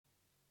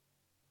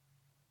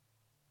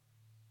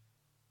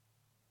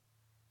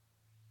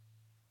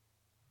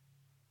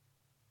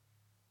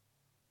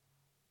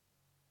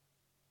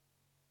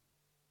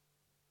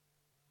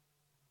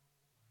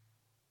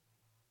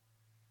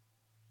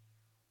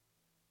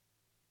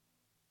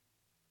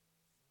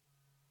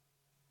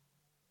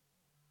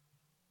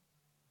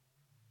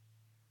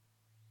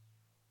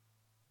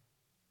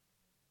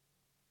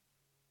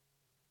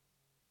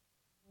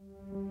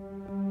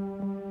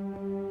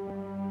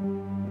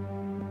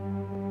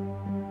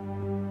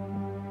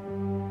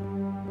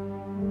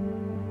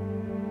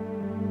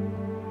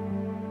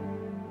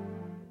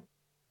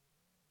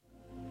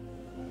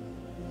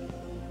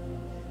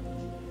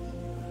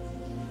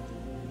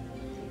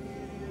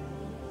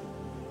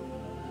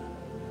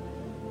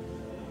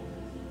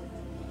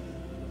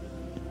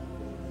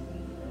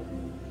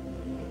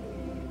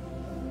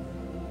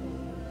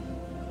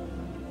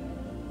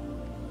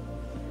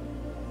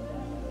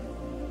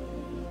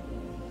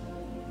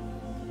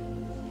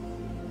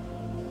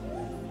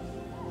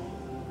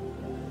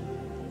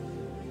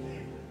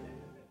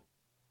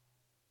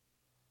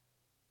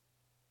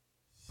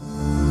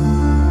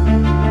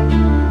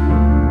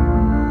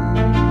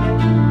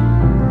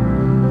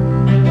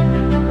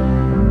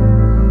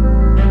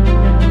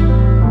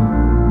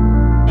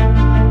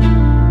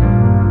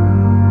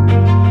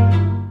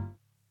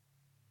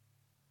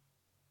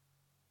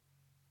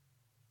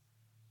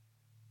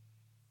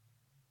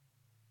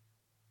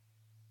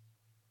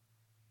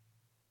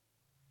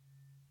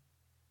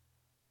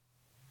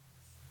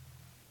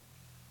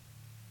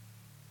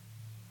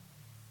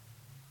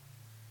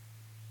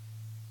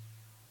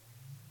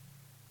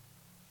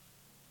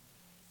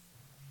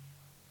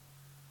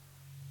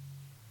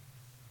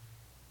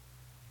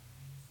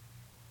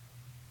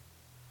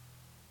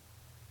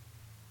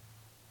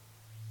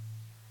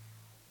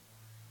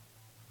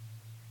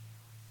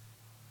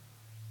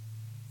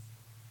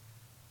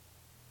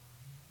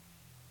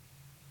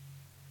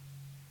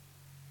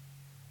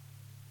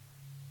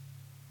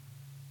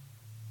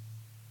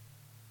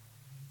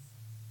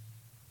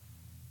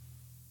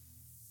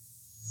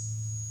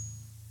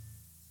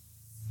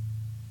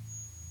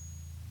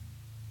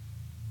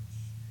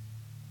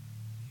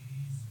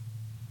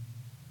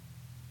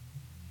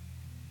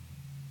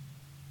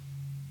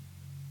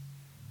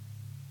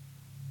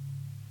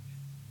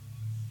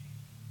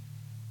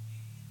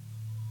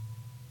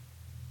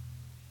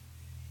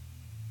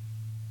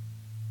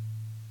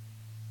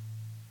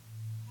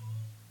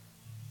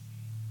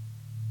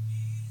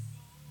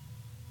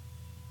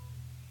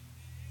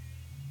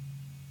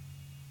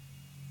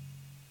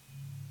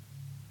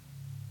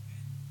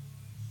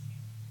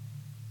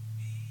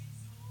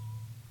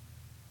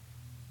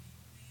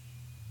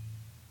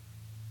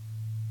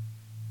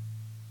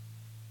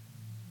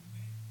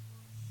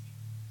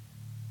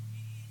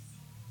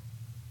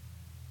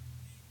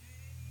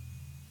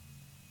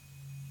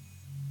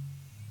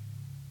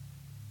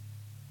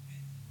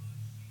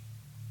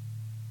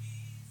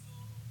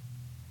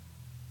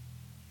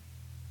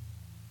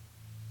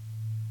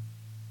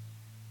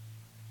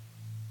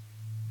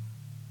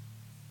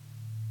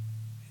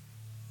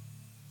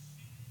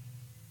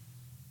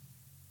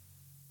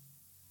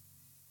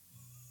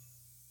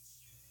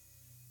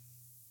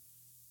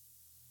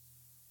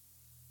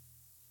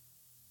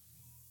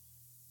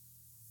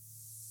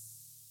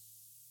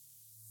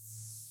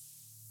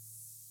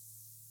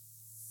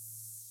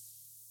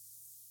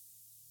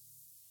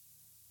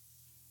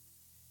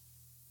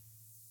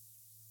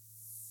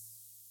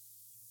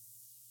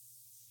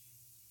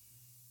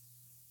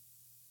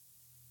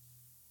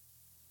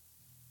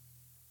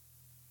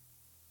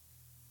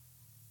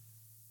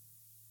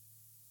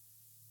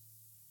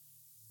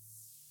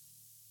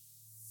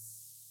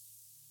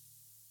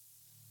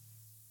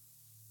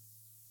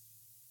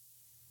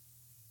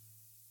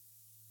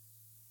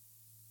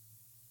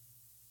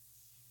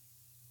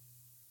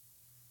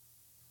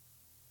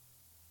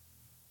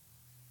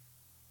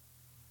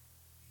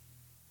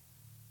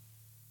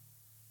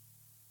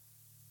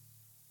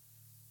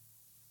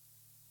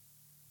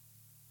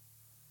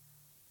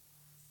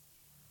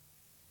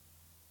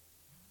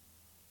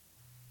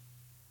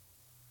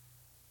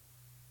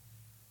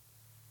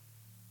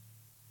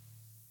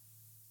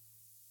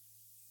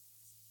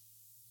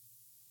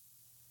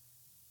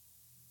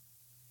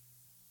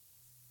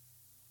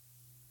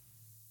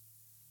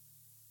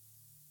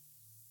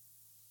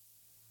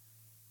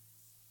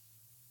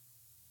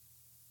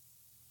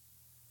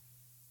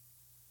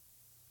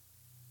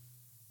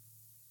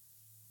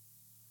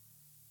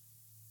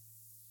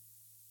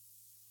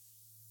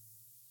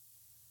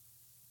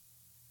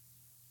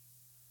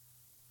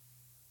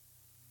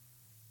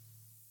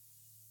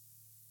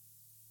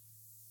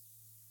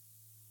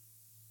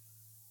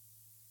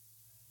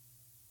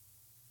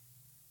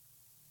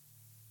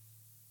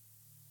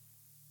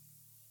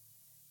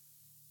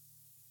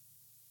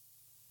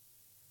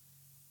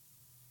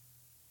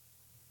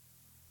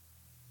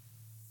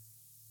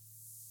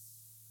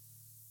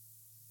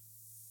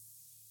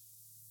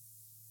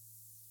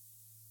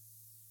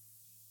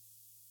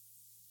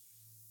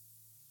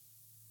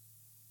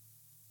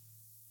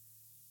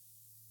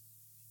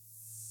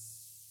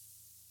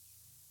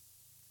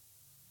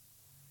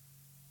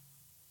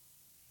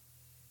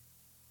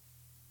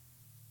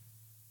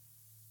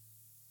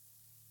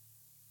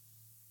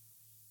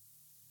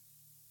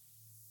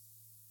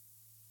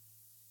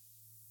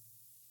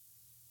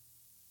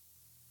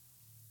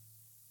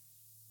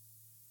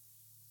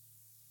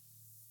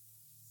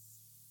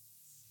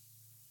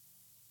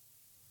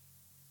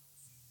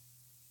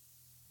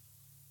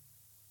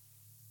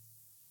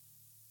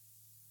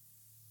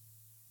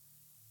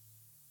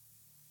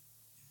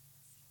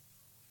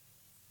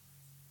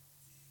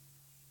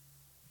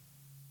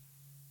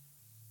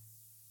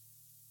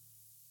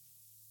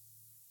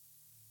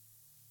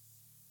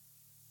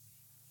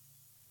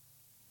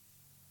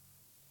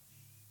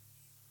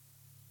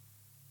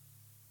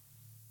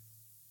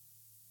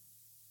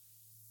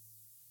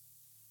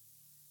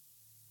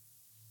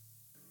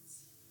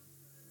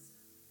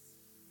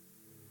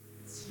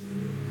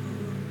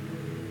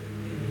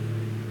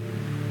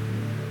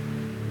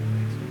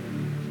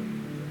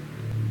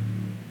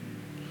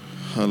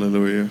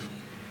Hallelujah.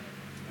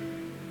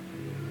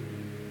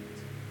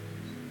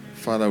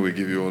 Father, we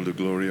give you all the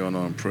glory,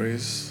 honor, and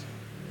praise.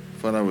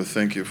 Father, we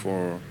thank you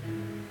for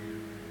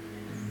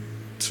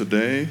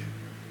today.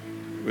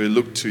 We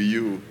look to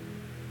you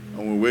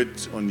and we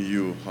wait on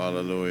you.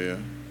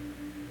 Hallelujah.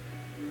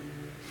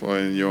 For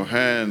in your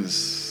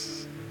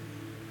hands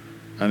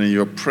and in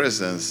your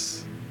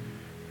presence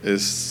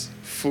is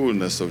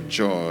fullness of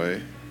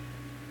joy,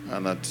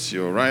 and at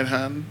your right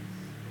hand,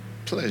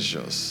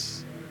 pleasures.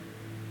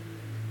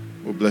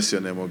 We bless your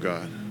name, O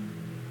God.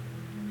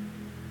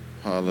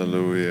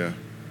 Hallelujah.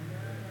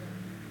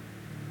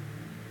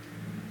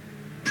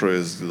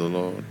 Praise the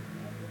Lord.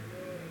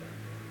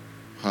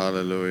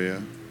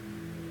 Hallelujah.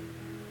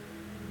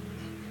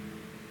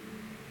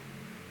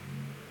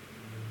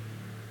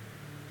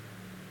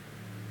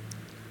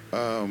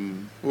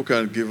 Who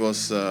can give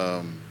us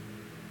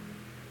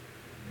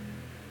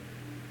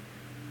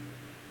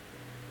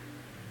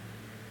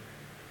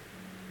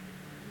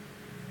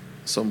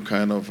some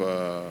kind of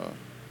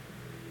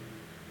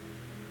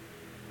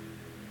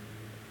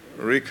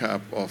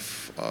recap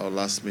of our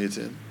last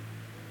meeting?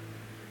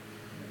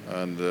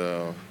 And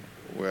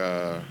we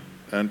are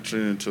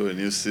entering into a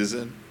new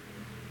season.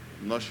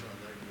 I'm not sure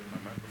my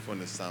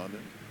microphone is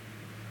sounding.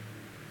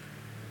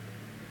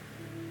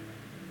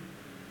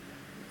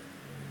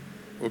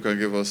 Who can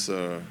give us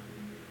a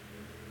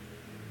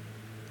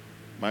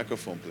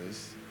microphone,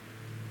 please?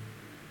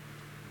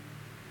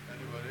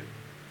 Anybody?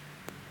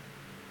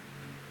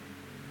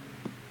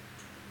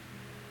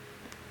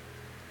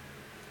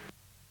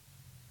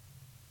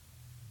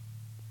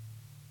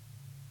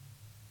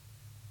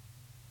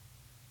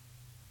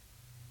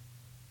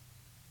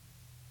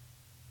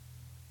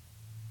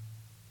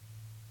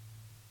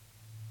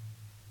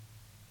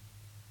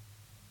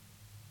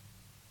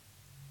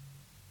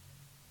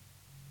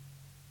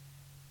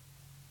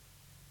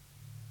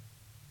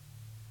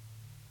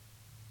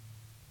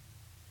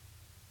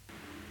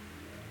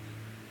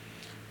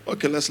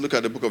 Okay, let's look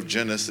at the book of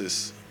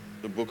Genesis,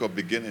 the book of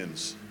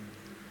beginnings.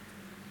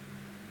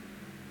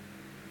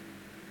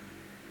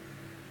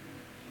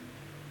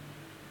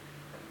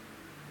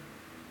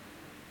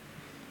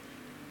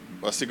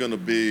 We're still going to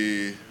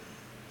be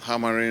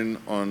hammering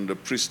on the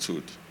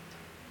priesthood.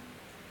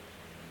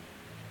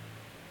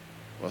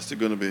 We're still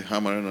going to be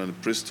hammering on the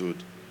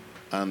priesthood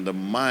and the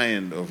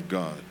mind of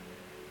God.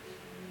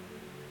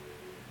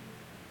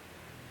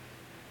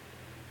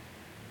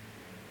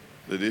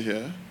 Did you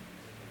hear?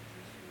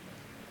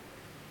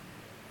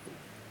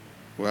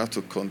 We have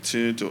to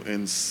continue to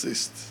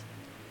insist.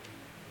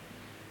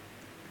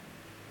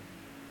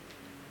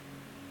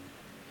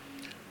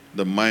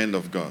 The mind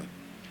of God.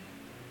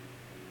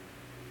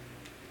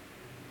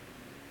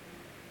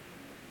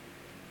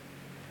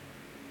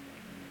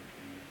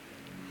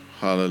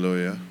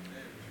 Hallelujah.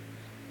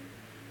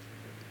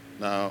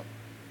 Now,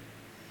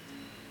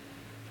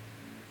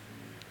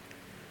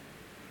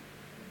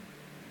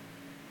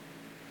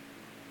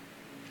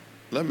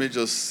 let me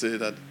just say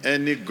that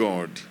any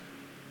God,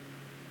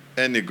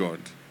 any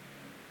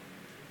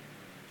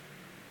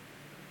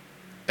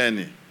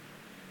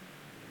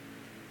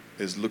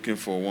is looking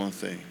for one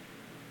thing.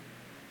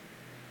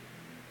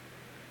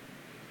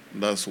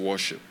 That's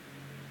worship.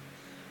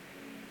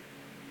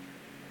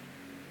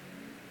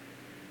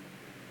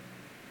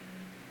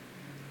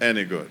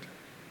 Any God.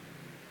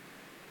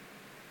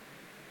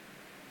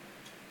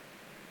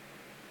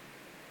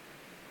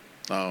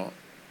 Now,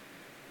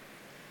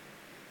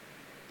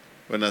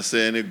 when I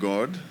say any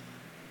God,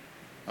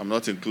 I'm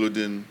not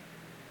including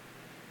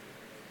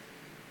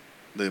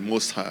the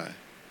Most High.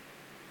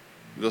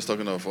 I'm just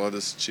talking of all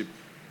this cheap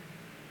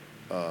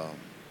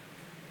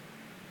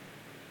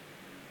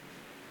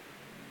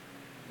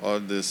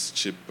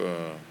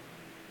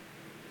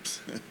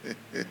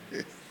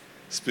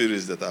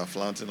spirits that are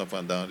flaunting up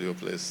and down your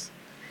place.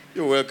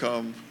 You're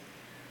welcome.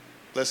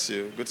 Bless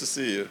you. Good to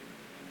see you.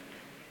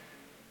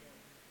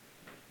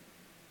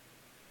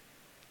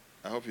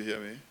 I hope you hear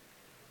me.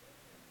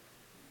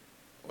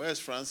 Where's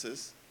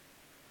Francis?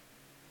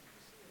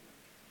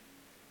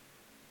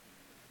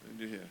 Did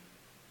you hear?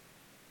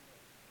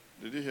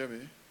 Did you hear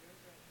me?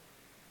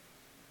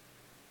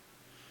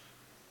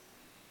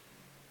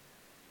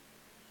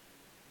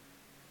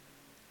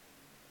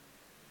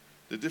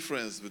 The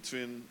difference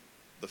between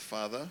the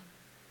Father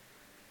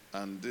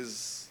and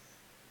these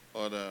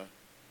other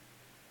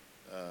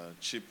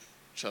cheap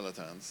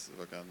charlatans,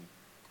 if I can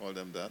call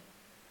them that,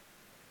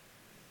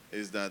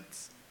 is that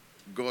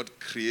God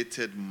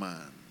created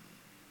man.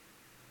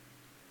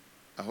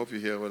 I hope you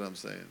hear what I'm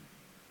saying.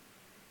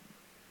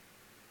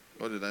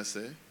 What did I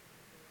say?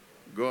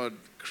 God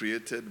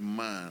created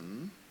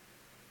man,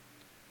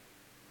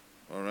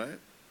 all right,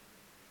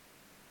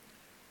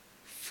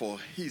 for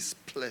his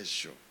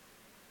pleasure.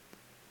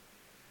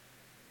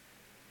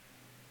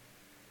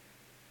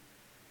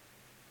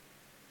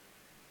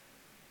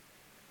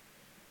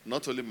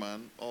 Not only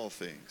man, all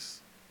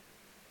things.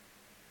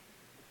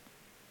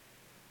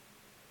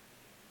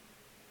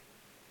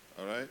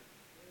 All right?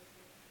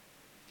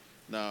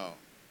 Now,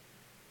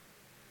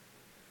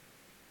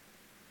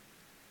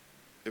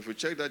 if we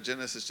check that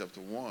Genesis chapter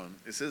 1,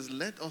 it says,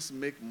 let us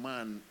make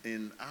man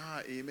in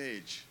our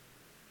image.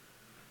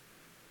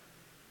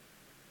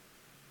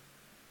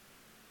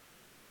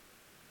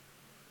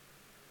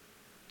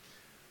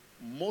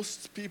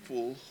 Most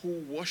people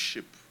who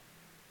worship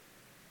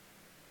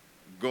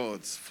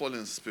gods,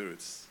 fallen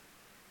spirits,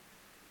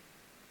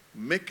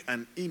 make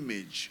an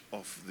image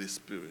of the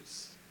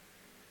spirits.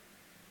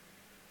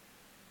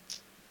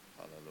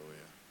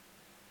 Hallelujah.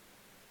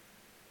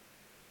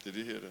 Did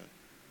you hear that?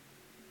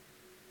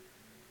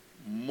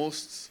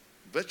 Most,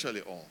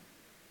 virtually all,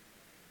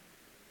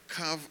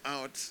 carve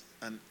out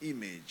an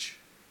image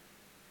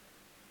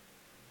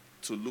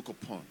to look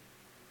upon.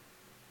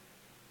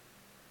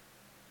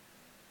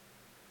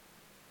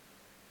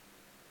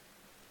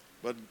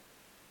 But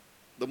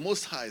the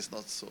Most High is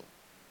not so.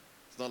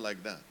 It's not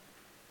like that.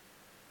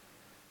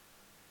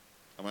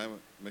 Am I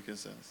making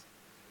sense?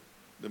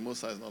 The Most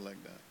High is not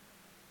like that.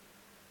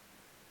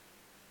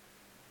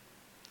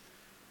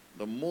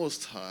 The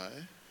Most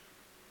High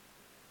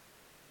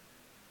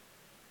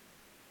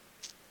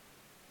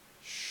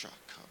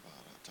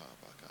Shakabarata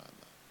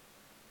Bakana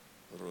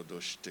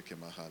Rodosh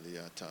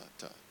Tekemahalia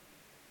Tata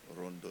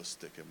Rondos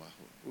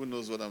Tekemahu. Who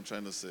knows what I'm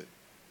trying to say?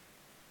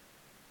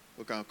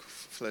 Who can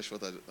flesh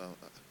what I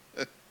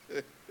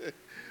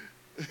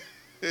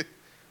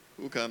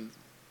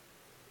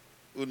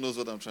who knows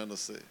what I'm trying to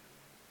say?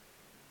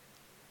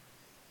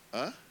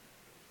 Huh?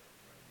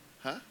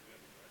 Huh?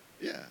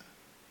 Yeah.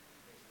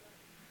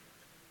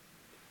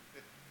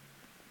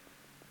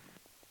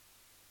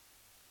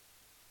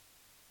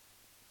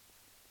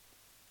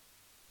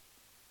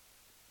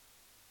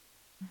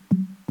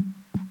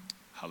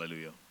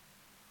 Hallelujah.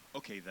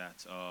 Okay,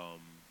 that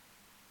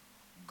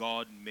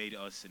God made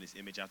us in his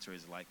image after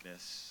his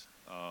likeness,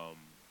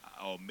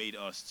 or made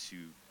us to,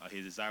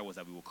 his desire was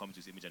that we will come to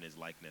his image and his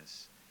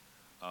likeness.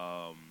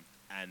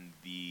 And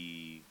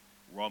the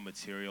raw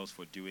materials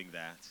for doing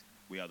that,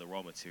 we are the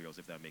raw materials,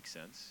 if that makes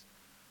sense.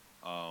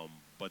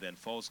 But then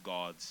false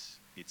gods,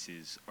 it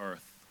is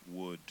earth,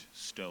 wood,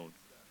 stone.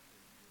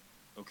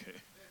 Okay.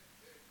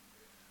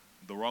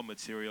 The raw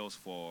materials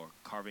for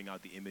carving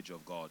out the image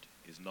of God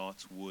is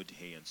not wood,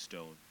 hay, and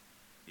stone.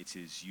 It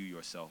is you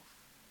yourself.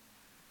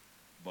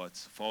 But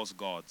false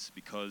gods,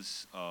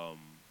 because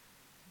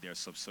they're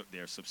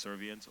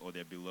subservient or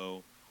they're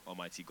below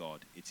Almighty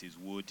God, it is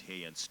wood,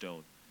 hay, and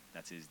stone.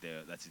 That is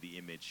the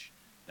image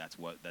that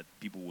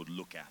people would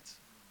look at.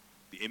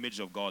 The image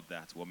of God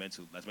that's meant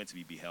to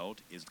be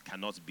beheld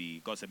cannot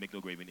be. God said, "Make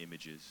no graven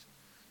images."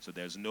 So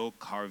there's no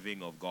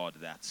carving of God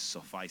that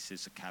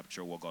suffices to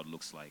capture what God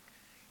looks like.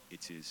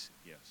 It is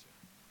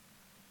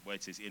but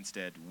it is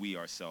instead we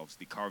ourselves,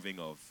 the carving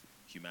of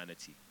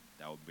humanity,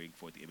 that will bring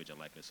forth the image and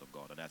likeness of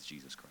God, and that's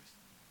Jesus Christ.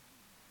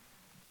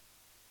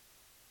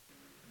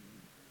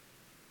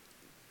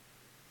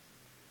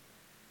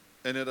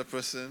 Any other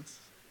person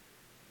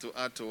to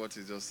add to what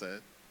he just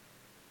said?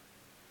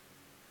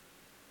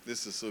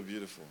 This is so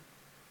beautiful.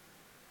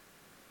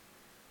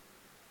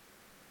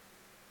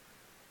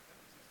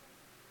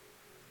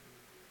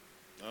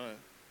 All right.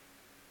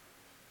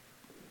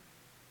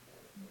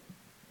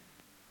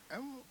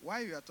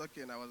 While you are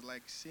talking, I was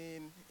like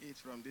seeing it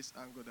from this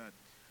angle that,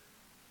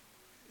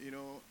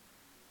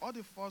 all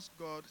the false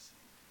gods,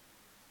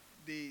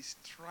 they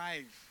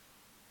strive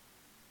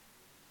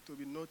to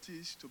be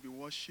noticed, to be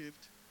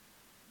worshipped,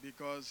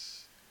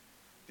 because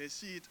they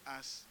see it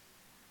as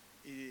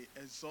a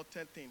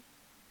exalted thing.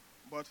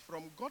 But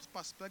from God's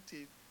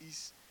perspective,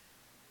 is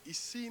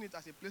seeing it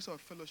as a place of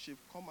fellowship.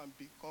 Come and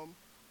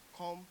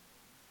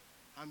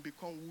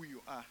become who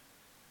you are.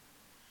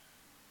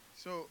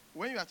 So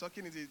when you are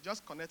talking, it is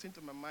just connecting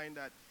to my mind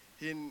that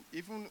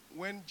even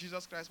when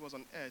Jesus Christ was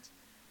on earth,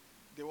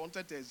 they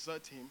wanted to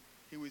exalt him.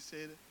 He will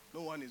say,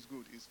 no one is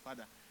good, his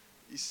Father.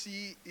 You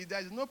see,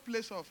 there is no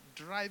place of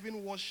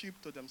driving worship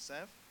to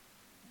themselves,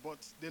 but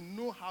they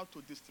know how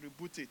to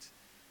distribute it.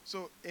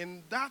 So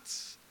in that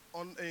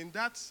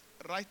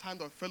right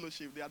hand of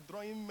fellowship, they are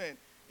drawing men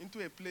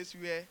into a place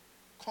where,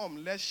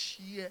 come, let's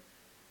share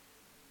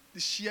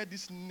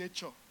this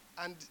nature.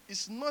 And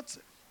it's not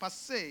per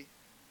se,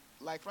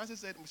 like Francis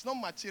said, it's not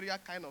material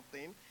kind of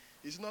thing.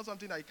 It's not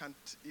something that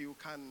you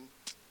can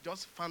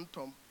just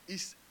phantom.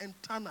 It's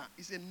internal.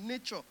 It's a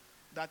nature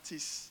that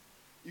is,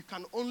 you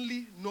can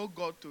only know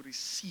God to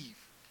receive.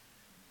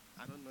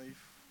 I don't know if...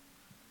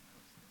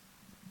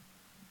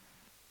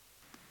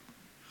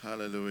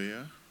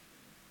 Hallelujah.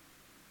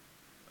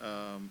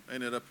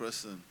 Any other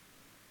person?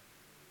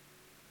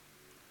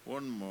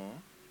 One more.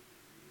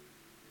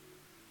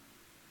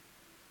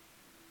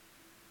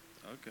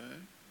 Okay.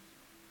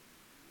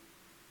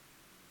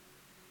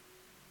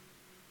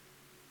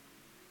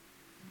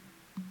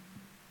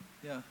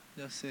 Yeah,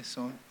 just say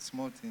some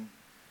small thing.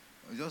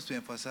 Just to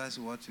emphasize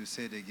what you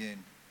said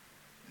again.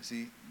 You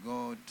see,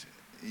 God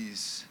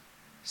is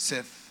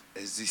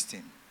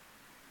self-existing,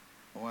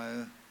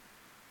 while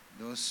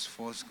those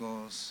false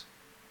gods,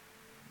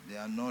 they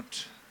are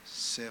not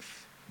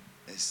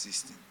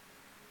self-existing.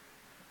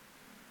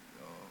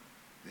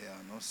 They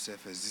are not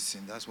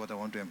self-existing. That's what I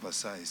want to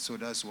emphasize. So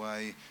that's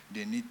why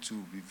they need to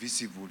be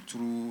visible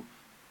through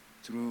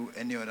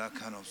any other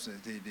kind of,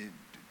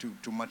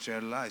 to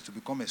materialize, to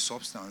become a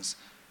substance,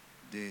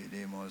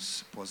 they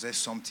must possess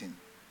something.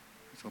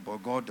 So, but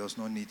God does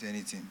not need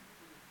anything.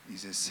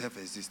 He's a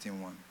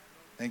self-existing one.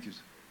 Thank you.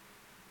 Just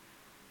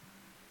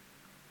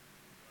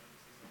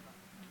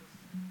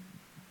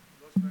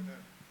when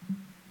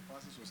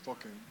Francis was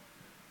talking,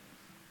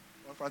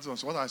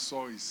 what I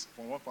saw is,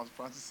 from what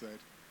Francis said,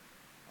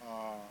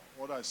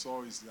 what I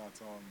saw is that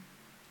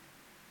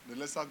the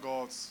lesser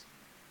gods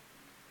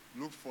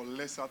look for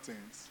lesser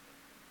things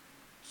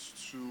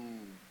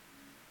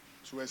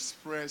to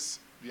express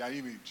their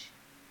image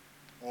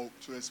or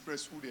to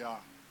express who they are.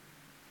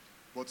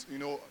 But, they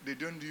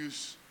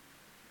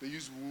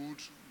use wood,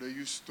 they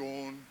use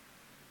stone,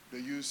 they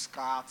use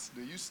carts,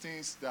 they use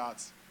things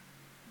that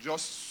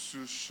just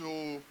to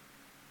show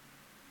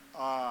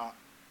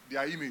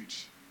their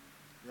image,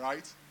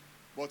 right?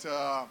 But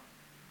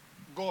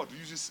God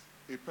uses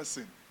a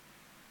person.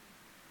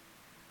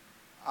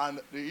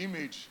 And the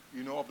image,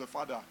 of the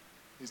Father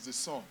is the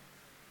Son.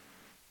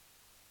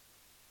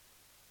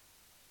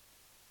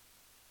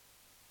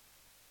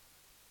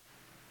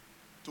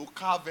 To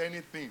carve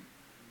anything,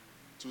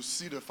 to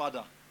see the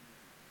Father.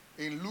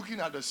 In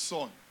looking at the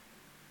Son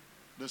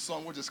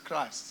which is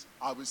Christ,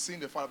 I will see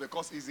the Father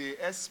because he's the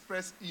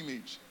express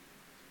image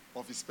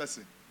of his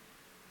person.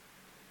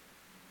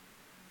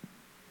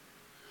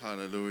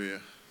 Hallelujah.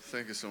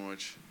 Thank you so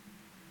much.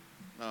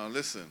 Now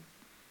listen.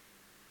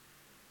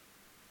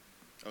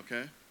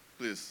 Okay?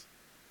 Please.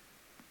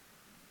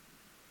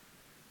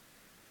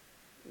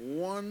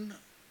 One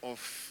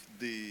of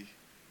the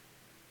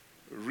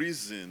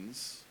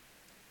reasons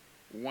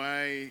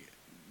why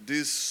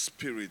these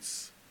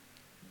spirits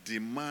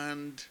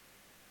demand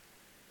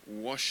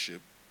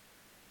worship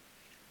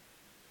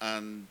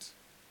and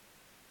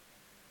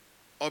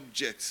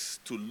objects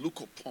to look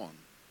upon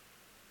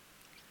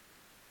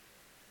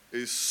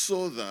is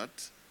so that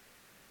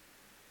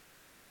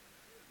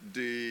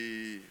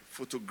the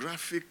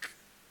photographic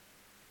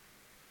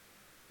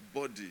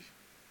body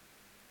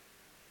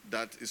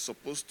that is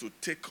supposed to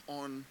take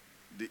on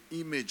the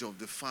image of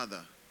the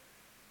Father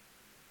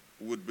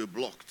would be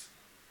blocked.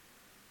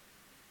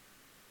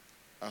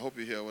 I hope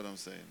you hear what I'm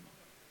saying.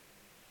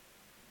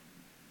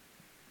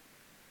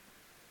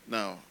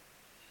 Now,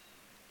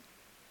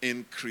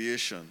 in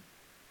creation,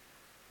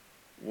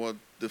 what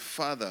the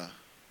Father,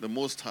 the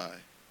Most High,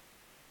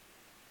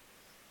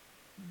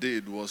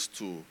 did was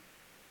to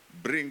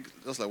bring,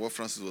 just like what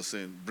Francis was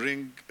saying,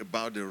 bring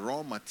about the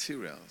raw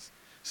materials.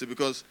 See,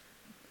 because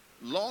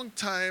long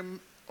time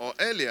or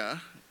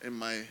earlier in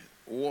my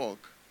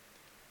work,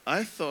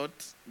 I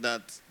thought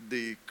that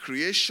the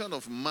creation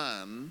of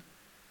man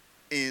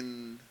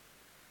in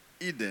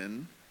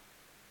Eden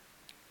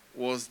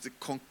was the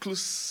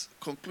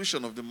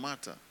conclusion of the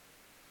matter.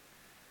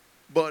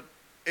 But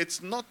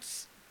it's not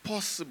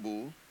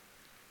possible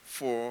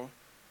for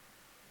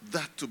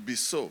that to be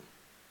so,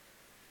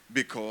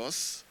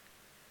 because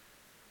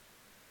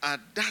at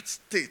that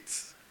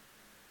state,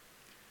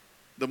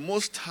 the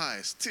Most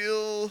High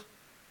still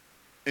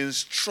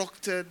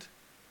instructed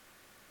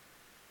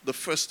the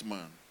first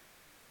man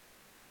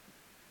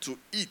to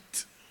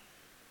eat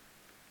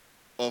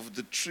of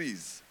the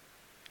trees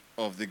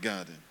of the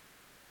garden.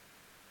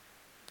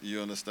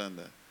 You understand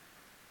that?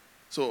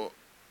 So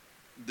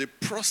the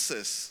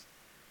process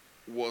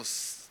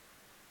was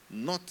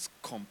not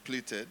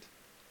completed.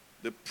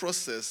 The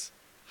process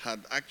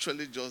had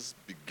actually just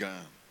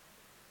begun.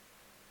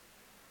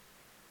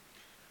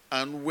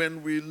 And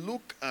when we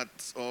look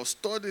at or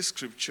study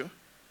scripture,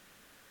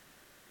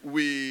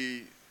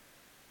 we,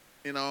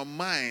 in our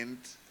mind,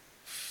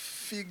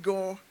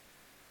 figure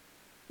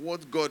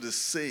what God is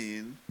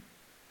saying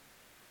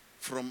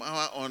from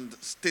our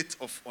state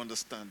of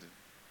understanding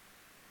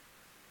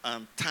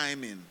and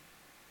timing.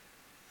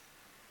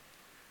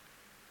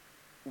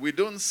 We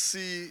don't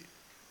see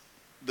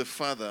the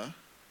Father,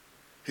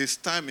 his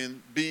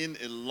timing, being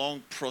a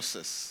long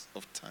process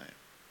of time.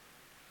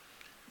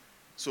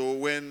 So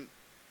when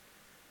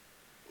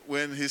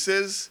he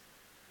says,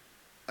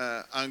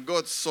 and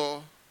God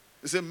saw,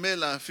 he said,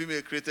 male and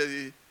female created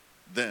he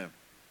them.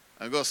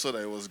 And God saw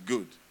that it was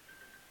good.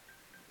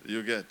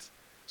 You get?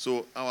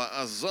 So our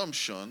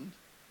assumption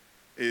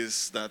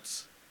is that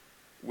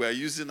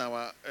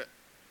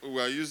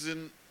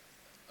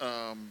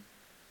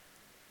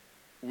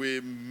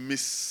we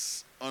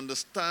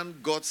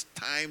misunderstand God's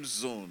time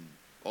zone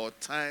or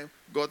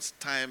God's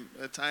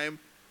time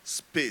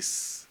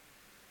space.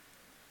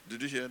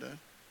 Did you hear that?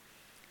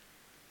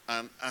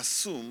 And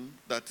assume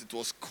that it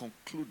was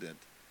concluded.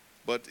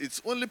 But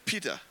it's only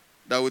Peter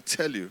that will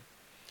tell you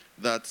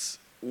that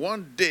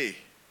one day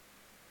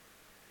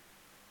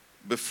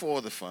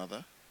before the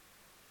Father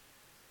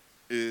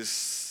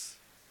is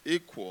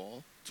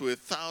equal to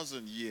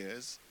 1,000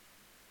 years,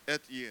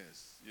 8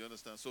 years. You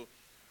understand? So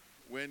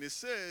when it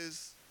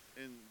says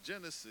in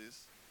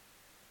Genesis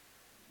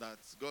that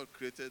God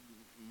created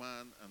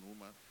man and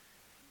woman,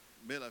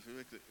 male and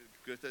female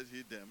created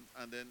he them,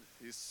 and then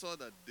he saw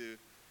that they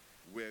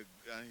were,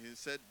 and he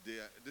said,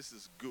 this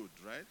is good,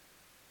 right?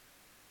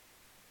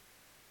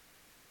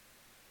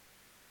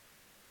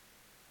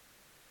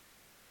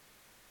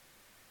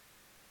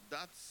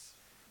 That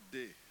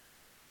day,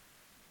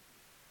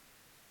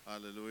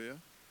 hallelujah,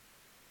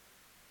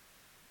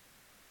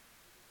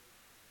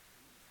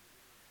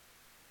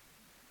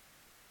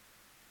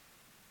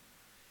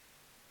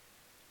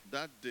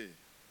 that day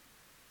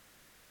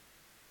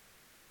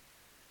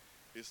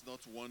is not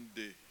one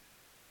day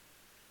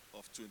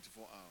of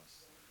 24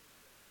 hours.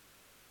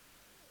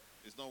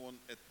 It's not one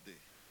earth day.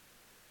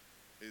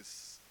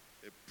 It's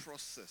a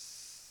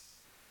process.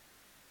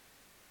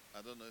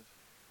 I don't know.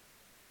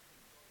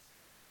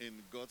 In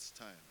God's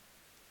time.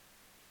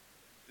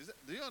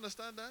 Do you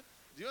understand that?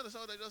 Do you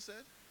understand what I just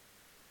said?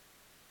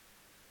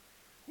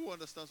 Who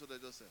understands what I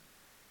just said?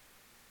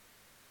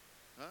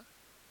 Huh?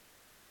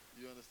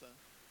 You understand?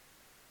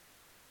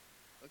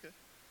 Okay.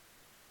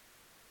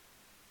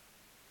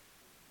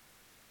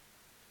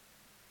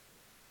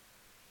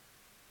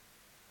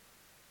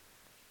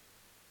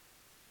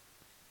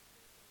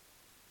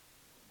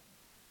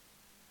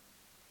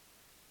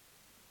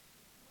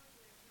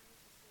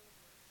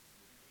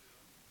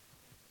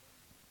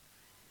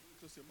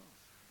 Close your mouth.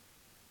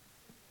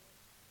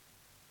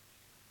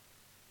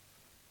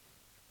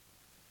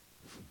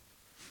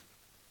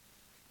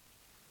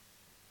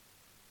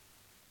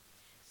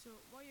 So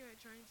what you are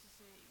trying to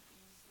say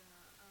is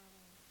that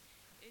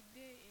a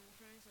day in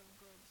presence of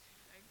God,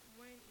 like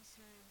when he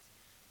said,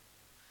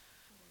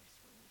 how do I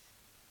explain this?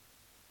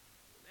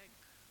 Like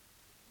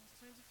it's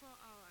 24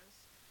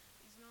 hours.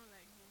 It's not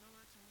like the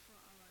normal 24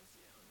 hours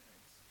here on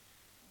earth.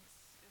 It's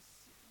a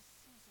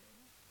season.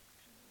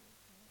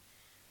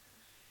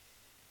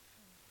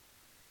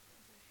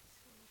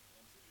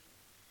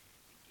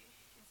 Okay.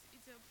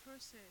 It's a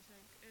process,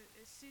 like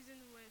a season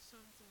where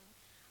something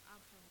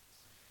happens.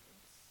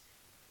 It's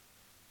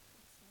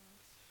not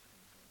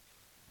good. Okay.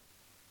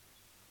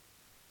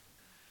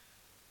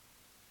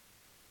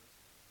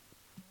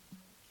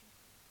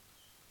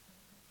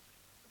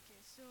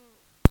 Okay, so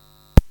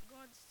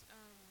God's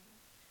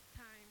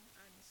time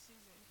and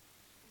season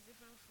is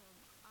different from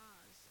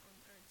ours on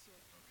earth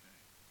here. Okay.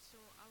 So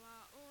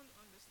our own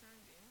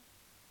understanding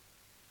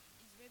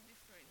is very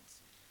different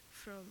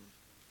from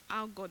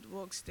how God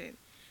works then.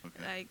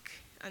 Okay. Like,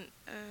 and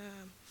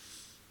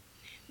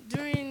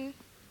during,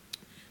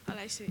 how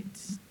I say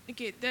it?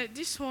 Okay,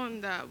 this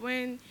one that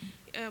when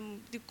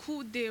the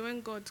cool day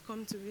when God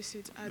come to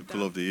visit Adam. The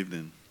cool of the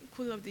evening.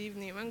 Cool of the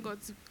evening when God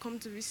come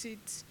to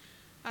visit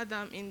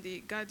Adam in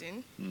the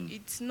garden.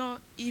 It's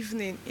not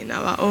evening in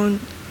our own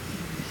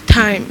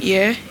time,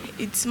 yeah.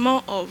 It's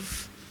more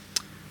of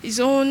his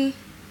own,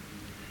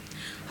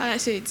 how I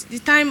say it, the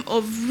time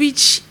of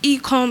which he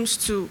comes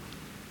to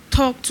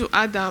talk to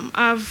Adam,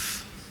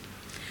 have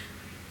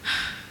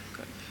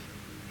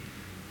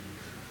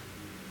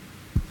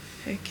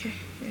okay,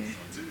 yeah.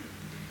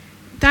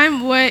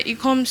 Time where he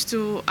comes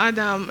to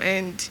Adam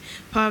and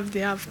perhaps they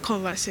have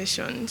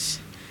conversations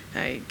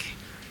like,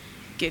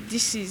 okay,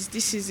 this is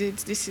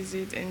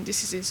it, and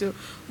this is it. So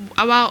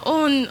our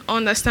own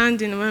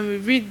understanding when we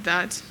read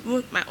that,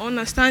 my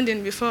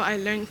understanding before I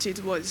learned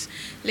it was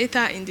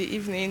later in the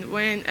evening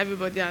when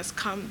everybody has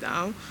calmed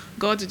down,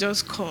 God will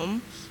just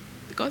come.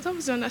 Because that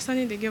was the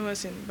understanding they gave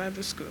us in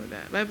Bible school,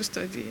 that Bible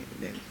study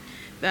then.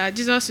 That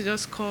Jesus will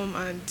just come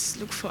and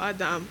look for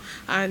Adam,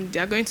 and they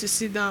are going to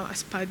sit down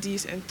as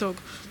paddies and talk.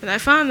 But I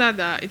found out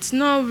that it's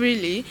not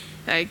really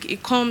like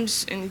it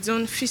comes in its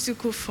own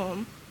physical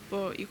form,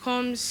 but it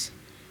comes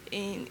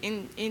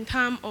in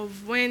terms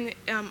of when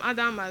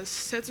Adam has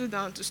settled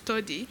down to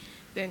study,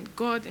 then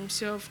God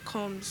himself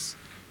comes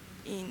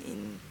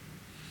in.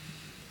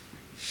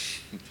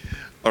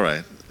 All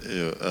right.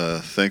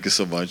 Thank you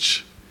so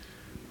much.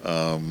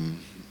 I'm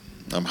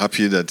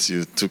happy that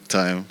you took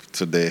time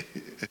today.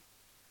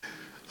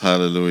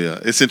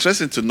 Hallelujah. It's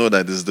interesting to know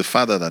that it's the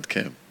Father that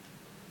came.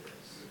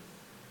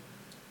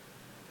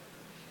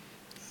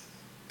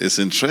 It's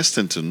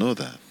interesting to know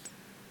that.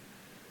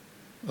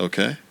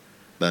 Okay?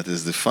 That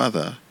is the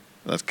Father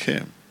that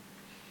came.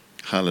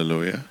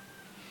 Hallelujah.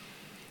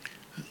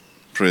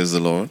 Praise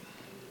the Lord.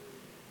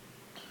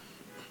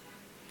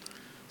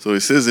 So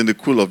it says in the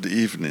cool of the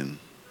evening,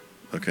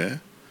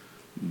 okay,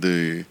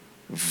 the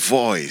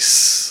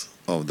voice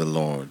of the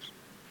Lord.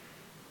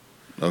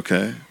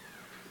 Okay?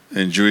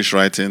 In Jewish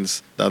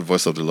writings, that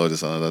voice of the Lord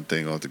is another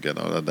thing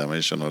altogether, another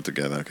dimension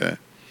altogether, okay?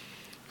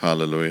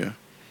 Hallelujah.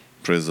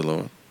 Praise the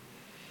Lord.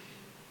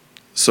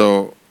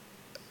 So,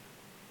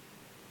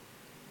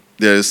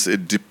 there is a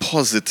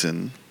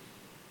depositing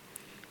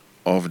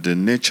of the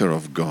nature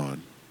of God,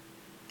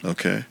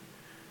 okay,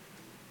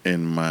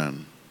 in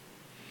man.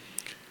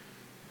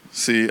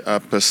 See, I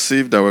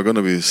perceive that we're going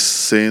to be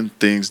saying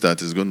things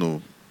that is going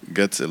to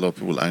get a lot of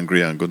people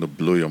angry and going to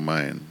blow your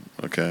mind,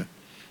 okay?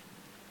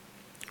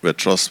 But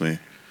trust me,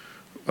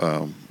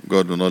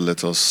 God will not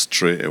let us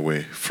stray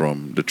away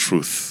from the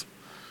truth.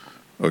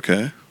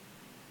 Okay?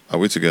 Are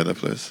we together,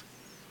 please?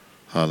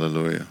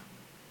 Hallelujah.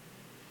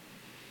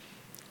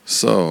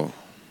 So,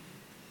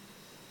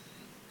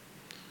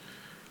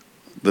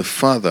 the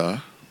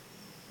Father,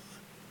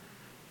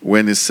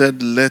 when he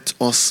said, let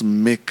us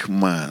make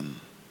man,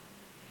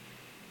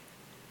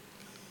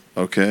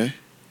 okay,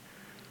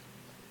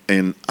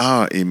 in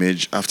our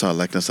image, after our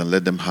likeness, and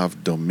let them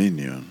have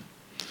dominion.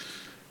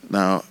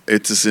 Now,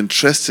 it is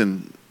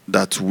interesting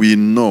that we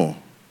know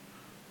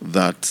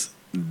that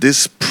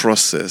this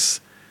process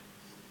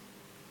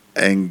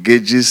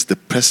engages the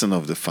person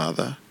of the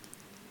Father,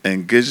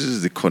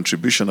 engages the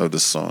contribution of the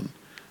Son,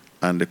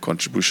 and the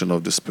contribution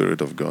of the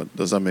Spirit of God.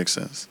 Does that make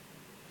sense?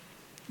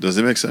 Does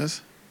it make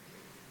sense?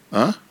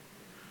 Huh?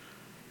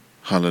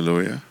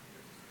 Hallelujah.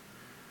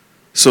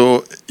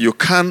 So you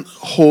can't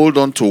hold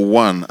on to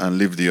one and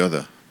leave the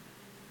other.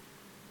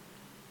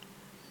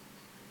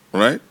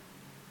 Right?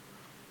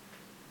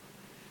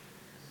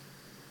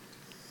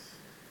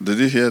 Did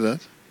you hear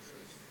that?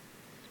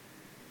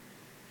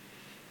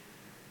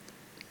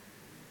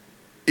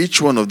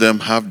 Each one of them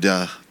have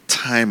their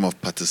time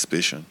of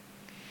participation.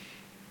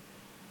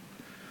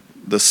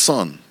 The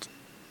Son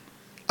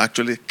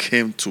actually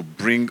came to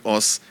bring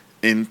us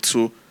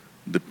into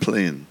the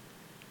plane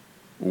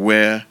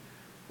where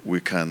we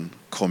can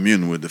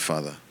commune with the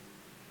Father.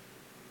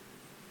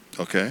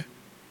 Okay?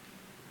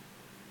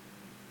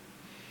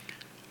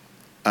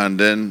 And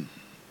then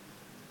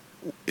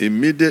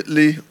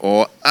immediately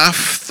or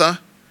after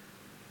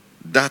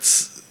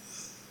that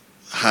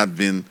had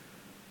been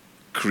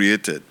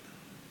created,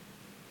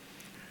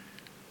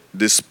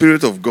 the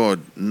Spirit of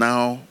God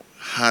now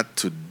had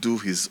to do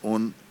his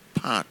own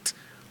part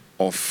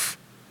of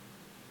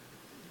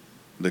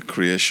the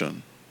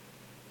creation.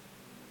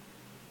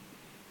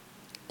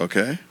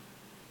 Okay?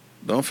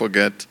 Don't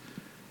forget,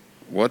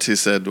 what he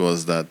said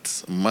was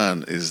that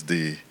man is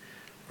the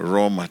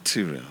raw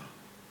material.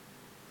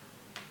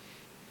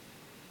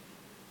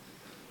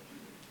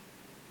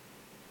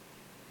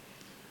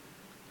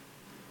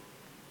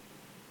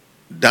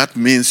 That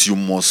means you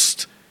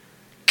must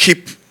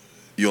keep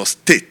your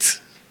state.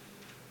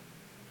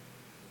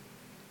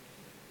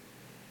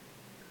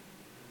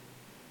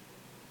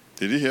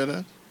 Did you hear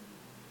that?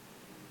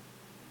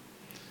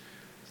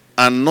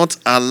 And not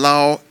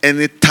allow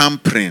any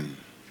tampering.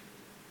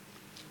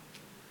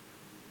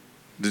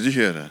 Did you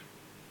hear that?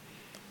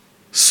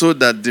 So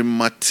that the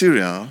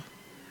material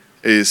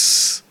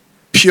is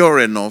pure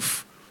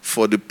enough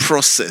for the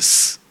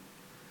process.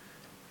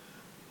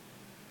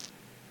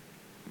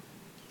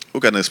 Who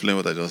can explain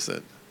what I just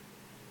said?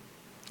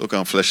 Who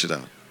can flesh it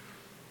out?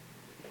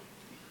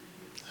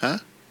 Huh?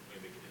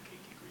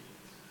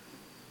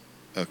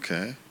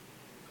 Okay.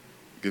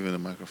 Give me the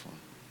microphone.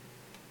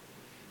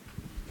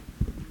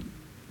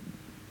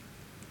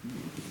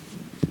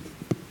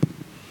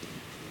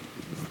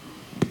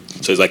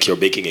 So it's like you're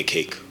baking a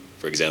cake,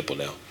 for example,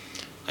 now.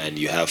 And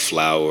you have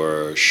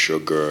flour,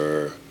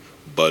 sugar,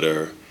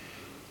 butter.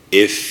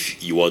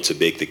 If you want to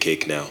bake the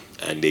cake now,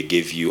 and they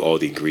give you all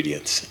the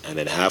ingredients, and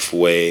then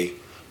halfway,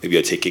 maybe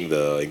you're taking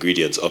the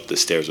ingredients up the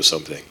stairs or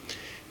something,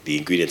 the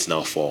ingredients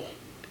now fall.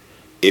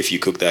 If you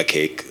cook that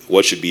cake,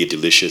 what should be a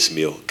delicious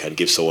meal can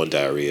give someone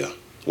diarrhea.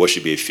 What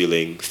should be a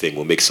filling thing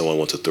will make someone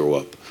want to throw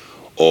up.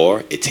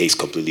 Or it tastes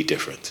completely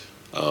different.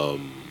 For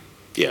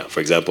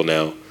example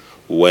now,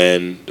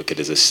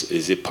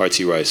 is it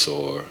party rice,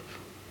 or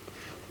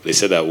they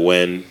said that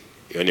when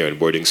you're in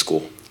boarding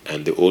school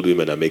and the old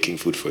women are making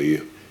food for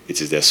you,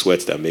 it is their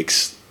sweat that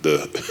makes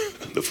the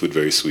the food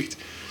very sweet.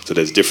 So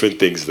there's different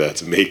things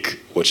that make,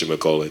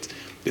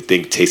 the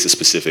thing taste a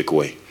specific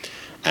way.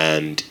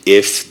 And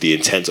if the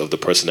intent of the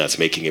person that's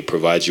making it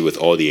provides you with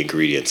all the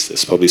ingredients,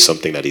 it's probably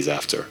something that he's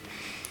after.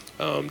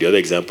 The other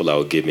example I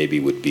would give maybe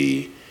would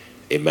be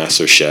a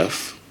master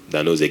chef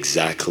that knows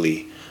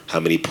exactly how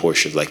many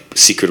portions, like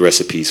secret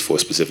recipes for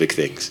specific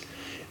things.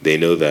 They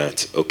know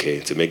that, okay,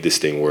 to make this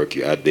thing work,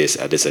 you add this,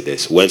 add this, add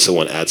this. When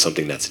someone adds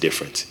something that's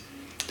different,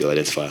 they'll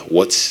identify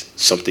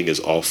something is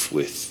off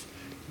with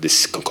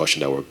this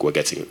concoction that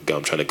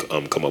I'm trying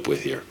to come up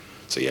with here.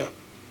 So yeah.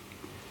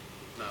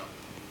 Now,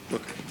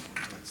 okay.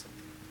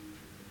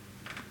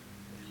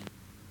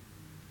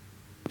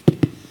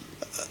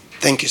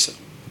 Thank you, sir.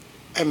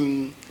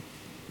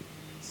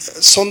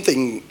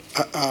 Something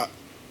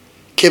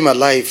came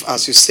alive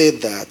as you said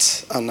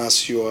that, and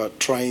as you are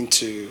trying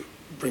to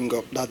bring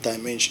up that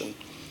dimension.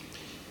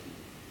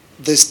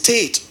 The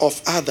state of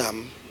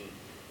Adam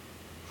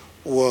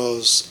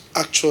was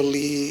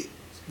actually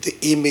the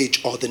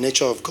image or the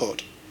nature of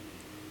God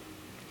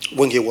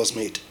when he was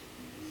made.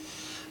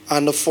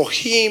 And for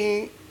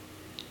him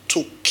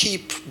to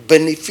keep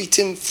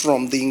benefiting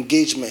from the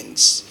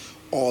engagements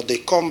or the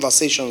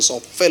conversations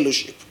of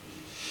fellowship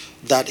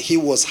that he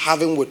was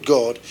having with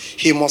God,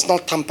 he must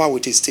not tamper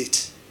with his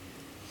state.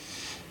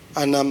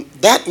 And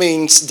that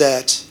means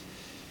that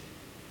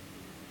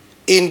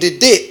in the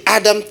day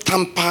Adam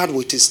tampered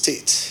with his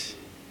state,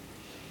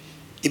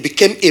 it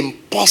became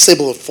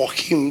impossible for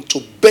him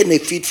to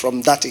benefit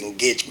from that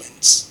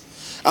engagement.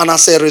 And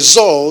as a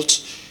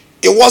result,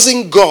 it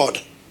wasn't God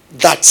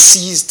that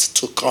ceased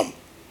to come.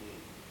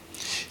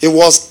 It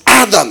was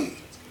Adam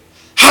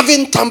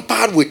having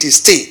tampered with his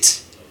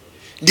state,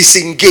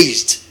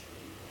 disengaged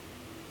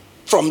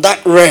from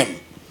that realm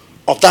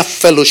of that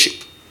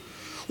fellowship,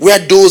 where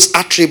those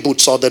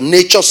attributes or the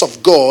natures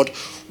of God,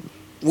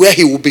 where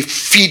he will be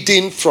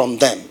feeding from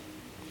them.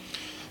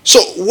 So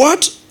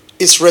what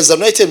is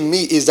resonating in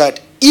me is that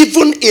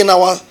even in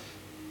our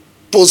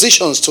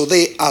positions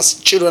today as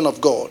children of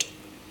God,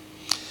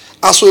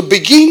 as we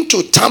begin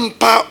to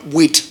tamper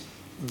with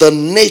the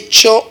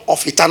nature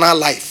of eternal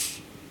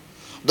life,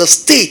 the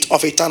state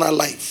of eternal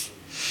life,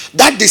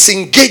 that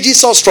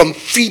disengages us from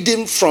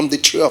feeding from the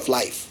tree of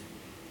life.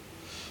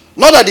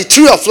 Not that the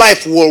tree of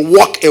life will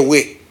walk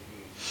away,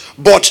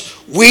 but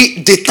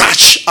we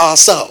detach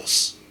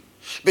ourselves.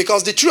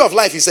 Because the tree of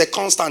life is a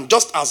constant,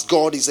 just as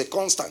God is a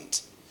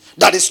constant,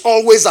 that is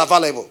always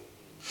available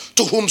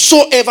to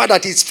whomsoever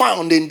that is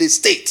found in the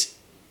state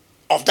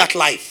of that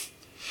life.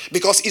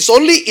 Because it's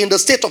only in the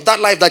state of that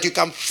life that you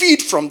can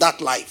feed from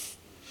that life.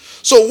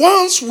 So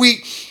once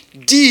we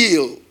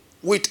deal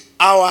with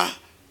our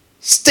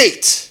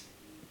state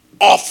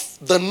of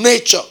the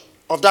nature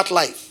of that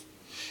life,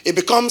 it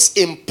becomes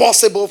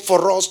impossible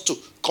for us to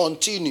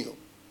continue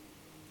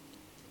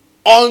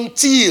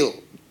until,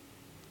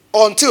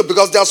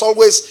 because there's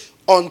always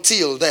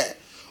until there,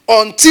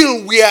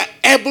 until we are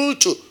able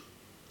to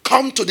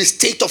come to the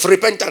state of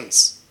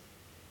repentance.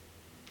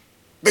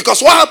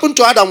 Because what happened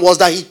to Adam was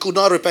that he could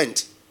not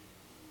repent.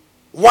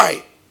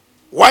 Why?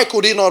 Why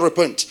could he not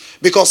repent?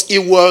 Because it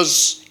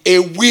was a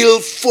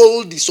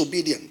willful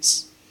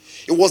disobedience.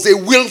 It was a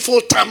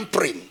willful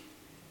tampering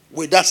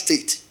with that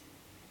state.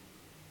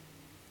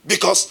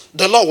 Because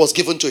the law was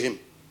given to him.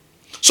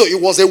 So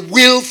it was a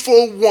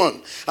willful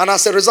one. And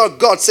as a result,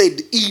 God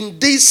said, in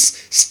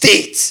this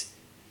state,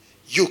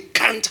 you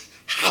can't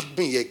have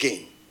me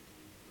again.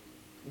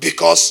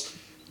 Because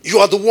you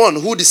are the one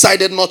who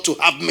decided not to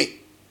have me.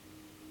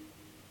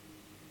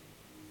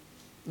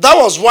 That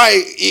was why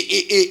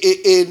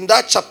in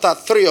that chapter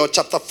 3 or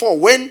chapter 4,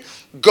 when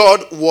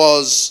God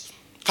was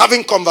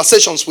having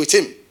conversations with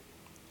him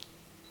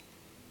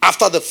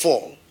after the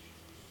fall,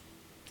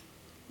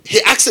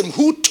 he asked him,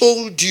 who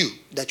told you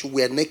that you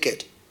were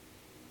naked?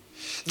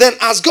 Then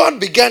as God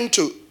began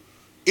to,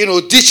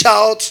 dish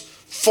out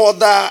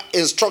further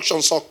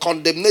instructions or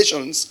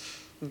condemnations,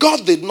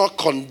 God did not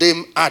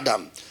condemn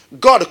Adam.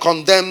 God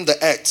condemned the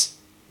earth.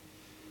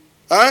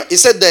 He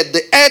said that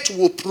the earth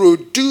will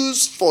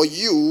produce for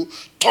you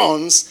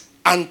thorns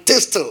and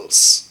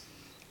thistles,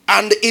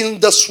 and in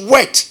the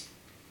sweat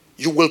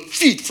you will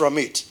feed from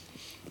it.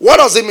 What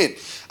does it mean?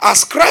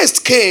 As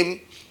Christ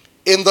came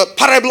in the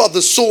parable of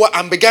the sower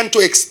and began to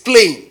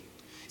explain,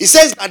 he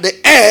says that the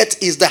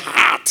earth is the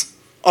heart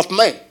of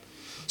man.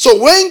 So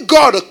when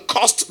God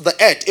cursed the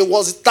earth, it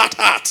was that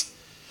heart.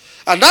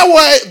 And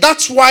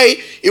that's why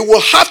it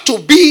will have to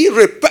be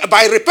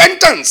by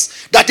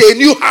repentance that a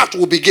new heart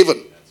will be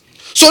given.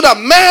 So that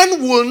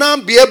man will now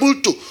be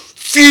able to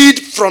feed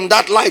from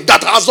that life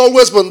that has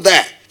always been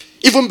there,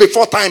 even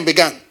before time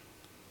began.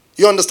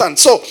 You understand?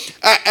 So,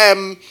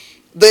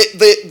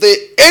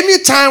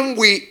 anytime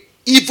we,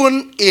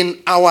 even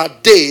in our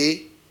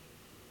day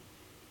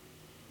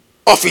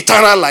of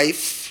eternal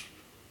life,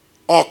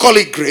 or call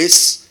it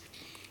grace,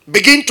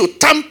 begin to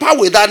tamper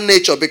with that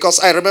nature,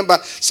 because I remember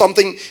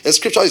something, a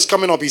scripture is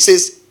coming up. He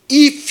says,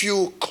 if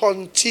you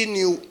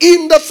continue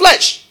in the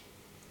flesh,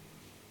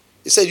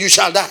 he said, you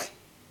shall die.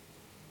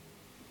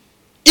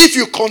 If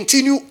you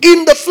continue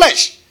in the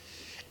flesh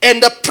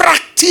and the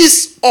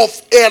practice of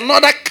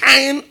another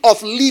kind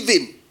of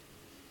living,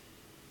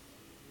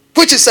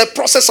 which is a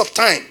process of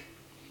time,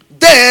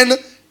 then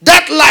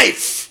that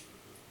life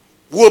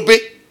will be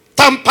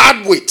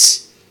tampered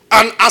with.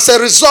 And as a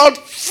result,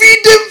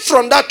 feeding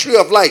from that tree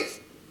of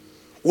life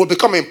will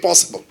become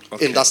impossible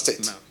in that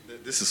state. Now,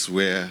 this is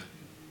where,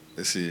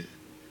 you see,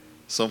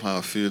 somehow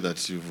I feel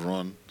that you've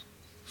run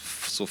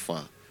so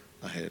far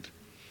ahead.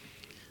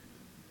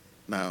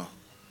 Now,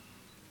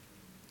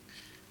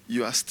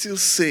 you are still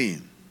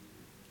saying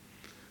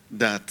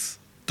that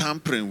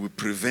tampering will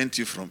prevent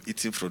you from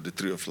eating from the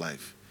tree of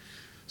life.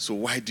 So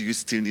why do you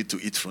still need to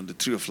eat from the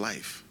tree of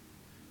life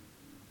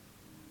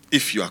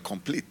if you are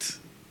complete?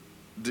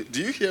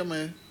 Do you hear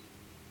my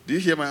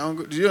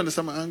angle? Do you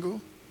understand my angle?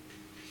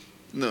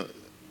 No,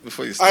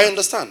 before you start. I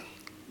understand.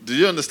 Do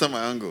you understand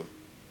my angle?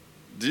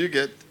 Do you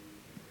get?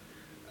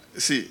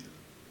 See,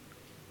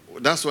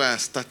 that's where I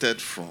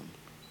started from.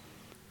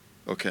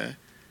 Okay?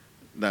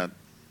 That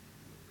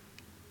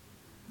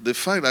the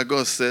fact that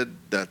God said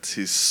that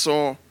he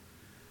saw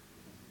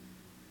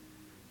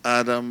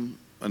Adam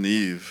and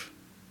Eve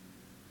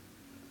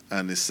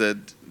and he said,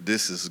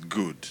 this is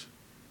good.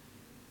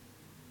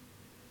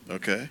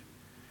 Okay?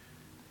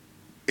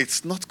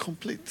 It's not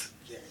complete.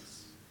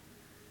 Yes.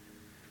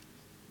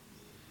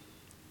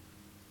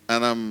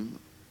 And I'm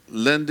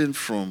learning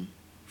from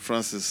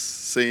Francis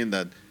saying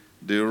that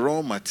the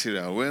raw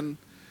material,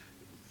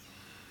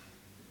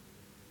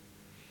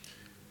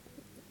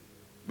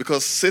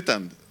 because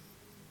Satan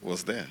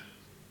was there.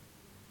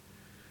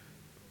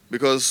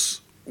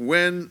 Because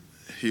when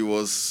he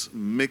was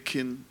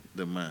making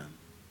the man,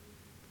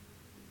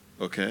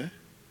 Okay?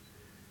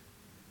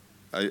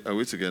 Are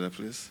we together,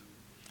 please?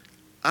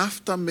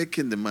 After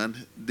making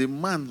the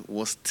man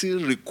was still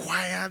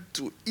required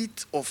to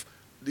eat of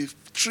the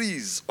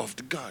trees of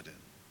the garden.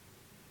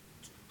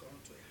 To go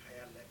to a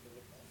higher level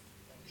of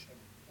function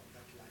of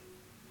that life.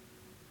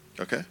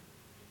 Okay?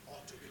 Or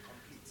to be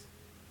complete.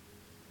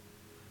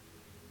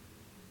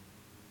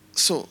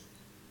 So,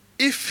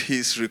 if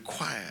he's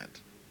required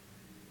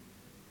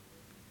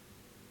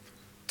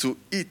to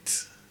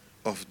eat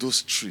of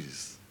those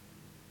trees,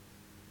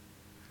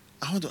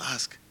 I want to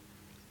ask,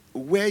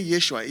 where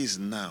Yeshua is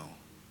now,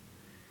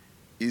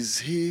 is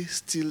he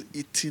still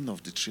eating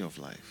of the tree of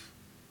life?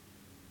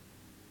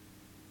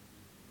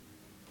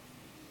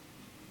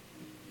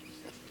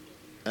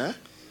 Huh?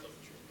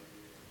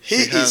 He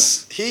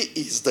is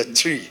the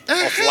tree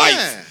of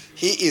life.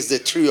 He is the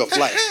tree of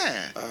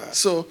life.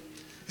 So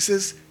it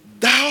says,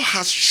 thou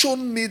hast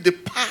shown me the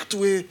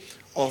pathway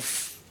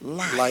of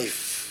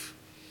life.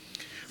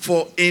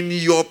 For in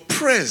your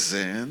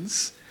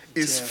presence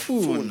is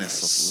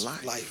fullness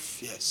of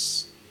life.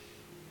 Yes.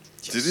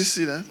 Did you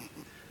see that?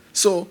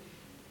 So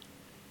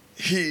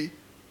he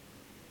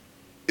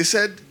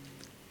said,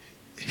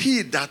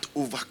 he that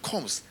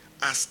overcomes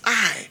as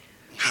I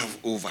have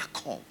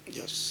overcome.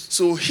 Yes.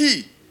 So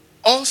he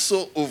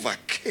also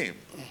overcame.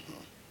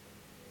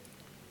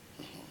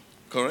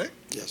 Correct?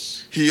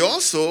 Yes. He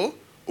also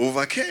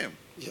overcame.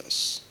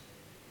 Yes.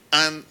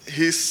 And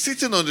he's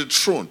sitting on the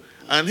throne.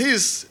 And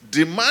he's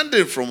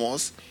demanding from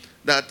us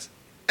that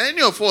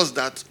any of us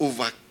that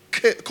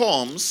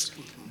overcomes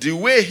the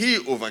way he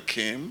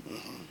overcame,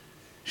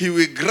 he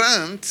will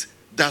grant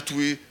that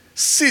we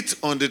sit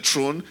on the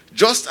throne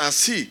just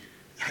as he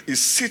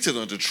is seated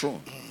on the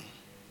throne.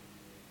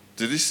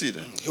 Did you see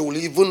that? He will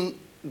even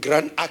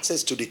grant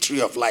access to the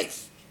tree of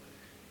life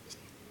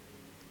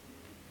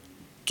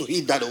to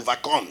he that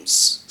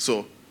overcomes.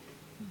 So,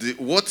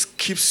 what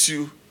keeps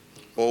you,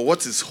 or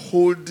what is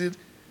holding,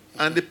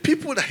 and the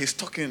people that he's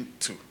talking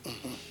to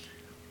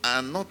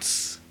are not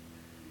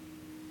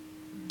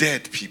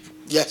dead people.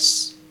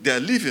 Yes. They are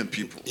living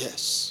people.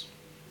 Yes.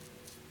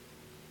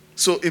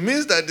 So it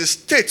means that the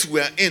state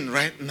we are in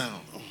right now,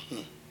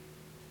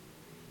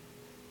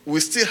 we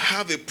still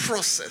have a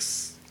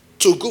process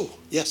to go.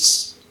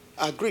 Yes.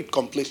 Agreed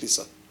completely,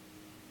 sir.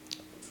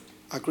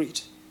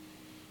 Agreed.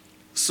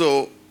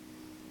 So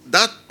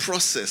that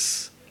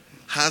process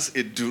has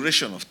a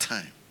duration of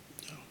time.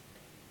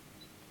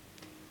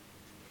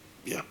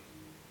 Yeah.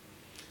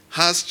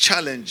 Has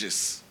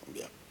challenges.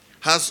 Yeah.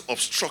 Has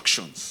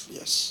obstructions.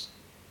 Yes.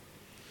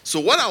 So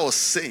what I was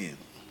saying,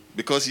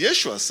 because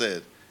Yeshua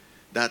said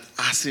that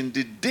as in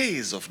the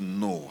days of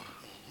Noah,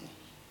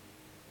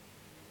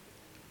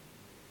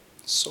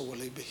 so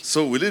will it be.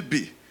 So will it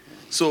be.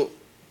 So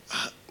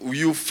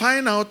you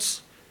find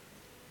out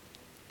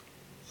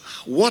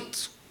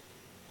what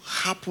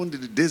happened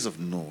in the days of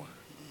Noah.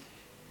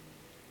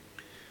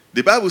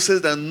 The Bible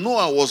says that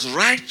Noah was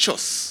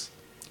righteous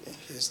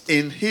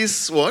in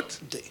his what?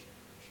 Day.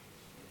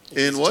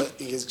 In what?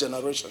 In his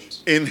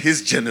generations. In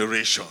his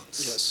generations.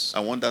 Yes. I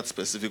want that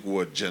specific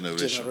word,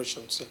 generation.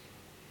 Generations, yeah.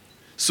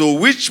 So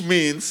which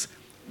means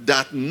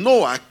that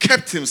Noah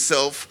kept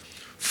himself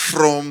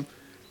from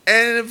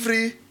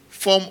every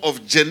form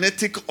of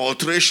genetic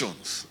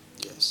alterations.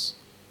 Yes.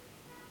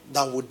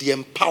 That would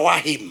empower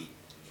him.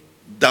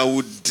 That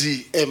would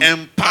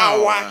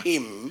empower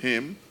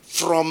him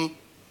from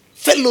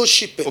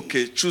fellowship.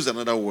 Okay, choose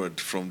another word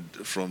from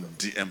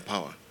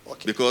de-empower.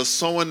 Okay. Because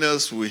someone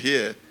else will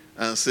hear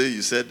and say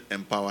you said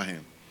empower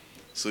him.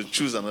 So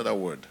choose another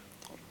word.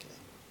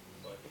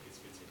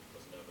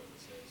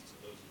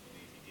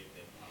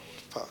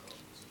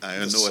 I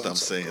don't know what I'm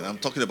saying. I'm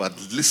talking about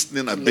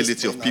listening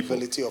ability of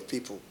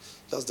people.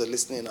 Just the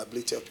listening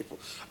ability of people.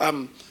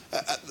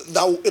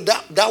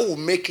 That will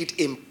make it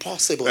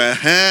impossible.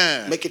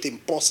 Make it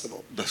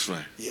impossible. That's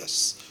right.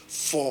 Yes.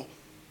 For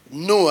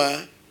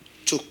Noah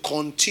to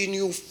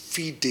continue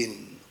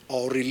feeding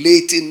or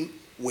relating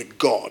with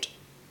God.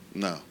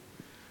 Now,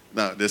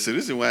 there's a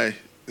reason why.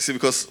 See,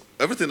 because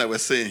everything that we're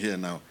saying here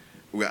now,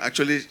 we're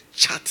actually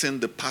charting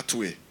the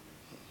pathway.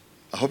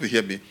 I hope you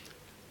hear me.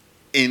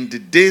 In the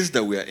days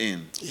that we are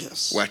in,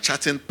 yes, we're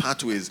charting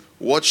pathways,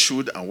 what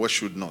should and what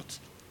should not.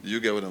 You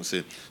get what I'm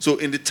saying? So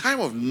in the time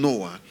of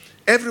Noah,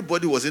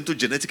 everybody was into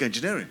genetic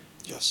engineering.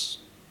 Yes.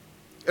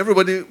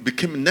 Everybody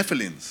became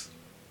Nephilims.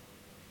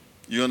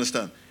 You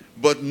understand?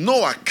 But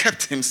Noah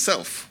kept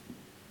himself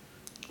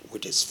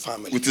with his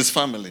family.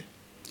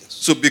 Yes.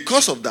 So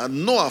because of that,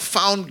 Noah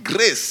found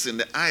grace in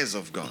the eyes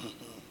of God.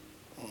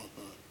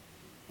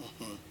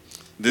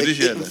 Did you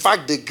hear that? In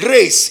fact, the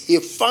grace he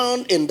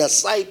found in the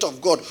sight of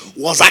God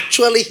was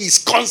actually his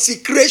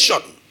consecration.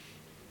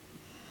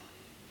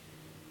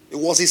 It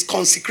was his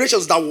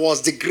consecrations that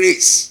was the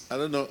grace. I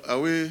don't know.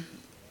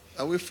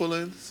 Are we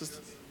following, sister?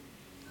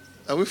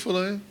 Are we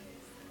following?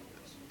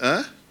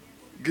 Huh?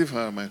 Give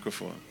her a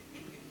microphone.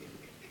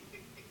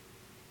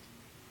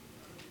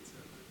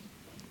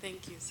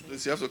 Thank you, sir.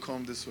 Please, you have to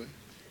come this way.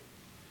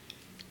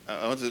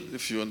 I want to,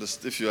 if you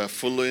understand, if you are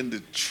following the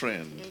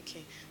trend.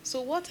 Okay.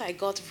 So what I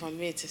got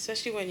from it,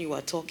 especially when you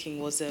were talking,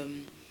 was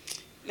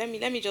let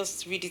me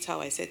just read it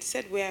how I said. It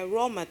said we are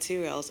raw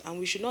materials and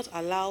we should not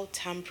allow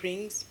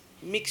tamperings,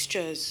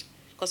 mixtures,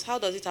 because how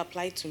does it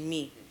apply to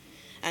me?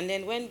 And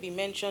then when we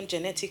mentioned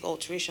genetic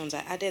alterations, I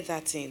added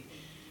that in.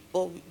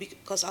 But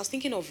because I was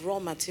thinking of raw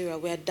material,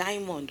 we're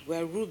diamond,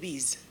 we're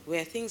rubies,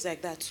 we're things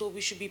like that. So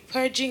we should be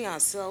purging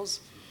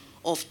ourselves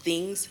of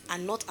things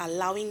and not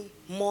allowing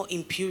more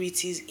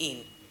impurities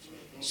in.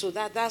 So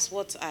that's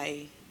what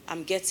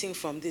I'm getting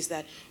from this,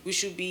 that we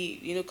should be,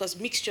 because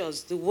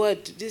mixtures, the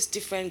word, these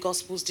different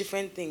gospels,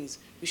 different things,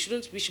 we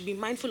should be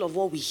mindful of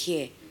what we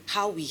hear,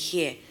 how we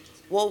hear,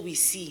 what we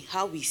see,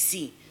 how we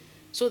see,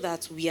 so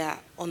that we are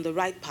on the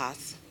right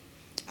path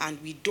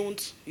and we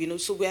don't,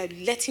 so we are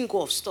letting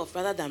go of stuff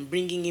rather than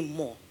bringing in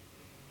more.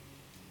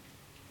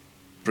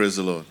 Praise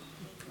the Lord.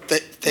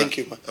 Thank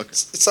you. Okay.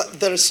 So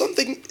there is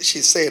something she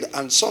said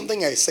and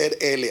something I said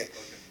earlier,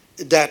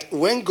 that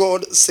when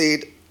God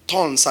said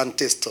thorns and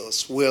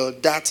thistles will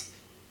that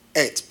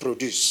earth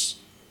produce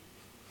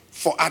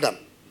for Adam.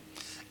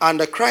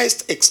 And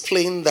Christ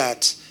explained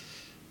that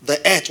the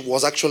earth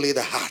was actually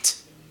the heart.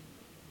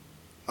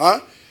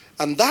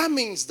 And that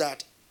means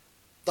that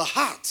the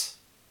heart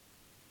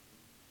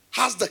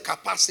has the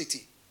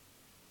capacity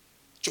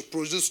to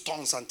produce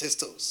thorns and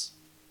thistles.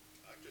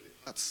 Actually,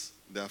 hearts,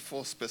 there are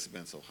 4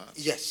 specimens of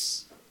hearts.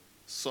 Yes.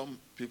 Some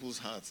people's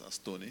hearts are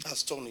stony.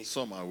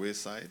 Some are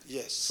wayside.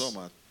 Yes. Some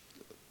are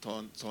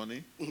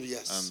thorny.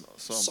 Yes. And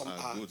some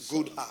are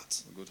good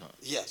hearts. Good heart.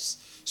 Yes.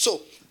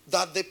 So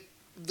that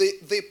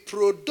the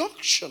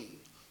production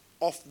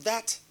of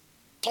that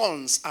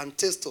thorns and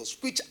thistles,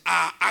 which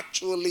are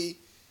actually,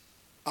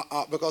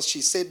 because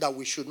she said that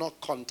we should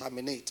not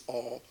contaminate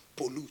or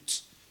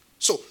pollute.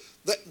 So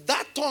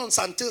that thorns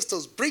and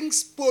thistles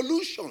brings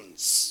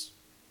pollutions.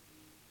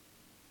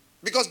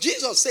 Because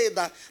Jesus said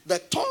that the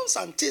thorns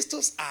and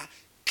thistles are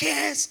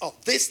cares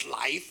of this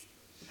life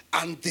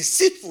and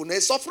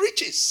deceitfulness of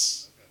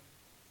riches.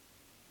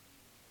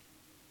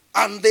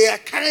 And they are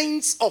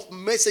kinds of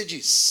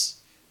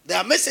messages. They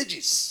are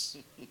messages.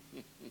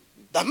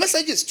 There are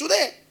messages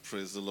today.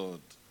 Praise the Lord.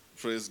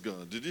 Praise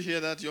God. Did you hear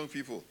that, young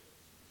people?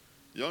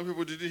 Young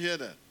people, did you hear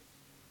that?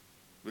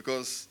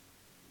 Because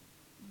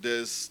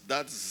there's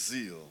that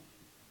zeal,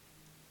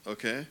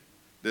 okay?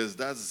 There's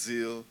that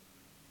zeal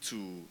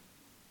to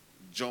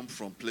jump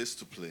from place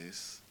to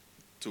place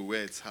to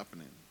where it's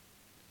happening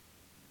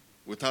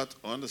without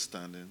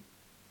understanding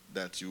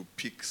that you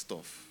pick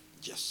stuff.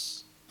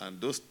 Yes. And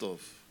those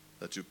stuff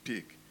that you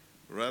pick,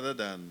 rather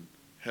than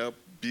help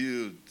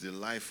build the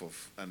life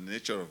of and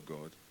nature of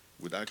God,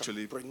 would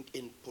actually bring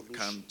in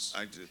pollutions.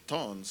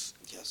 Thorns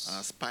Yes.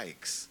 are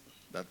spikes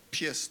that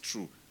pierce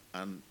through,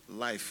 and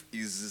life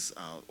oozes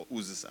out.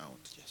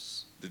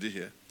 Yes. Did you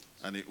hear?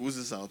 And it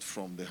oozes out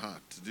from the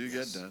heart. Do you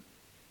get that?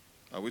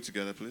 Are we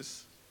together,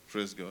 please?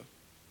 Praise God.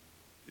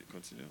 You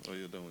continue, or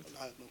you're done with it?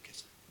 Okay.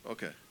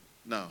 Okay.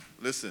 Now,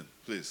 listen,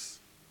 please.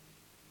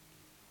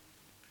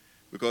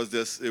 Because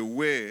there's a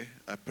way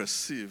I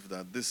perceive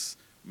that this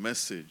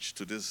message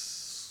to this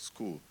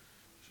school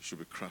should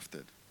be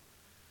crafted.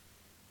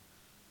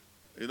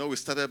 We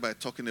started by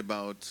talking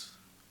about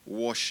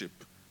worship,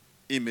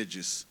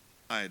 images,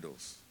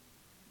 idols.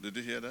 Did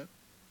you hear that?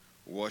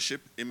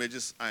 Worship,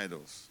 images,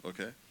 idols.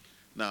 Okay?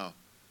 Now,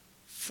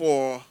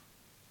 for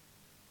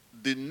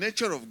the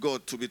nature of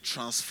God to be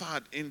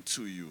transferred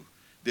into you,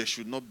 there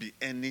should not be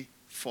any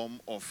form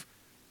of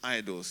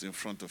idols in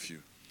front of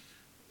you.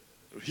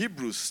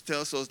 Hebrews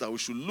tells us that we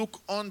should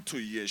look unto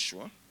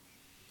Yeshua.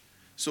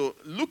 So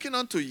looking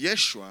unto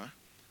Yeshua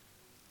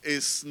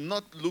is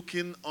not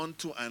looking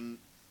unto an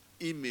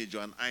image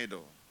or an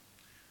idol.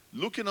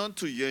 Looking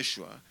unto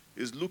Yeshua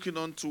is looking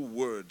unto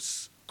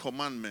words,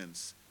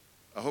 commandments.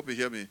 I hope you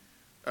hear me.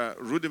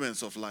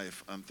 Rudiments of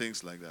life and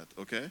things like that.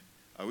 Okay?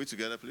 Are we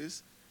together,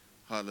 please?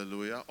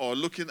 Hallelujah. Or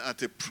looking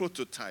at a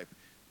prototype.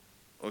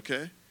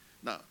 Okay?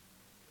 Now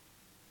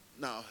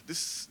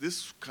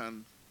this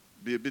can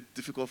be a bit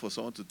difficult for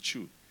someone to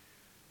chew.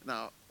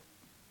 Now,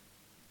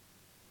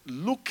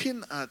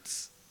 looking at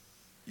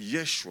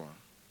Yeshua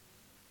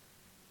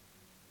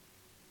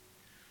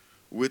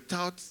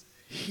without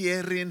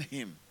hearing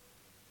him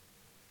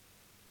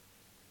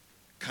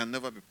can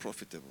never be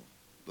profitable.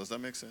 Does that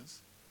make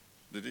sense?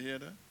 Did you hear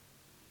that?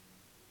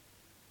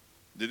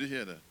 Did you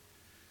hear that?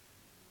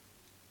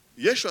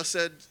 Yeshua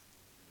said,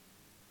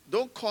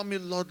 don't call me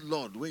Lord,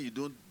 Lord, when you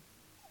don't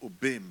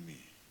obey me.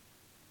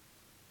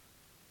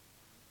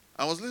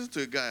 I was listening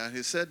to a guy and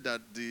he said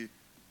that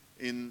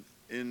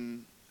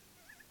in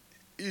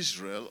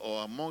Israel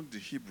or among the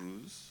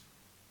Hebrews,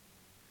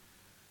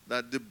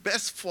 that the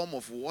best form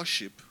of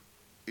worship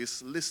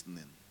is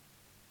listening.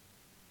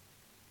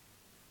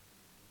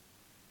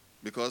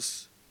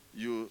 Because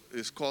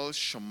it's called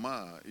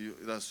Shema.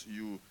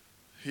 You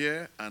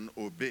hear and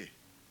obey.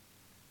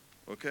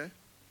 Okay?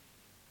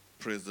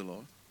 Praise the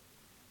Lord.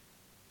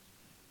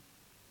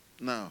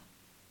 Now,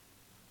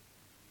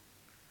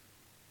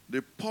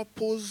 the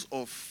purpose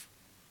of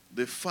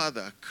the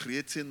Father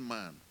creating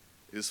man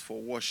is for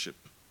worship.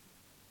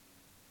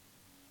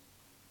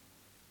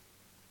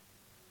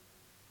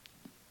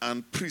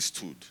 And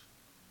priesthood.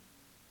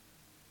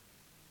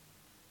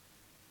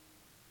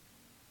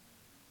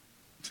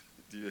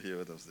 Do you hear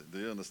what I'm saying? Do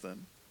you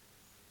understand?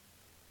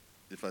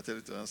 If I tell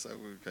you to answer,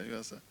 can you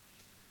answer?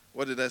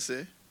 What did I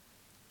say?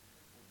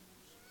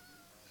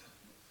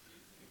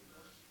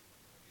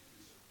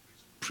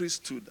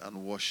 Priesthood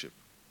and worship.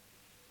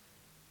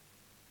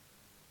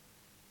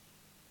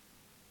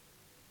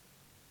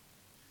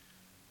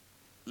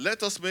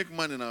 Let us make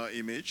man in our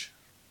image,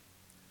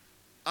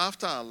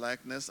 after our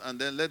likeness, and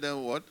then let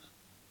them what?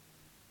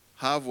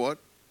 Have what?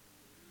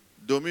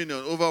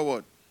 Dominion over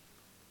what?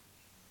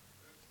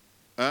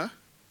 Huh?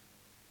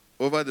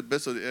 Over the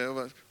best of the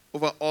air,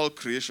 over all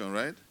creation,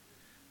 right?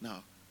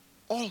 Now,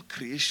 all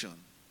creation,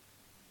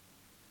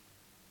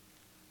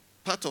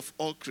 part of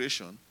all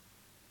creation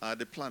are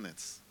the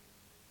planets.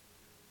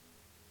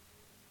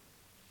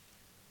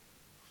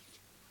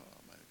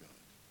 Oh my God.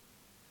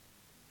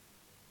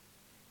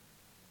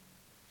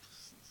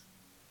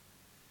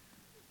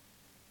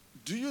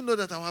 Do you know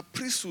that our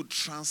priesthood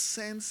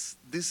transcends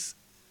these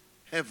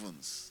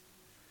heavens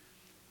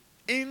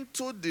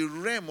into the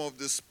realm of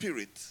the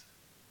spirit?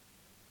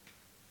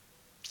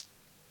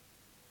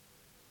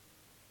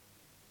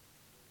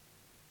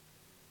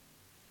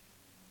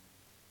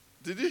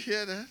 Did you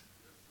hear that?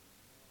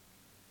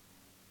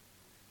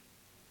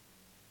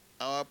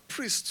 Our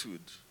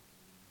priesthood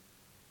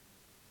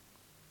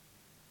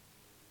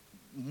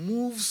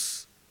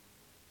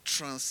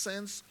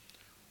transcends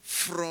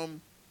from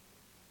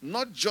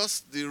not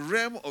just the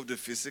realm of the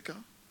physical,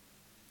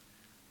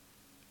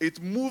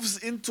 it moves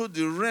into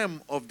the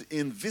realm of the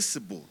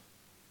invisible.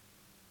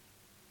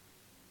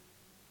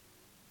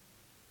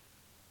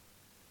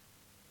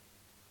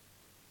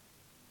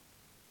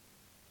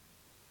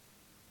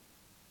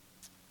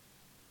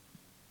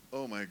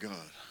 Oh my God,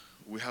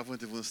 we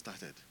haven't even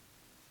started.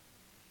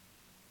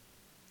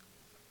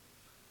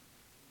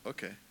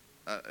 Okay,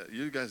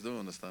 you guys don't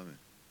understand me.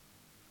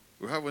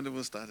 We haven't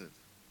even started.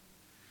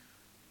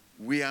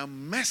 We are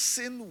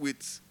messing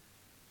with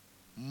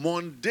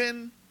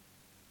mundane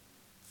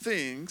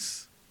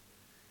things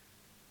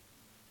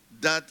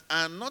that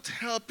are not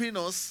helping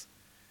us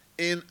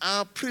in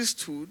our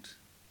priesthood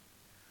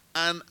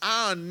and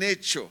our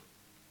nature.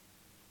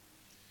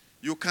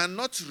 You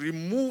cannot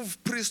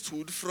remove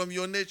priesthood from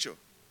your nature.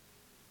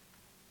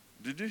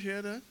 Did you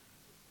hear that?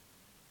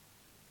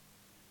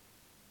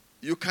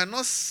 You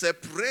cannot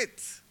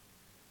separate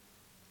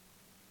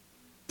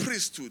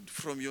priesthood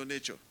from your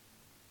nature.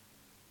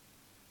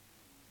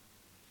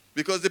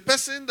 Because the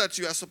person that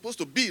you are supposed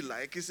to be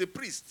like is a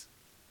priest.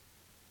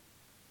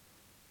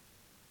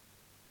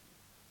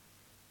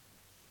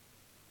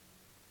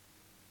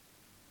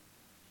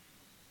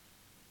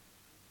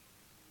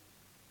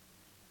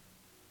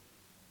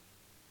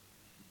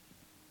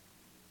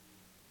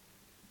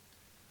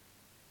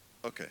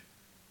 Okay.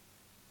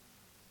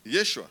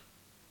 Yeshua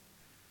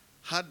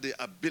had the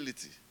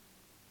ability,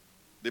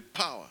 the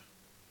power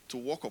to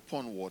walk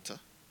upon water.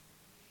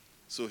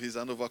 So he's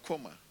an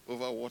overcomer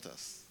over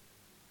waters.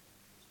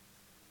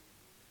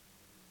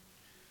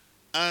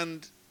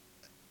 And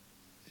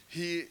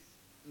he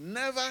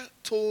never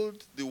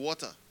told the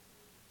water,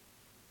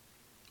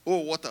 oh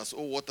waters,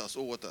 oh waters,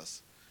 oh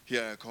waters,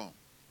 here I come.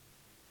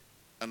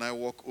 And I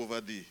walk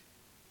over thee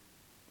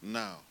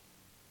now.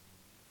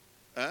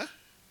 Huh?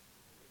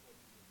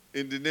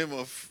 In the name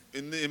of,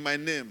 in my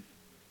name.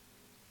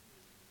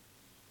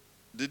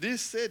 Did he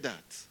say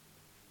that?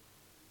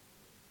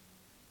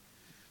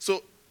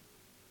 So,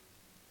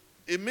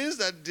 it means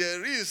that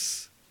there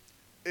is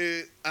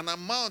an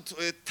amount,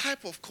 a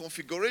type of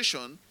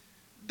configuration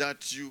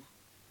that you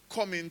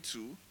come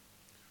into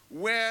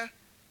where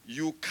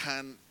you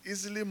can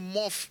easily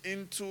morph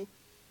into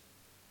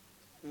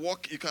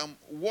you can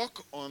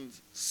walk on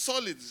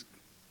solid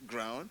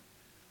ground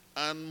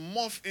and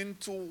morph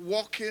into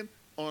walking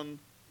on.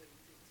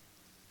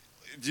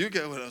 Do you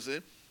get what I'm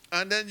saying?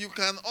 And then you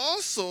can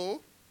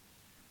also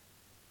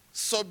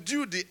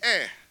subdue the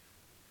air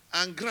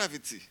and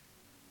gravity.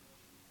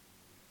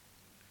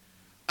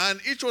 And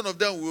each one of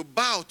them will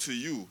bow to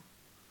you.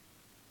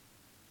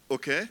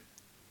 Okay?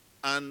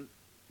 And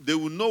they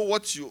will know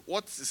what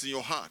is in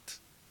your heart,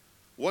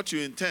 what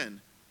you intend,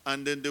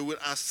 and then they will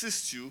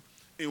assist you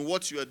in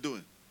what you are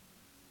doing.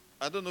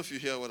 I don't know if you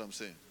hear what I'm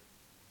saying.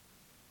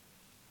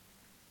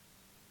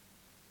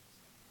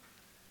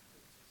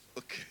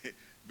 Okay,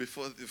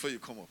 before you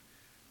come up.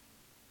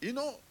 You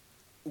know,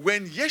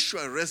 when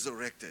Yeshua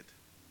resurrected,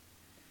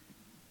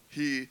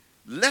 he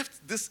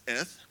left this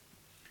earth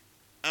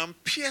and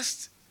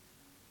pierced.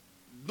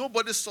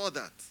 Nobody saw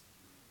that.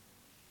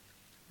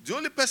 The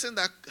only person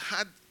that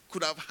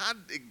could have had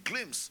a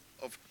glimpse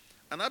of,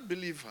 and I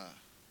believe her.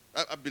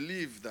 I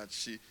believe that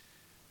she.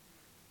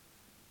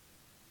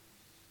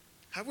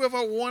 Have you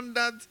ever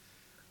wondered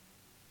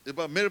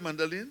about Mary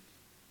Magdalene?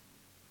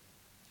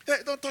 Hey,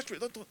 don't touch me.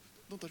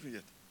 Don't touch me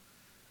yet.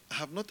 I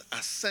have not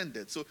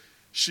ascended. So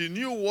she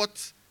knew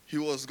what he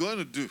was going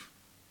to do.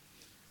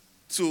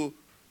 to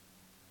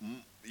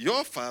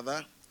your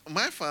father,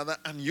 my father,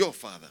 and your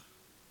father.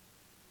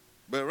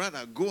 But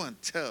rather go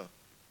and tell.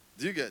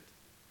 Do you get?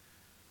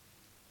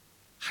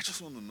 I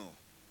just want to know.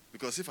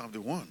 Because if I'm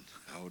the one,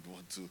 I would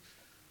want to,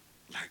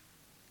 like,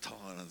 turn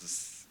and,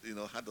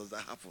 how does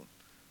that happen?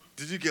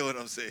 Did you get what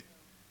I'm saying?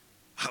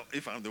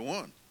 If I'm the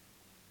one.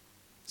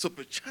 So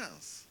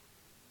perchance,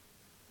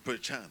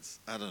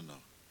 I don't know.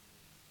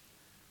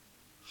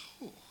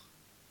 Oh,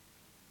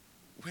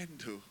 when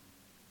do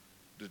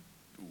the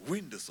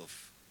windows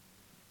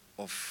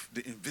of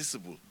the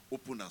invisible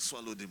open and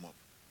swallow them up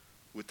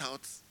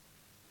without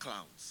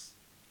clouds?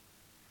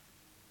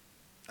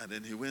 And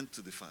then he went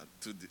to the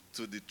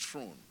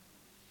throne.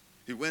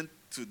 He went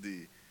to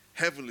the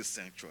heavenly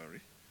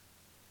sanctuary.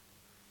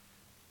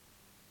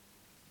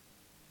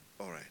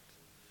 All right.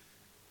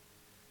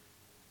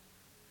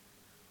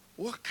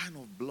 What kind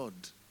of blood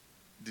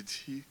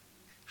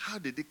how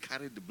did he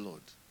carry the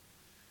blood?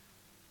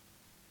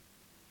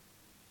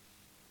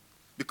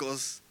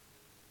 Because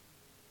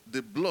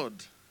the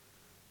blood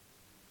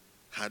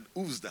had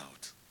oozed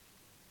out.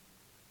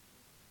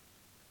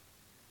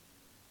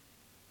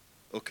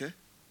 Okay?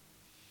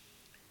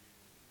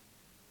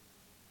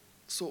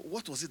 So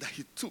what was it that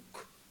he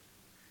took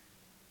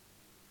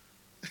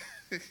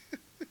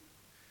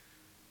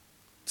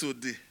to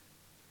the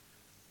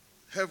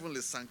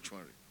heavenly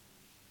sanctuary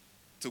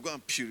to go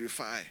and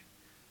purify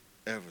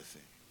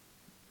everything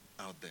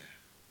out there?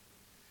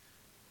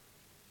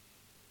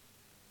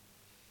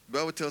 The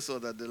Bible tells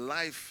us that the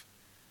life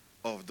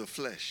of the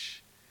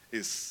flesh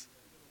is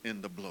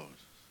in the blood.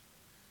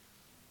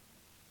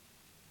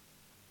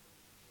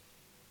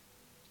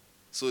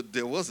 So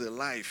there was a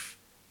life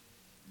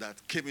that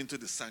came into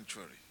the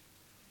sanctuary.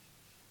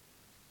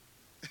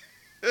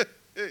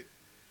 Hey,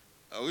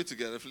 are we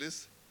together,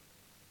 please?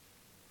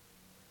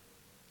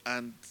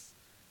 And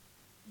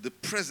the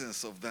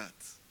presence of that.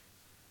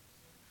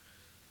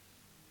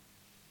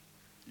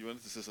 You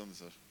wanted to say something,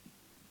 sir?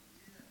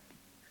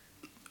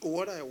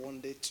 What I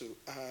wanted to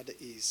add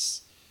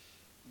is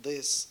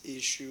this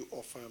issue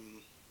of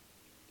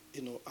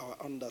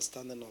our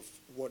understanding of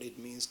what it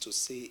means to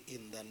say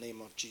in the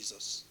name of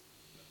Jesus.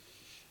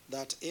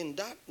 That in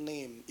that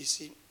name, you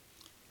see,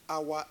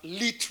 our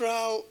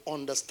literal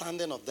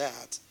understanding of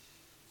that,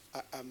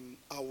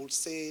 I would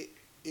say,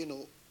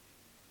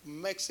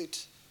 makes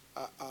it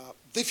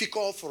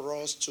difficult for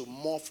us to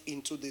morph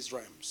into these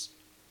realms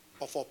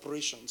of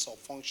operations or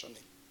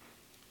functioning.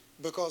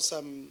 Because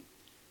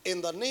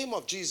in the name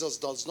of Jesus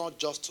does not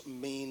just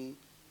mean,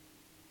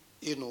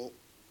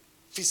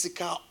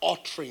 physical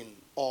uttering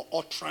or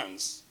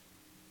utterance.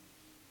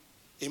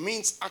 It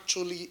means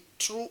actually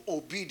true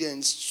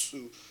obedience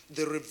to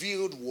the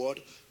revealed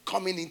word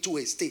coming into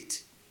a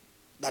state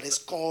that is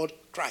called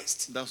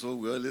Christ. That's what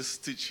we always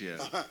teach here.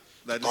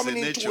 That coming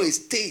is a into nature. a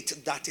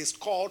state that is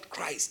called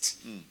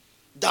Christ.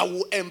 That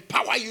will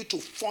empower you to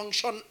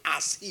function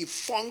as he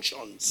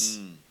functions.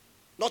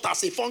 Not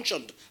as he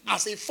functioned,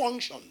 as he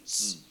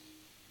functions.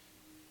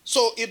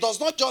 So it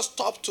does not just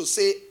stop to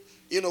say,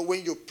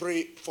 when you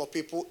pray for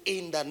people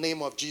in the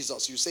name of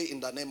Jesus, you say in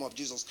the name of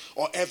Jesus.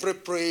 Or every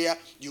prayer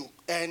you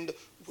end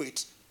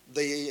with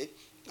the,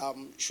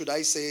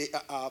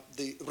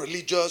 the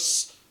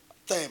religious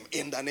term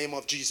in the name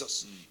of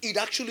Jesus. It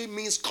actually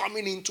means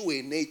coming into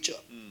a nature.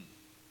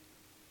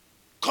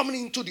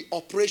 Coming into the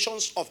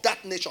operations of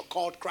that nature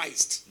called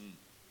Christ.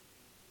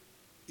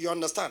 You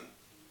understand?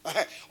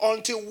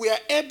 Until we are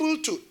able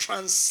to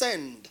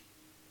transcend,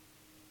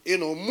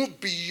 move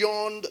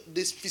beyond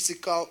this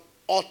physical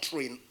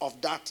uttering of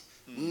that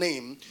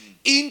name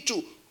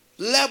into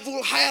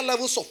higher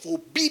levels of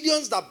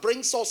obedience that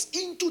brings us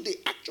into the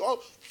actual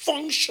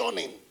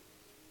functioning.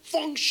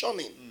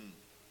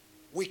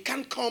 We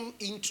can come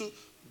into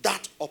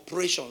that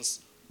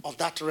operations of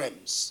that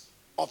realms,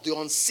 of the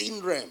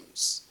unseen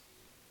realms.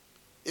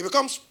 It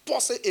becomes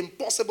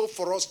impossible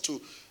for us to,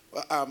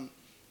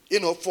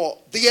 for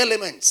the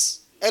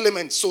elements,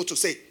 so to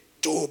say,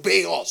 to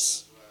obey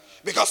us.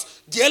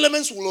 Because the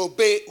elements will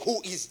obey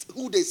who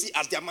they see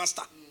as their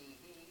master.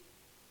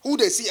 Who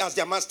they see as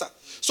their master.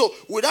 So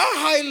without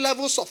high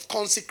levels of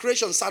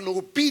consecrations and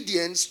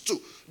obedience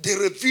to the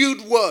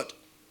revealed word,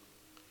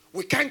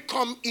 we can't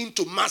come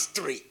into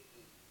mastery.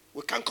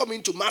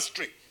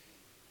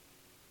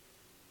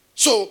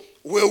 So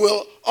we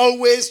will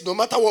always, no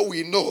matter what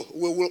we know,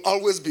 we will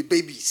always be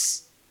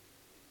babies.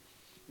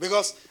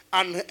 Because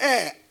an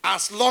heir,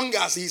 as long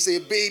as he's a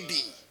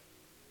baby,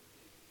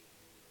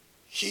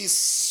 he's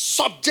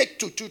subject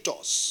to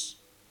tutors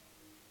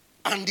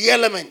and the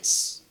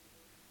elements.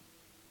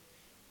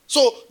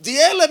 So the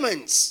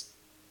elements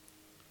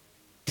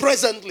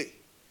presently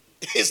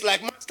is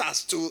like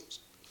masters to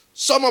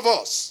some of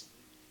us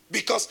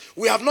because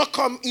we have not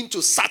come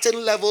into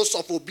certain levels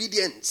of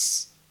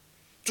obedience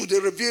to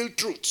the revealed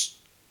truth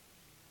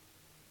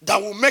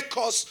that will make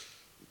us,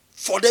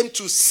 for them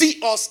to see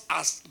us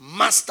as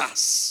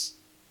masters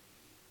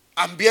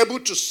and be able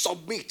to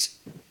submit.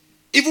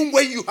 Even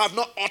when you have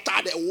not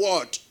uttered a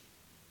word,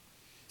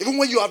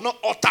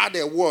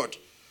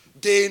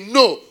 they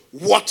know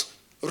what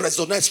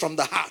resonates from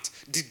the heart,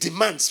 the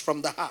demands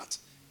from the heart,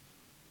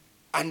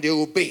 and they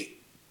obey.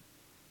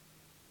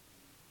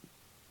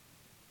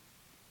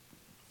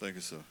 Thank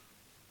you, sir.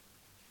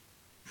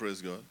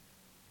 Praise God.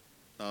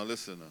 Now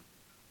listen now.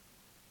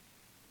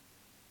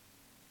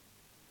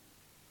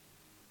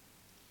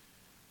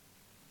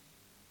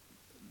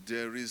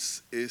 There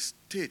is a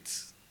state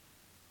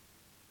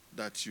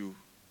that you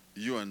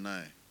and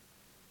I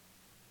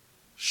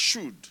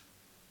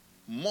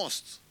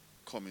must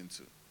come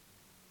into.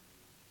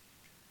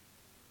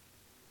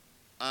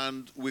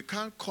 And we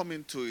can't come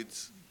into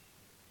it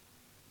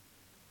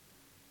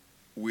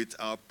with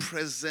our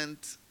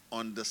present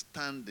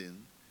understanding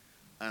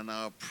and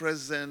our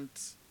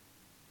present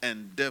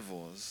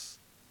endeavors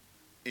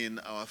in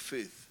our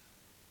faith.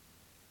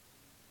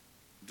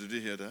 Did you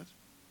hear that?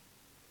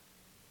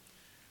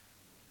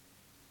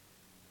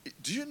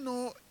 Do you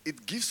know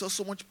it gives us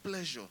so much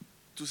pleasure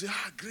to say,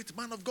 great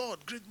man of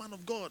God, great man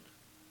of God,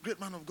 great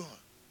man of God.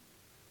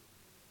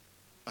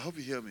 I hope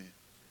you hear me.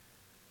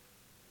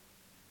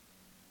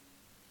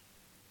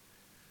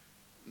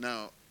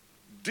 Now,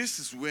 this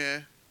is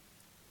where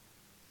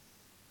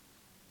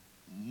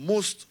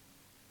most,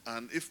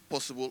 and if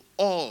possible,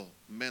 all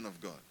men of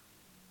God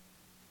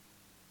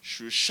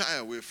should shy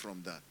away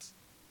from that.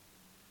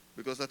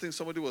 Because I think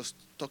somebody was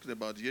talking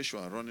about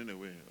Yeshua running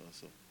away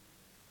also.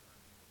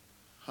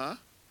 Huh?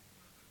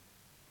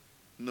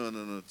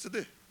 No.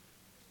 Today.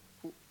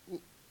 Who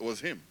it was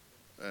him?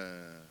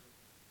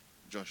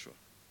 Joshua.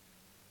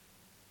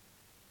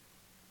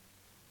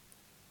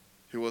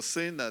 He was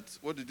saying that,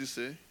 what did you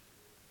say?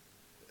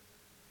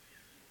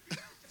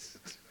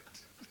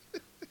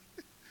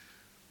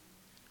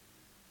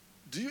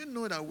 Do you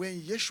know that when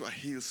Yeshua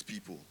heals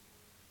people,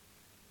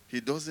 he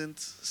doesn't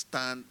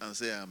stand and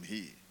say, I am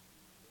he.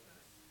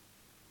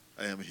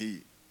 I am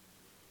he.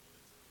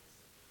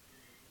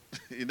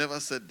 He never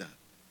said that.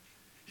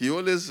 He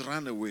always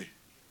ran away.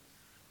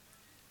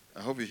 I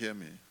hope you hear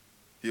me.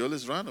 He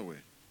always ran away.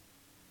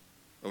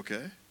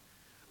 Okay?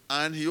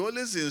 And he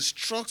always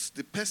instructs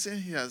the person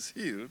he has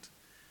healed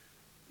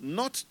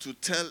not to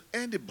tell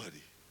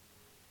anybody.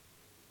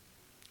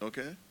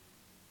 Okay?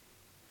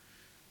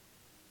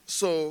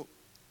 So,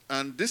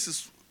 and this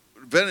is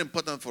very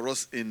important for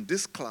us in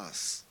this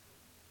class.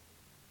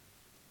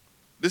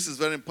 This is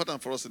very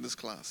important for us in this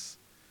class.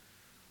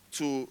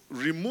 To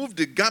remove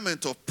the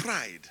garment of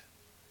pride.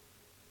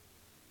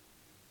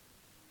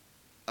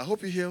 I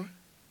hope you hear.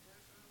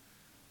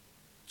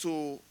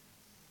 To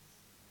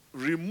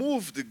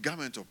remove the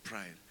garment of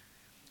pride.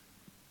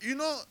 You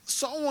know,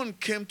 someone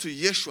came to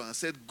Yeshua and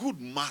said,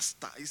 good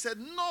master. He said,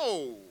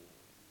 no.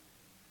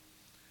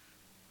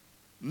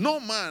 No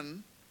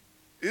man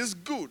is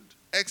good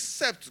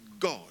except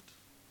God.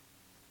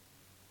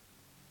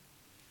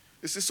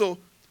 You see, so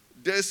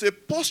there's a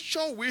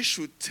posture we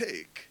should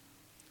take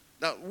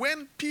that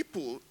when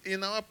people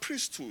in our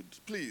priesthood,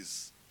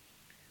 please,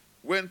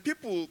 when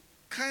people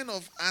kind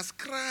of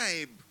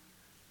ascribe,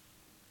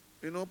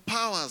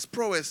 powers,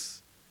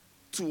 prowess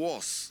to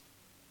us,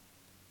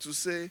 to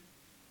say,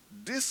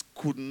 this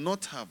could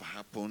not have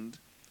happened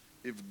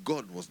if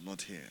God was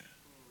not here.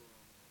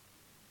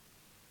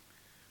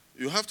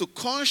 You have to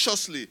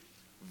consciously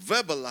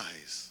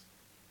verbalize.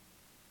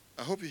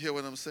 I hope you hear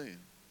what I'm saying.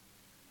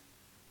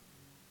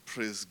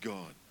 Praise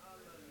God.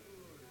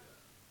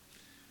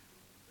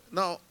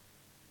 Now,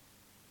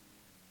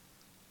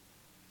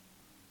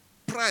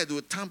 pride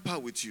will tamper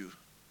with you.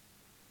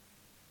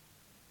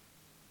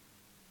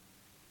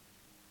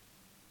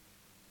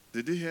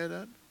 Did you hear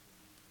that?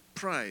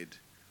 Pride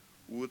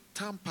will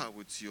tamper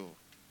with your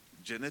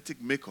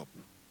genetic makeup.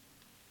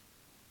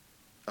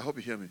 I hope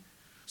you hear me.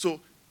 So,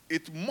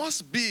 it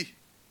must be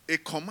a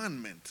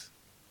commandment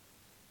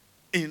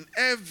in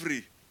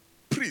every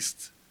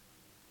priest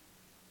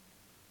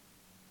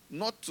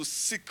not to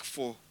seek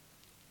for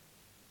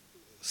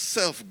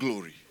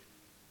self-glory.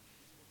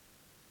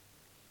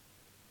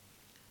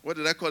 What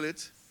did I call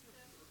it?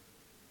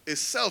 A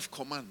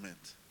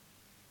self-commandment.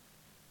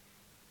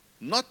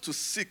 Not to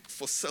seek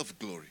for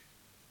self-glory.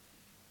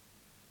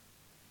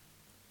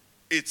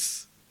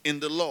 It's in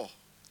the law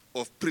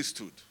of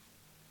priesthood.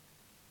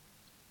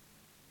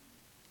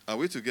 Are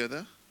we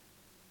together?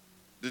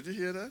 Did you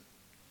hear that?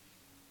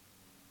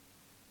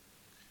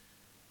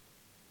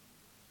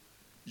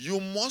 You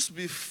must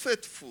be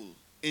faithful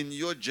in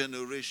your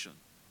generation.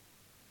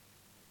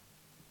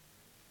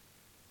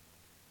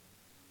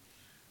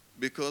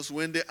 Because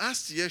when they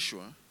asked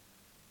Yeshua,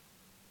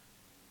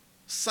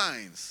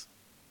 signs,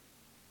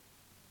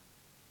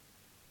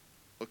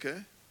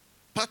 okay,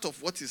 part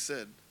of what he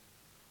said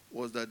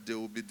was that there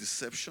will be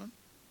deception.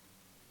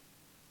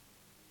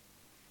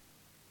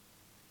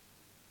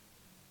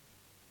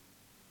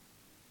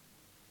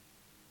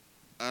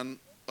 And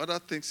other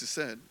things he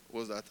said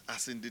was that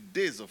as in the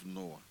days of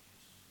Noah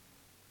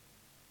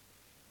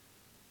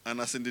and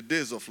as in the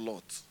days of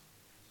Lot.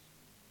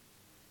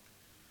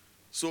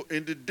 So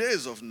in the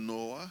days of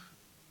Noah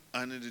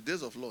and in the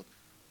days of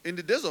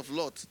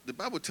Lot, the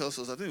Bible tells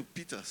us, I think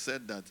Peter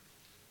said that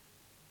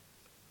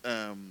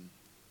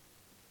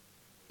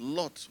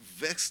Lot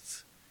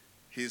vexed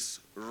his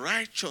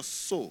righteous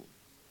soul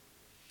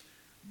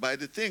by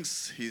the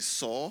things he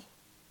saw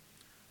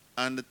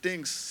and the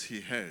things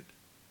he heard.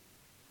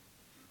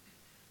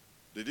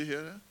 Did you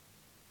hear that?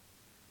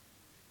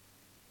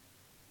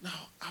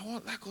 Now, I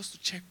would like us to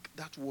check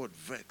that word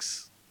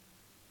vex.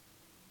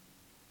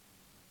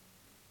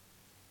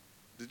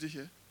 Did you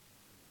hear?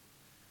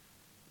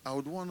 I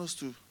would want us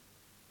to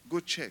go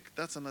check.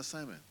 That's an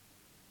assignment.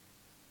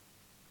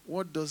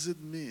 What does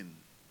it mean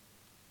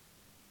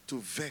to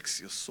vex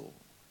your soul?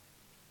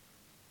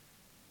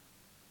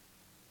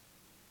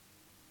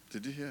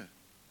 Did you hear?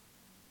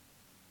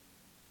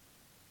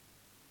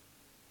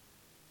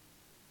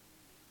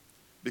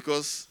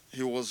 Because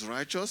he was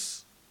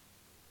righteous,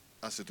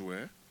 as it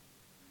were,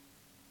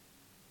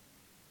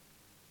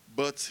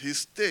 but his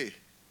stay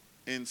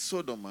in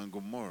Sodom and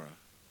Gomorrah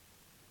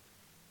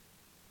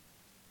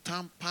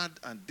tampered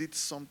and did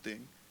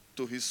something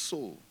to his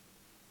soul.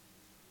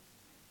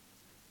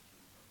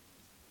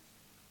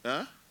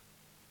 Huh?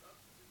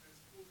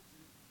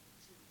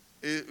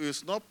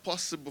 It's not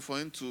possible for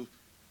him to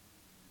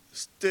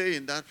stay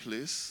in that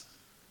place.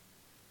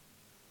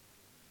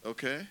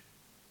 Okay?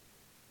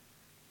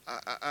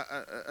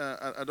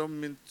 I don't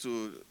mean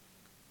to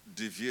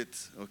deviate,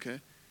 okay?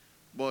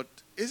 But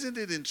isn't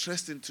it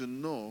interesting to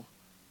know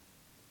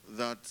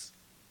that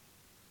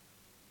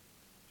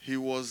he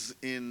was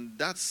in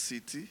that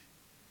city?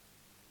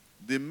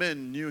 The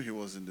men knew he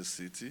was in the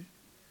city.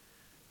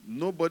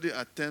 Nobody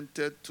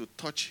attempted to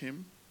touch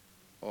him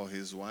or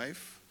his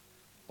wife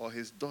or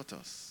his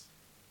daughters.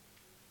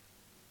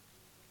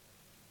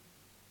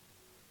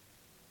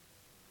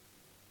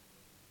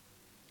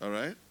 All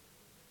right?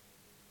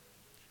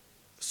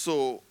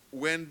 So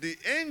when the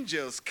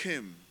angels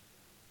came,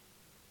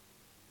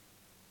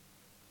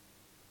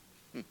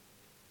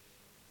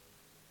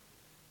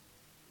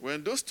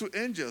 when those two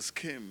angels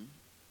came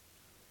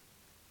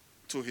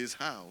to his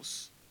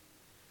house,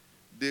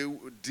 they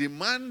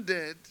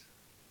demanded,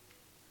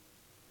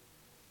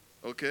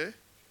 okay?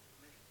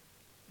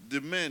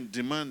 The men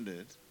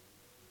demanded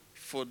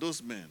for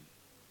those men.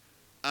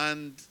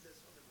 And,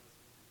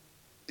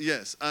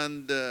 yes,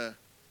 and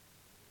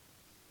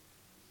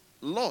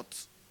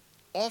Lot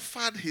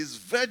offered his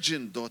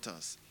virgin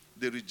daughters.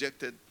 They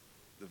rejected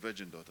the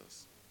virgin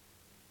daughters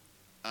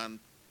and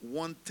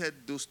wanted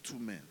those two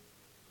men.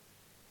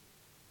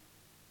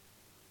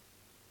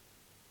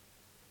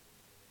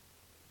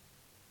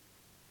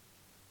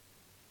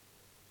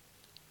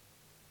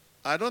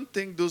 I don't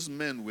think those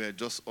men were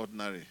just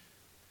ordinary.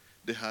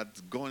 They had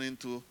gone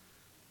into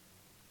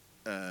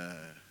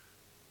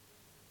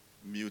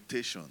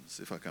mutations,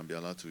 if I can be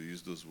allowed to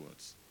use those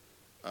words.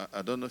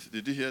 I don't know if,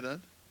 did you hear that?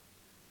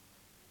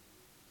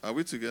 Are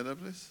we together,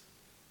 please?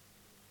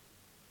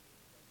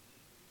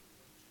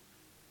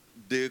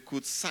 They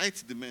could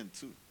sight the men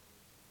too.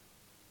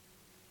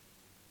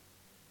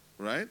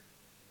 Right?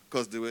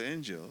 Because they were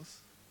angels.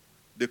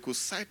 They could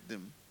sight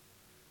them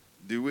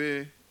the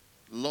way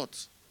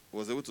Lot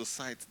was able to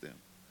sight them.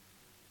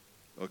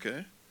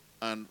 Okay?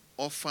 And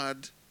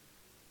offered,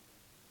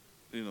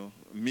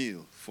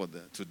 meal for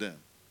them, to them.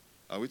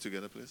 Are we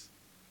together, please?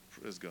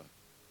 Praise God.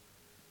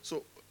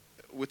 So,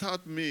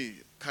 without me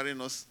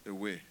carrying us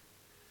away,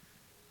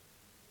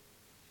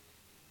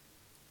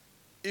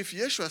 if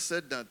Yeshua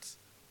said that,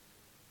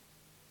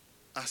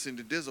 as in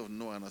the days of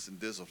Noah and as in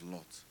the days of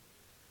Lot,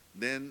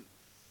 then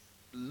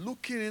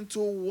looking into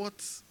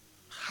what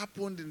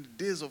happened in the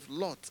days of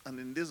Lot and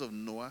in the days of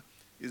Noah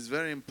is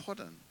very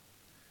important.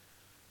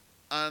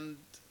 And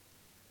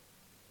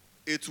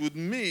it would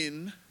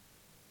mean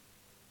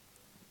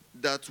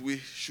that we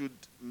should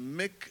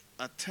make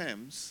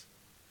attempts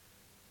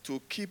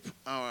to keep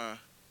our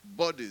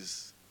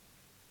bodies,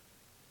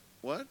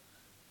 what?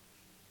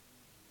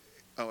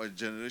 Our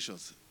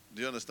generations,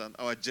 do you understand?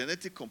 Our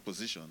genetic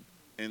composition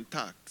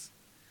intact,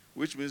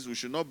 which means we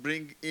should not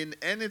bring in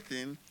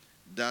anything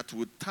that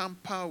would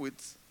tamper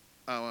with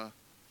our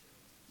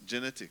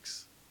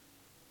genetics.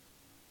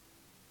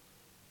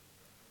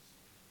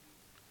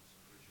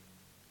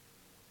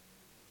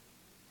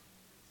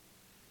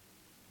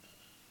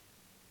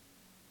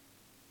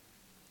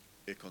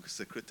 A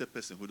consecrated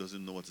person who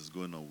doesn't know what is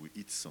going on will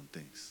eat some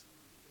things.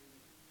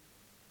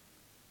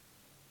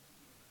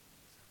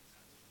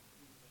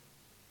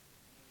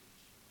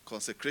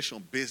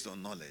 Consecration based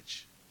on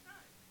knowledge.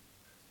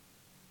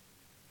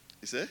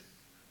 You say?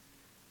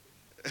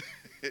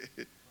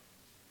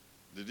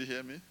 Did you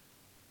hear me?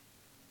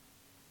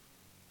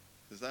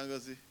 Sister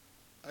Ngozi,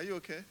 are you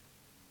okay?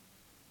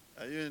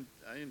 Are you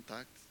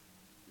intact?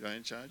 You are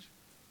in charge?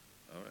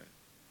 All right.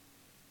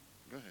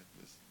 Go ahead,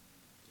 please.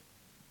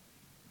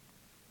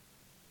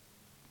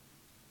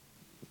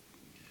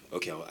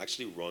 Okay, I'll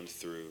actually run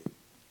through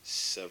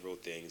several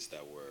things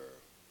that were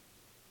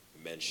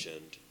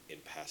mentioned in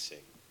passing.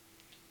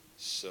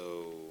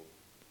 So,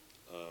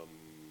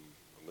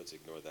 I'm going to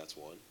ignore that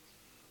one.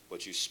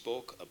 But you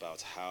spoke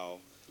about how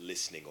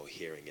listening or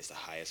hearing is the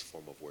highest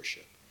form of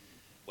worship.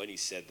 When you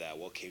said that,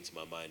 what came to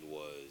my mind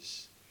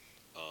was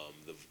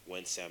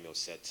when Samuel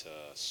said to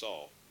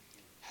Saul,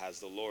 Has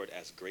the Lord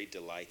as great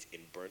delight in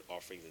burnt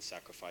offerings and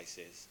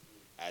sacrifices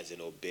as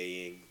in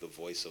obeying the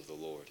voice of the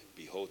Lord?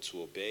 Behold,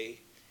 to obey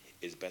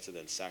is better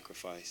than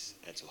sacrifice,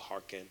 and to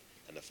hearken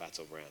than the fat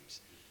of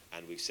rams.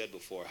 And we've said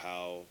before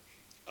how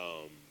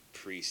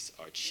priests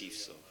are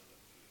chiefs of.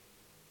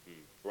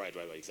 Right,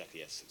 exactly,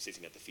 yes.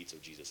 Sitting at the feet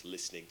of Jesus,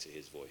 listening to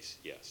his voice,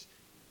 yes.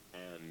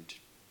 And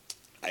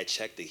I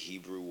checked the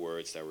Hebrew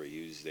words that were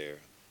used there.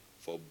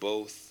 For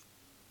both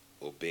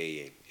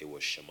obeying, it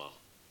was Shema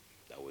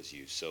that was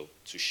used. So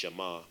to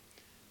Shema,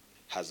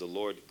 has the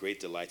Lord great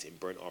delight in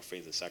burnt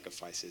offerings and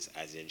sacrifices,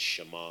 as in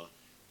Shema,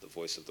 the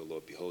voice of the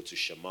Lord? Behold, to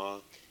Shema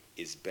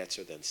is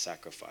better than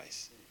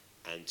sacrifice,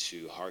 and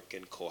to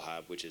hearken,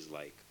 Kohab, which is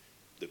like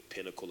the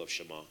pinnacle of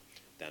Shema,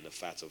 than the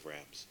fat of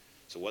rams.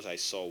 So what I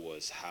saw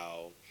was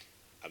how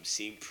I'm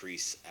seeing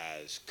priests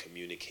as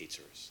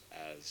communicators,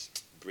 as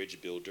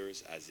bridge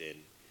builders, as in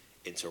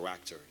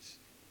interactors.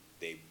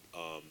 They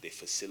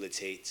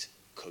facilitate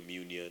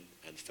communion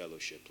and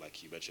fellowship,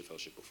 like you mentioned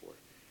fellowship before.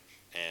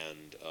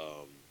 And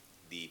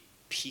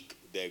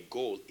their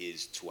goal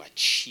is to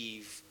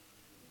achieve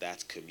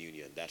that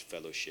communion, that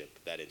fellowship,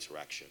 that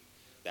interaction,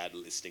 that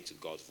listening to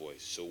God's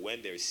voice. So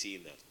when they're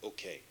seeing that,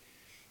 okay,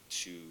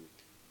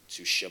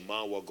 to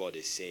shema what God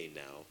is saying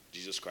now,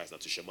 Jesus Christ, now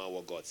to shema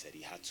what God said,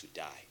 he had to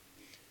die.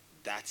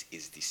 That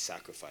is the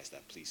sacrifice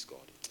that pleased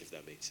God, if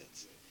that made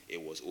sense. It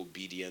was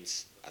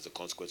obedience as a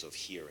consequence of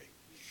hearing.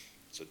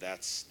 So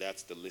that's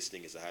the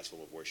listening is the highest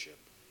form of worship.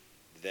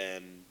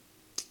 Then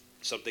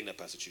something that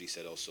Pastor Trudy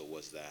said also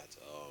was that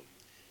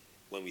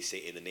when we say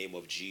in the name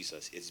of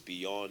Jesus, it's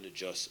beyond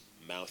just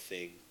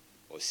mouthing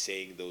or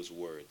saying those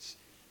words.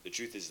 The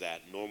truth is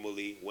that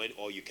normally when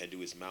all you can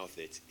do is mouth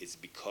it, it's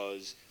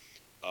because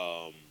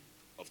of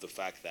the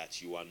fact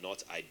that you are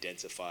not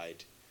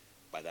identified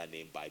by that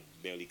name by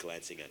merely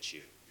glancing at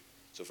you.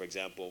 So for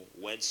example,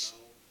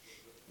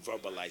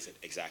 verbalize it,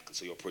 exactly.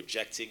 So you're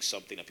projecting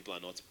something that people are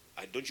not.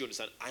 Don't you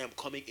understand? I am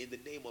coming in the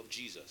name of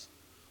Jesus.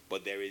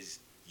 But there is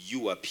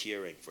you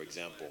appearing, for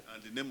example.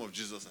 And the name of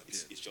Jesus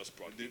appeared. It's just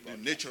the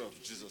nature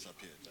of Jesus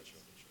appeared.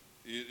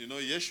 You know,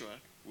 Yeshua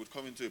would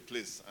come into a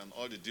place and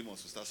all the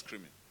demons would start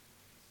screaming.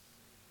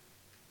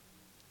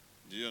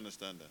 Do you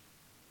understand that?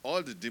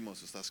 All the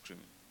demons would start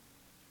screaming.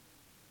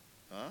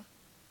 Huh?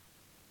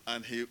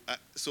 And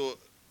so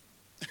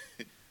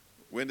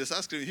when they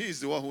start screaming, he is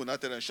the one who will not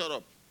tell them, shut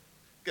up,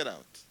 get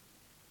out.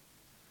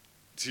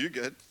 Do you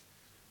get?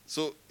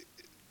 So,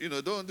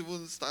 don't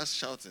even start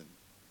shouting.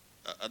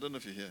 I don't know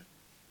if you hear.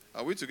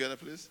 Are we together,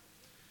 please?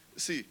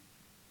 See,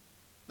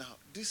 now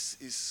this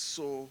is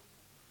so.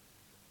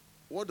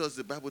 What does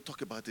the Bible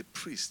talk about a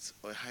priest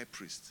or a high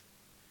priest?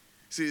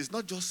 See, it's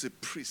not just a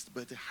priest,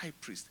 but a high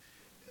priest.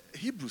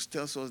 Hebrews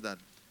tells us that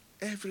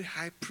every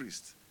high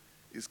priest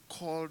is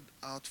called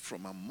out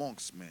from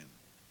amongst men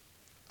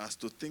as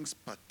to things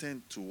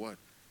pertain to what?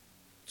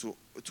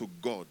 To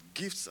God,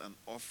 gifts and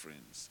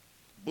offerings,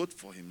 both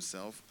for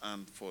himself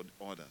and for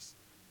others.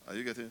 Are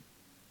you getting?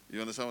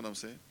 You understand what I'm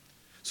saying?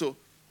 So,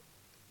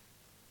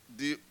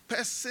 the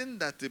person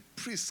that the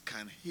priest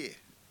can hear,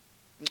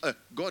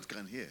 God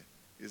can hear,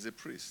 is a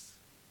priest.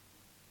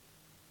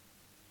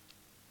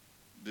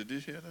 Did you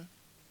hear that?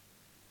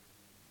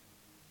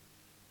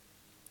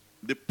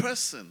 The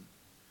person,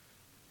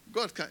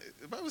 God can,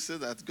 the Bible says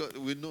that God,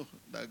 we know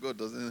that God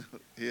doesn't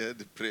hear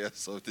the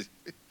prayers of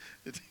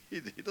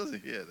he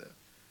doesn't hear that.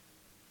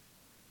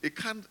 It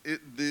can't,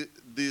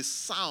 the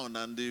sound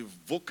and the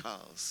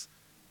vocals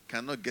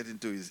cannot get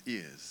into his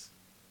ears.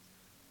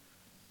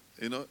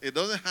 It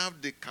doesn't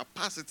have the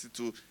capacity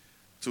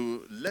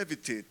to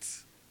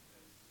levitate,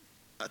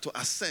 to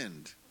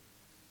ascend.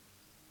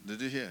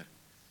 Did you hear?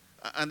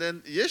 And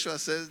then Yeshua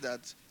says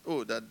that,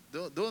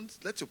 don't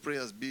let your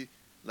prayers be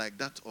like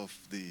that of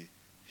the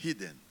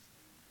heathen.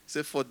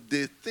 Say, for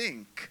they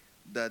think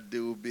that they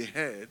will be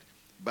heard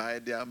by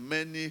their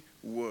many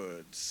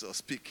words or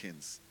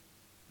speakings.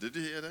 Did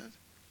you hear that?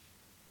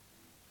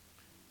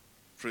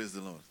 Praise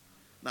the Lord.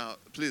 Now,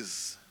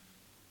 please,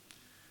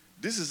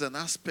 this is an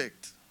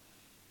aspect,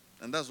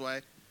 and that's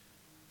why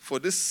for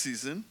this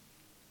season,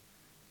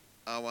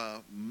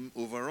 our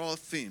overall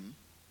theme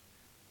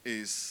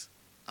is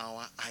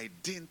our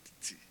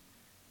identity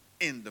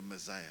in the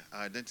Messiah,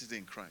 our identity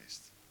in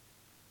Christ.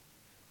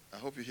 I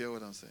hope you hear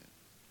what I'm saying.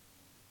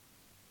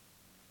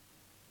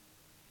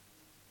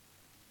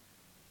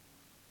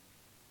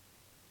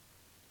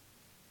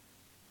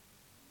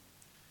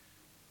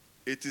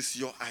 It is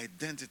your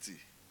identity.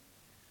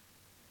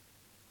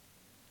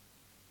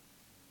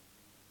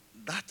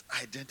 That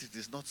identity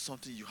is not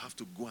something you have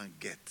to go and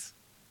get.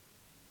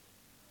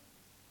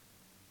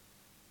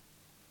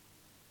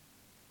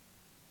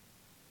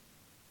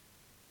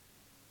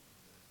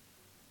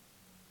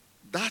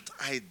 That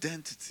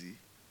identity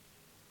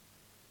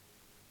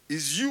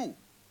is you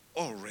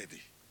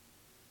already.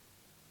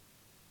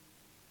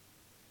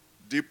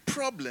 The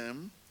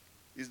problem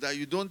is that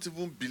you don't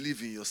even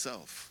believe in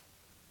yourself.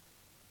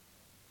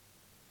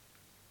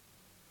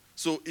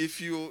 So if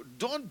you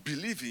don't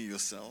believe in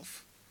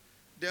yourself,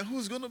 then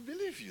who's going to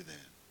believe you then?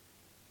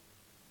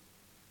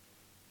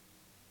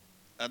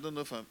 I don't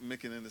know if I'm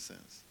making any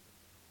sense.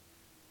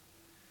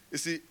 You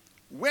see,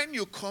 when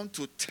you come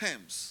to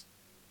terms,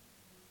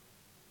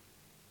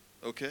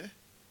 okay?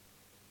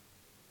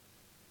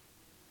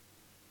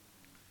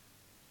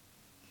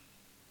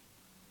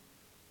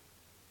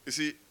 You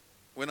see,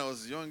 when I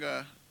was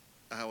younger,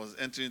 I was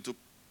entering into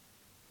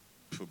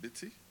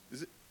puberty.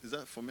 Is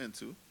that for men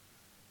too?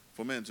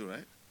 For men too,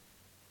 right?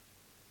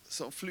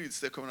 Some fluids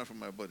still coming out from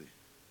my body.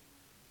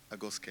 I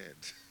got scared.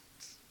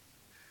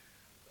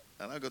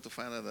 And I got to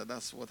find out that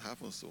that's what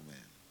happens to men.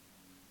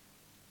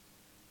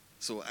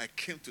 So I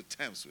came to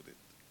terms with it.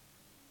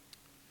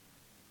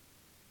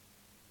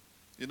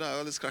 You know, I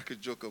always crack a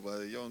joke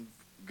about a young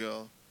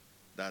girl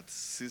that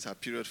sees her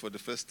period for the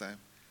first time.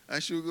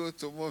 And she'll go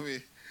to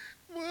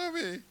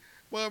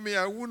Mommy,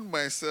 I wound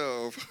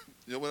myself.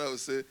 You know what I would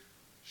say?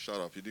 Shut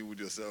up, you didn't wound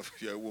yourself.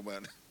 You're a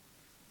woman.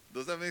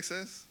 Does that make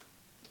sense?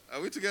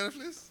 Are we together,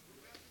 please?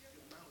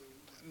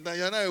 No,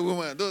 you're not a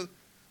woman. Don't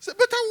say,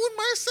 but I wound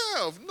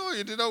myself. No,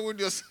 you did not wound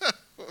yourself.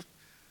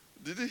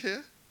 Did you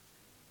hear?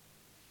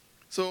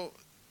 So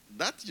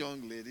that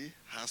young lady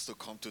has to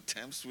come to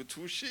terms with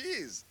who she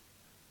is.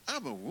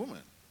 I'm a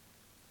woman.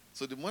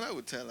 So the mother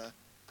would tell her,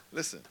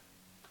 listen,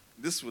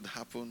 this would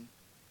happen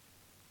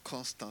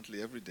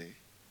constantly every day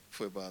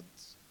for about,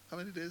 how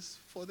many days?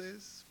 4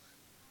 days?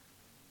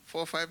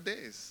 4 or 5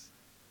 days.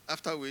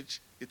 After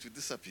which it will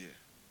disappear.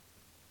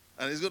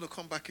 And it's going to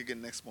come back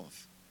again next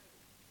month.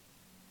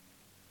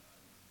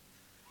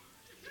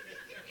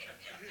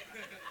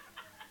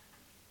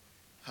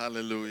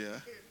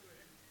 Hallelujah.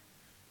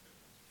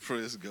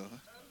 Praise God.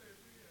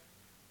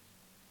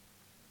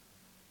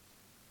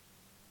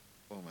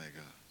 Oh my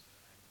God.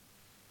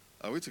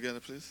 Are we together,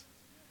 please?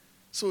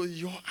 So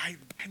your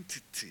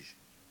identity.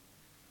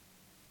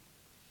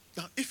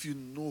 Now, if you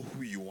know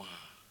who you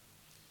are,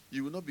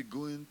 you will not be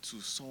going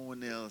to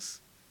someone else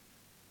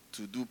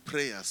to do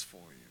prayers for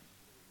you.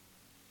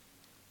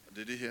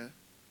 Did you hear?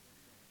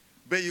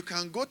 But you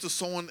can go to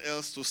someone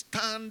else to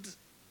stand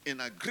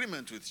in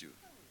agreement with you.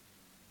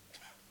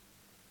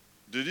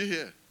 Did you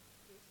hear?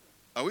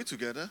 Are we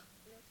together?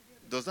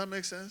 Does that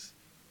make sense?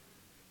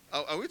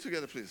 Are we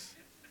together, please?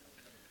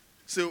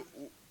 So,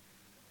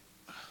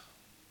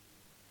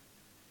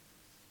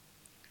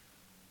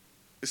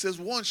 it says,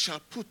 one shall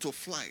put to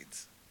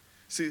flight.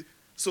 See,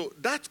 so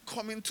that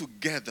coming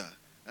together,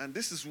 and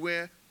this is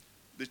where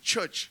the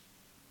church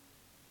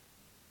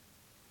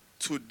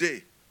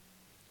today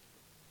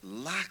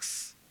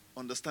lacks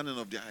understanding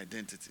of their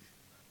identity.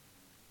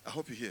 I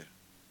hope you hear.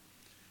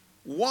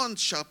 One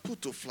shall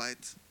put to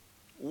flight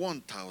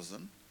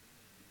 1,000.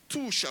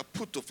 Two shall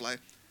put to flight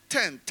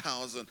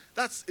 10,000.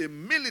 That's a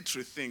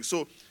military thing.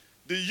 So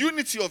the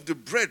unity of the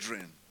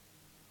brethren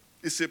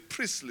is a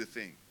priestly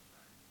thing.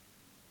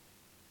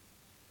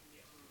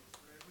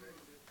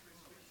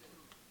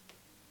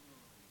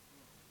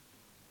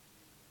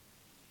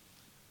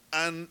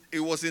 And it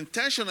was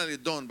intentionally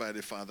done by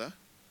the Father.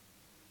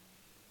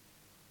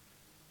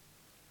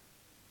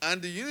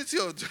 And the unity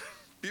of the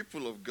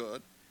people of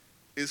God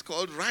is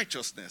called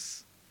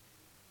righteousness.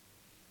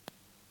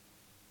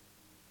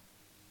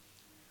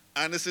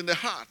 And it's in the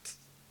heart.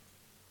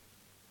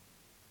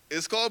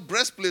 It's called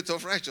breastplate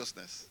of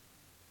righteousness.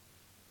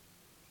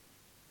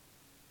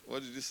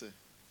 What did you say?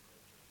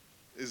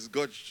 It's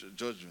God's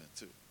judgment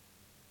too.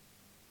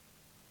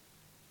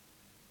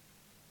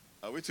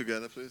 Are we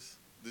together, please?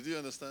 Did you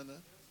understand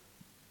that?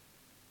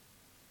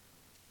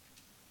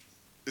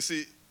 You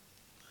see,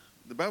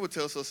 the Bible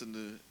tells us in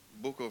the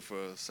book of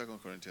 2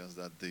 Corinthians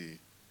that the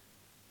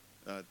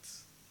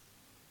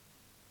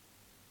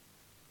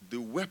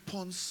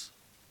weapons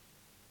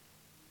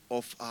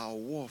of our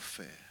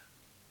warfare,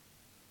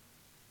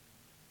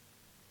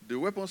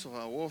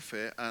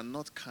 are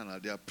not carnal,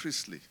 they are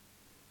priestly.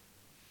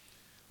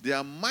 They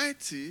are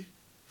mighty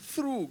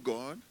through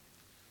God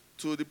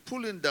to the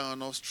pulling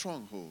down of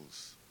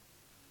strongholds.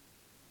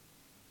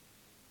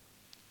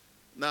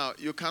 Now,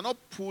 you cannot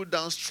pull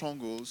down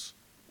strongholds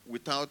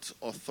without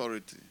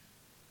authority,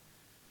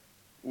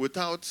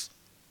 without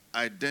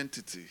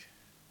identity,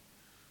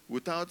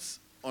 without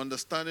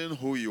understanding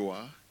who you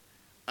are,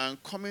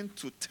 and coming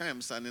to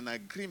terms and in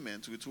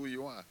agreement with who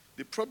you are.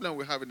 The problem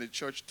we have in the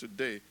church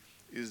today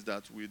is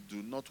that we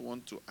do not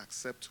want to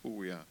accept who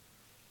we are.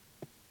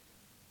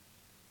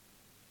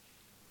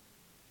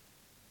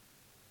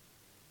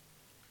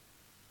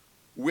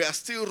 We are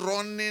still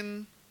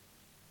running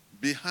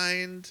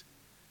behind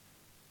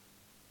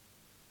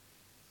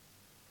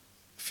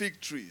fig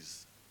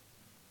trees.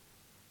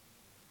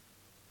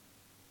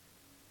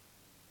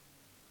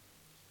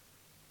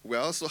 We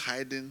are also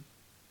hiding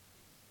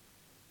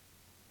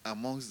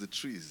amongst the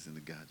trees in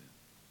the garden.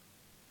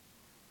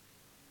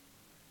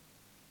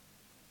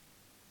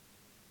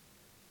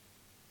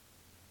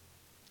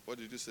 What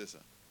did you say, sir?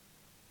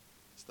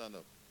 Stand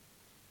up.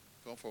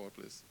 Come forward,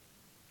 please.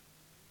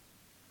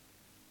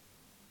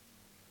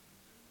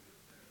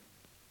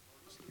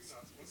 What you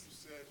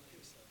said,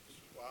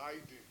 we're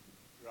hiding,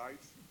 right?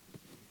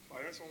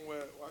 I read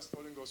somewhere, while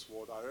studying God's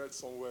word, I read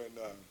somewhere in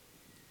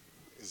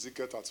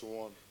Ezekiel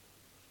 31.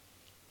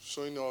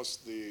 showing us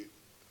the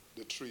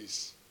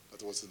trees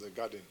that was in the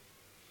garden.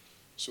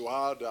 So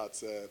how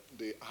that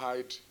they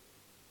hide,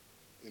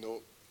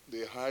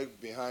 they hide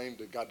behind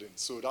the garden.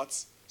 So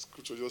that's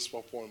scripture just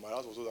popped on my.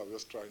 That was what I was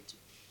just trying to.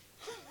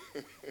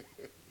 I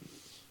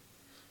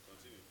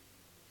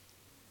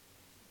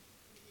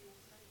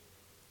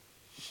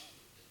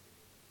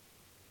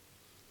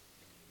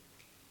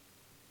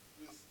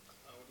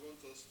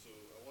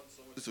want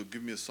somebody to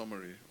give me a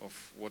summary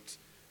of what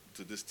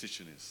today's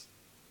teaching is.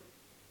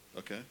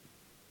 Okay?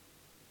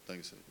 Thank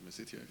you, sir. You may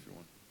sit here if you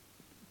want.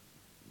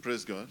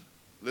 Praise God.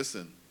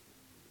 Listen.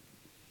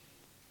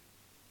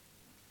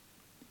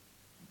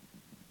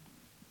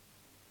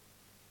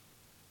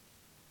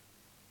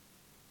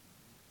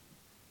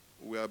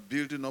 We are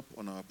building up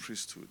on our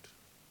priesthood.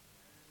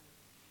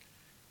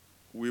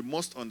 We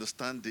must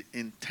understand the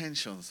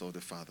intentions of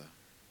the Father.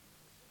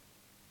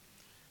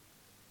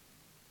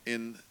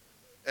 In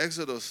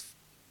Exodus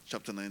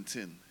chapter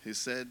 19, he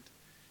said,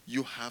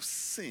 "You have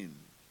seen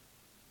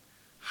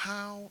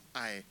how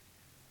I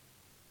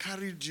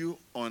carried you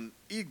on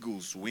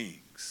eagle's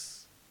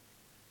wings,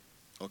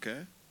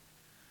 okay,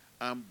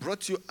 and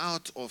brought you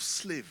out of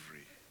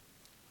slavery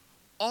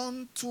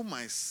unto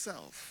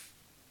myself."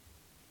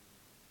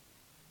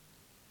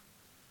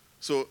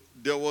 So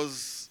there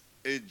was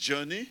a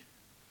journey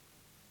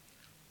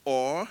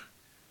or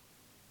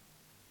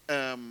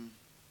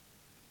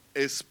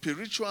a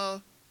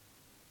spiritual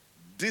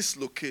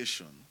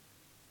dislocation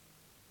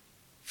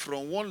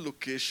from one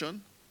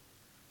location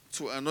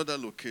to another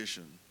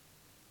location.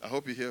 I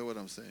hope you hear what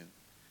I'm saying.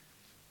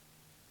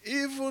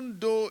 Even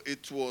though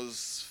it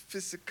was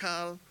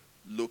physical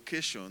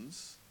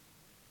locations,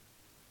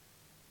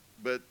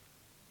 but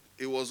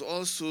it was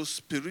also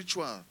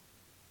spiritual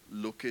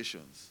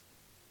locations.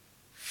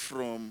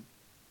 From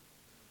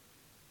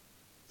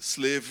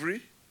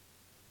slavery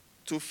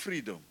to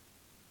freedom.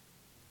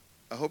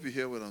 I hope you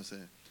hear what I'm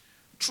saying.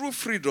 True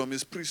freedom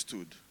is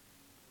priesthood.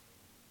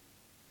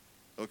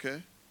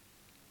 Okay?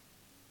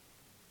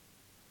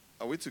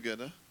 Are we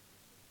together?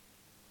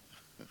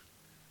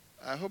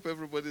 I hope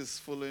everybody is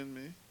following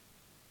me.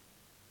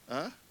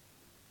 Huh?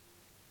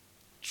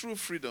 True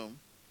freedom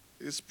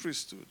is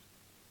priesthood.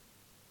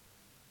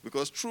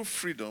 Because true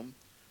freedom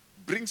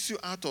brings you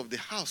out of the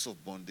house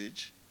of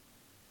bondage.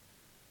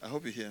 I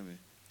hope you hear me.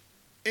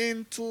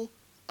 Into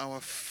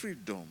our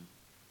freedom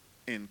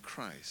in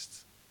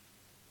Christ.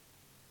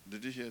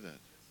 Did you hear that?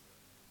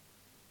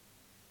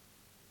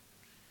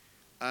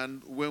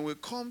 And when we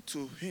come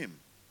to him,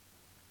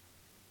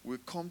 we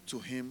come to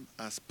him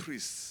as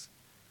priests.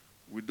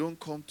 We don't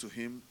come to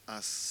him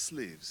as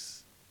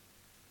slaves.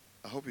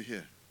 I hope you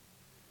hear.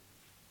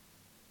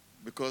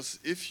 Because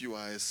if you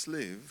are a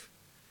slave,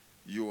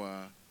 you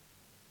are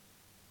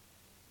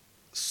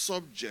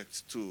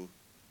subject to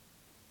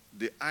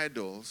the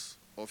idols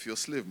of your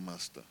slave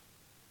master.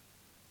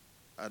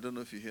 I don't know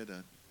if you hear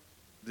that.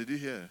 Did you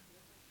hear?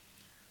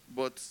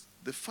 But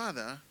the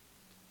Father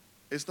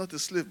is not a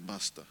slave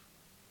master.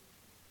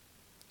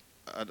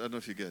 I don't know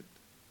if you get.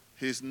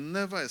 He's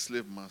never a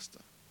slave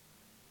master.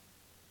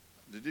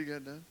 Did you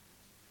get that?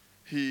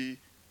 He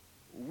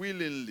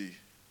willingly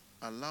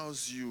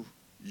allows you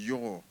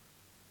your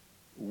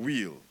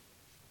will.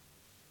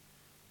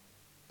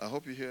 I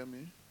hope you hear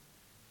me.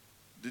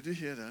 Did you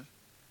hear that?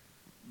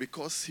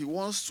 Because he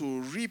wants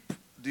to reap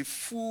the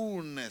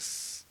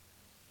fullness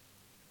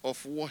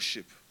of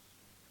worship.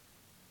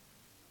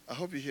 I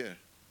hope you hear.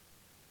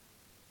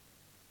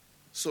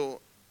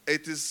 So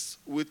it is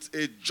with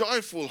a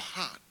joyful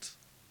heart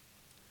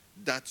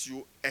that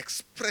you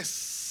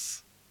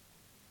express.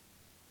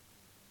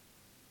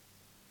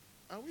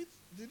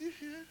 Did you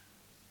hear?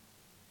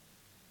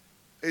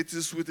 It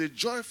is with a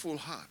joyful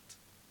heart.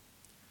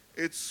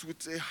 It's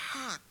with a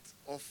heart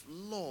of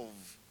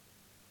love.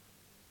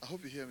 I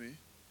hope you hear me.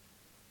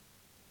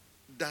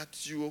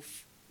 That you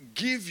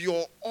give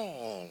your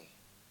all.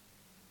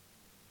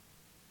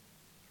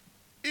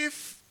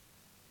 If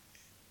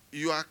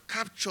you are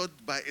captured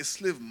by a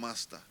slave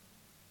master,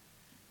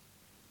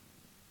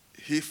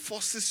 he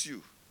forces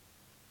you.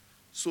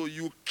 So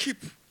you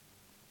keep.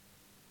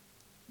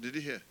 Did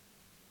you hear?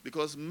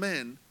 Because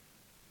men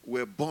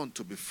were born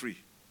to be free.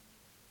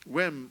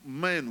 When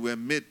men were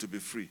made to be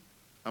free.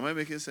 Am I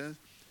making sense?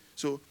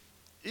 So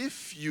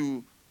if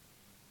you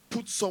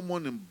put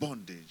someone in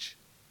bondage,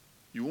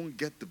 you won't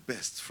get the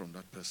best from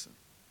that person.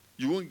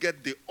 You won't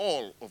get the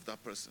all of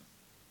that person.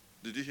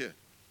 Did you hear?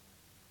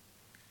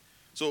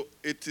 So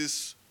it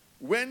is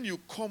when you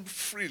come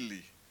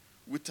freely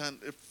with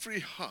a free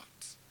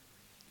heart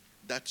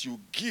that you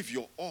give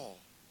your all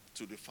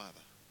to the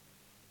Father.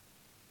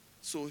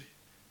 So,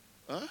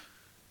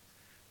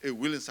 a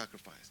willing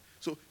sacrifice.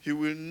 So he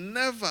will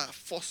never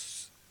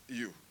force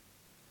you.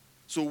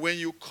 So when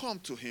you come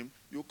to him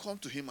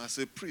as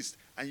a priest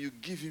and you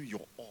give him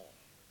your all.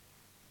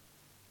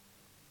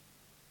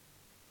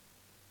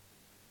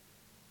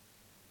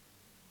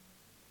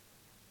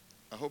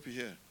 I hope you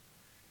hear.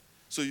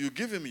 So you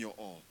give him your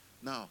all.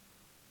 Now,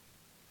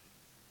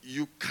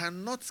 you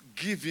cannot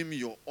give him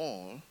your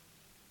all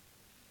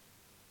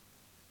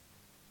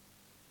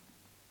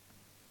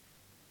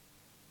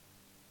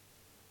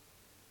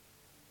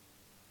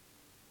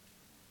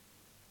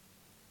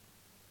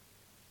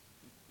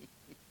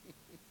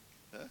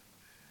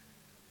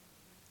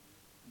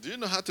Do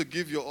you know how to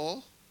give your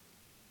all?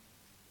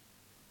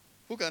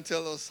 Who can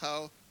tell us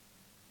how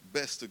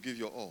best to give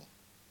your all?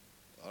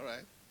 All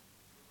right.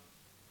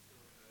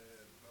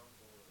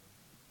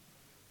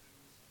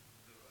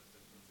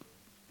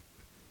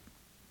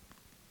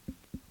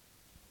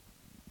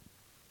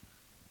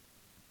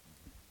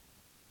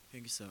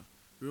 Thank you, sir.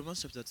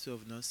 Romans chapter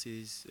 12 now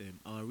says,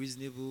 our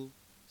reasonable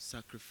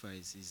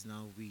sacrifice is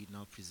now we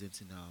now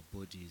presenting our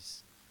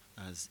bodies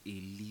as a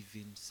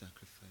living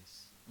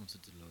sacrifice unto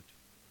the Lord.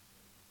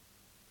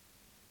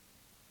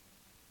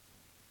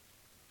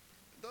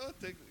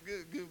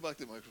 Give back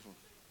the microphone.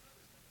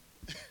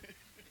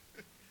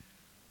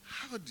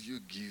 How do you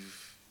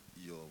give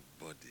your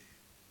body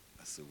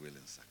as a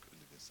living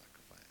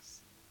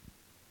sacrifice?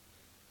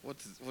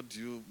 What do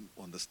you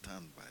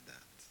understand by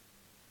that?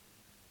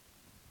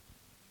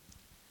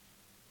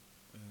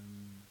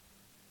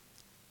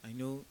 I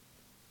know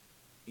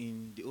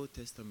in the Old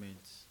Testament,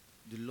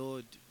 the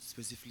Lord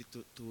specifically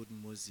told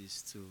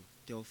Moses to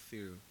tell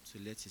Pharaoh to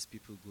let his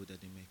people go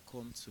that they may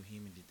come to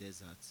him in the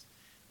desert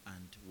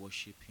and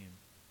worship him.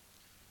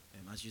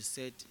 As you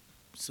said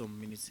some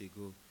minutes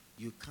ago,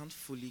 you can't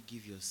fully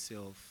give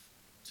yourself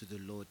to the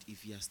Lord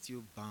if you are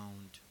still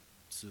bound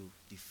to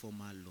the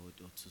former Lord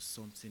or to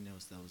something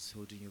else that was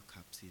holding you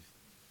captive.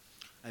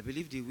 I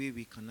believe the way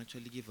we can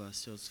actually give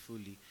ourselves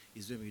fully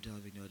is when we don't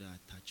have any other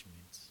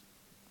attachments.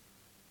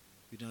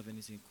 We don't have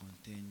anything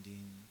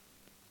contending.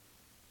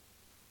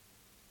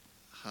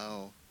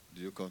 How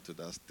do you come to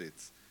that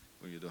state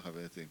when you don't have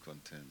anything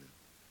contending?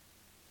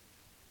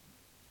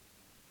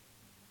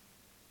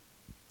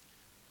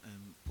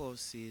 Paul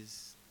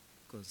says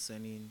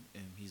concerning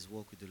his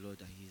work with the Lord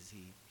that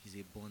he's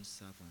a bond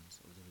servant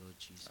of the Lord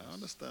Jesus. I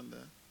understand that.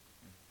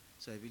 Yeah.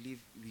 So I believe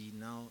we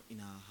now, in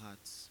our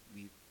hearts,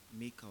 we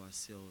make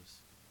ourselves,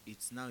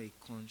 it's now a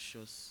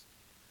conscious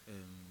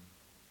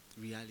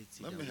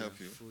reality. Let that me we help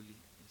are you. Fully,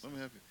 Let me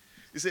help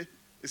you.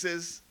 It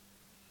says,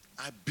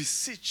 I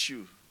beseech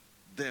you,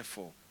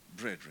 therefore,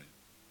 brethren,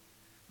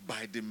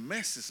 by the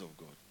mercies of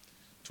God,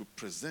 to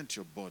present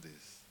your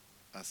bodies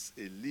as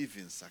a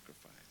living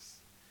sacrifice.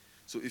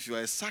 So if you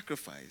are a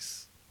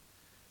sacrifice,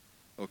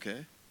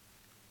 okay,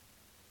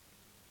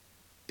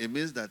 it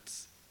means that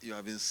you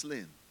have been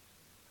slain.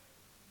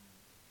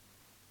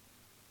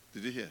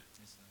 Did you hear?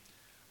 Yes,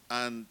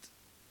 sir. And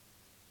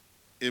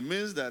it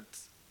means that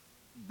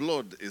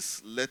blood is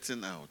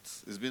letting out,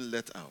 is being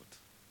let out.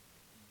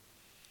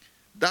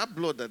 That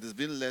blood that is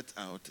being let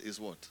out is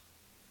what?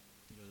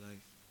 Your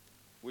life.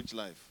 Which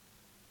life?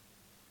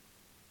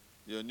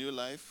 Your new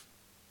life?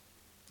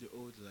 The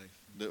old life.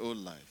 The old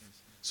life. Yes, sir.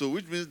 So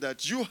which means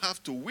that you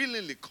have to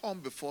willingly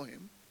come before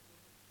him.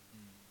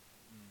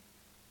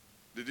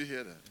 Did you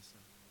hear that? Yes, sir.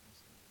 Yes,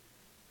 sir.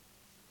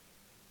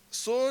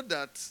 So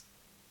that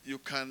you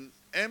can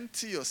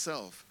empty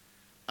yourself.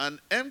 And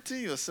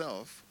emptying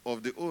yourself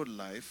of the old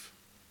life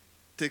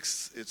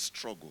takes its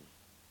struggle.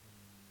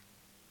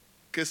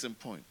 Case in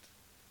point,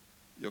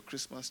 your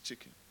Christmas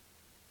chicken.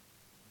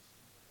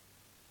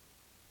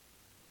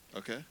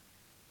 Okay?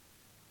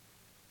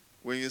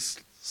 When you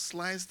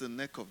slice the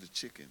neck of the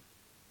chicken,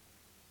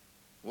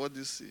 what do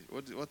you see?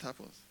 What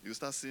happens? You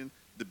start seeing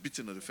the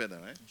beating of the feather,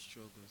 right? It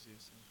struggles,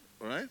 yes,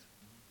 sir. All right?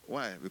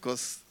 Why?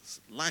 Because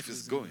life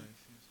is going. Life,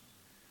 yes, sir.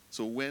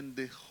 So when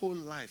the whole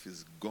life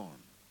is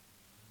gone,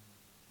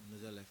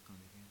 Another life can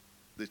begin.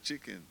 the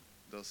chicken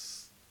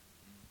does.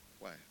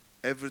 Why?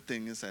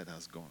 Everything inside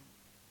has gone.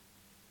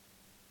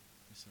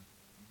 Yes, sir.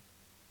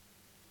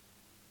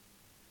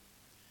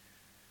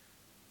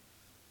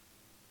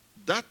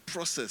 That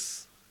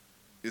process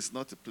is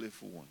not a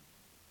playful one.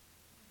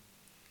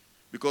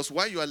 Because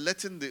while you are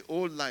letting the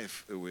old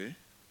life away,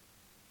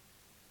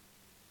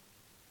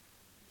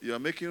 you are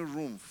making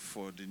room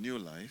for the new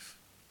life.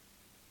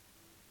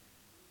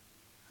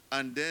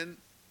 And then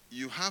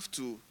you have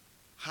to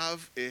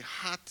have a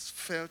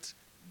heartfelt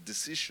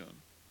decision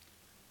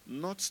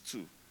not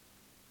to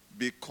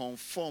be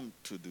conformed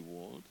to the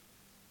world,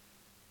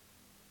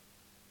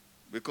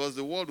 because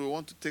the world will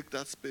want to take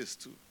that space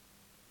too.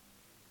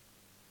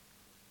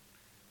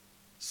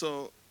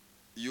 So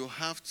you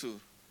have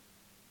to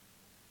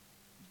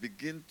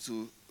begin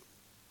to,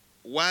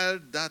 while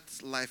that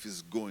life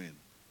is going,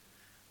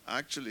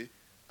 actually,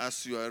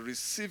 as you are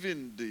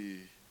receiving the,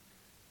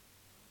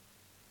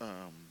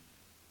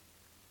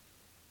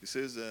 it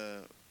says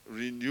renewal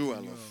Renewal,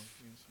 of,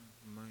 yes, sir.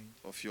 Mind,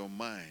 of your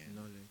mind.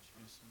 knowledge,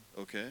 yes,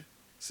 sir. Okay?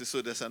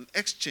 So there's an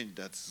exchange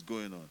that's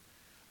going on.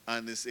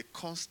 And it's a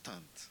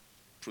constant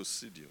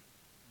procedure.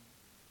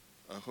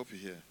 I hope you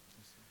hear.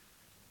 Yes, sir.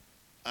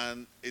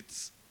 And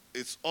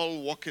it's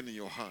all working in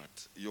your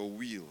heart, your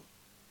will.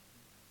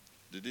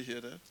 Did you hear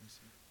that? Yes,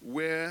 sir.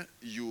 Where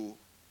you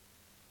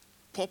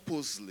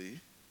purposely,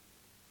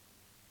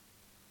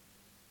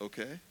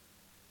 okay,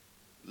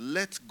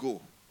 let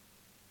go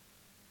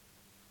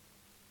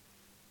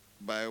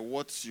by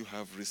what you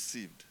have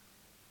received.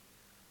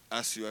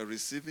 As you are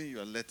receiving,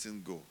 you are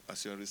letting go.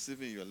 As you are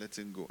receiving, you are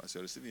letting go. As you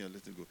are receiving, you are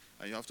letting go.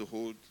 And you have to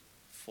hold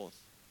forth.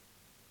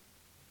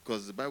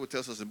 Because the Bible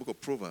tells us in the book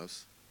of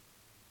Proverbs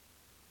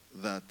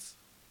that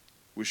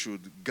we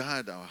should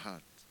guard our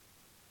heart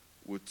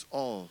with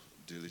all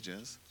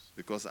diligence,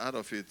 because out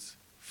of it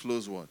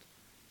flows what?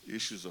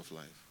 Issues of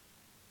life.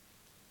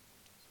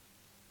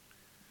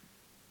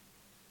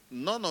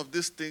 None of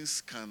these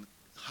things can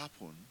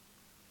happen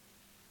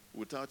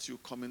without you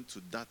coming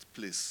to that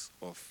place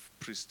of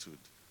priesthood,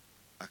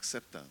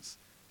 acceptance,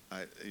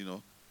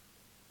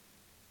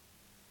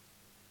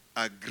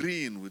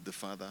 agreeing with the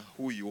Father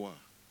who you are.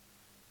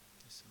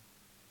 Yes, sir.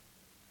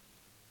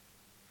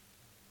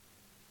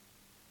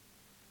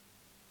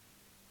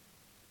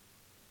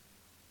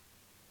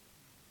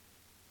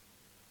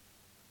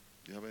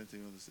 Do you have anything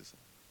you want to say, sir?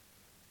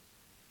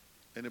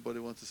 Anybody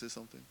want to say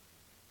something?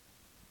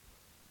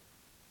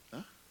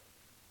 Huh?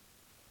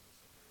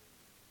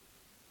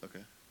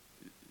 Okay.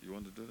 You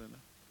want to do that now?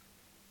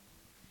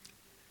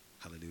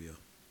 Hallelujah.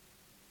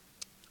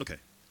 Okay.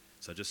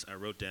 So I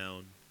wrote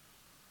down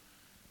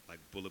like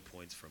bullet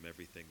points from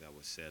everything that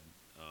was said.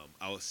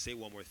 I'll say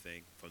one more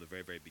thing from the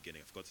very, very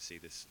beginning. I forgot to say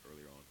this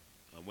earlier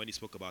on. When you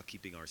spoke about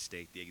keeping our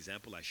state, the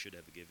example I should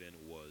have given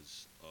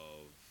was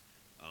of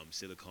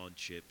silicon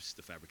chips,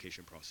 the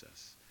fabrication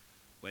process.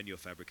 When you're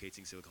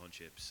fabricating silicon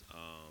chips,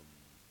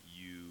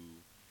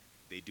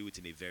 they do it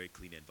in a very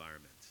clean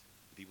environment.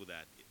 The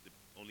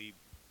only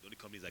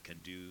companies that can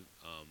do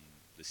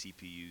the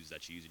CPUs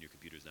that you use in your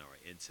computers now are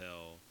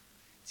Intel,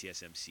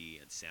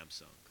 TSMC, and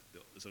Samsung.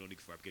 Those are the only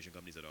fabrication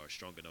companies that are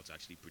strong enough to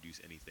actually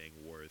produce anything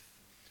worth.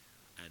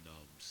 And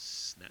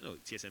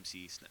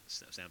TSMC,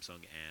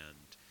 Samsung, and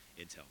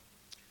Intel.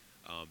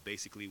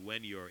 Basically,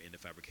 when you're in the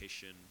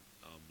fabrication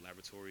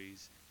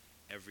laboratories,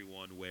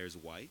 everyone wears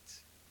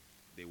white.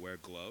 They wear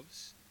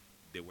gloves.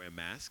 They wear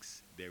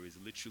masks. There is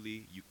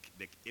literally,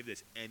 if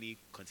there's any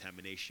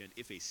contamination,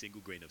 if a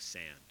single grain of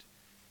sand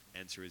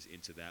enters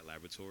into that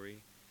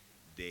laboratory,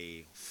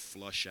 they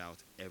flush out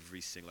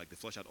they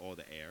flush out all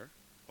the air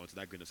onto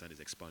that grain of sand is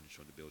expunged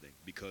from the building,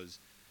 because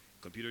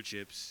computer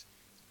chips,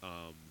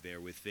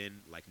 they're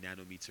within like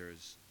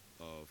nanometers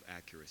of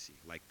accuracy.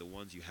 Like the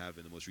ones you have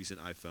in the most recent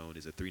iPhone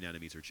is a 3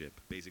 nanometer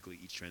chip. Basically,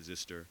 each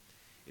transistor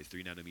is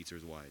 3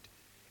 nanometers wide.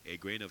 A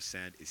grain of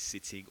sand is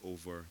sitting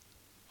over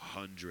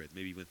 100,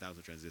 maybe even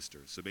 1,000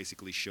 transistors. So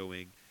basically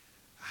showing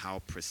how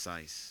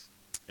precise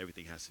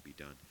everything has to be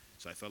done.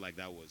 So I felt like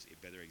that was a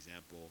better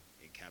example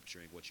in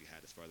capturing what you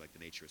had as far as like the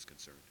nature is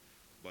concerned.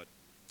 But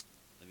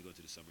let me go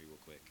into the summary real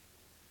quick.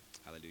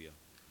 Hallelujah.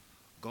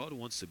 God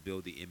wants to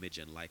build the image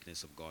and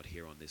likeness of God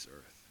here on this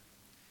earth.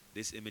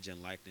 This image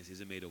and likeness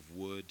isn't made of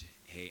wood,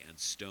 hay, and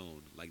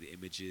stone like the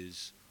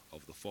images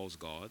of the false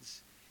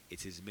gods.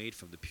 It is made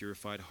from the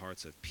purified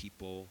hearts of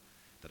people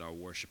that are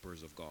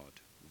worshippers of God,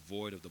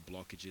 void of the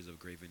blockages of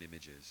graven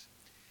images.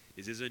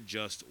 This isn't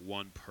just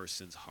one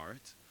person's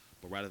heart,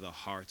 but rather the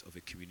heart of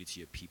a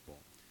community of people.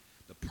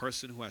 The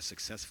person who has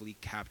successfully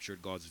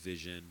captured God's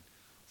vision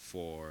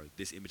for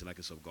this image and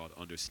likeness of God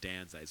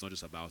understands that it's not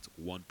just about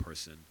one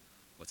person,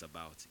 but it's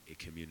about a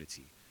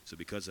community. So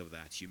because of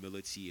that,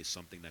 humility is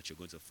something that you're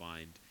going to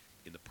find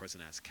in the person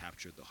that has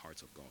captured the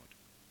hearts of God.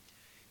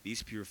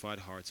 These purified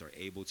hearts are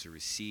able to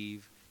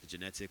receive the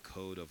genetic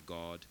code of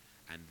God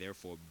and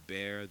therefore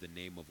bear the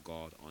name of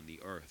God on the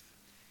earth.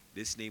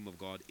 This name of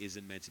God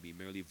isn't meant to be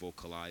merely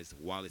vocalized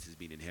while it is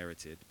being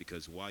inherited,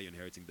 because while you're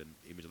inheriting the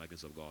image and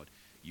likeness of God,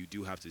 you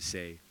do have to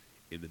say,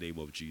 in the name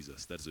of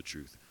Jesus. That's the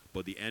truth.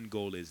 But the end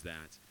goal is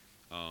that,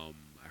 I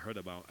heard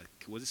about,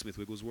 was it Smith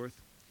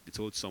Wigglesworth? They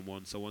told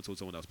someone told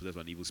someone that was possessed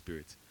by an evil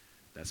spirit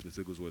that Smith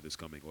Wigglesworth is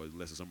coming, or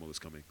Lester Summerall was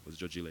coming. Was it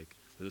George G. Lake?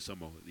 Lester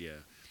Summerall, yeah.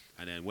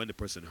 And then when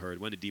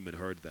the demon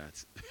heard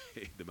that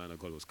the man of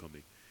God was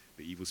coming,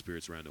 the evil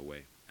spirits ran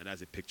away. And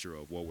that's a picture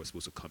of what we're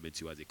supposed to come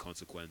into as a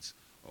consequence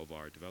of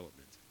our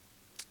development.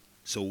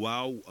 So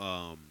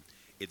while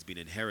it's been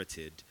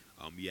inherited,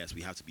 yes,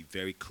 we have to be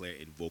very clear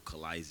in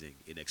vocalizing,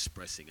 in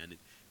expressing, and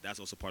that's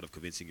also part of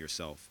convincing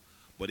yourself.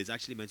 But it's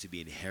actually meant to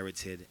be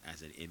inherited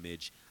as an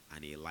image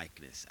and a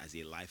likeness, as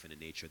a life and a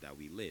nature that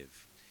we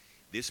live.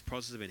 This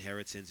process of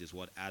inheritance is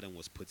what Adam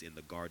was put in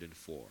the garden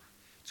for,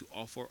 to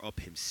offer up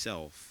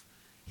himself,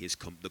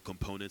 the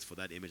components for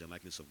that image and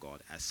likeness of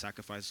God as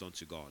sacrifices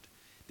unto God.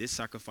 This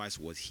sacrifice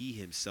was he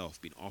himself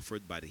being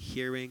offered by the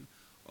hearing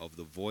of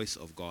the voice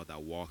of God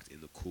that walked in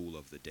the cool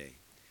of the day.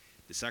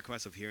 The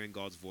sacrifice of hearing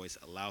God's voice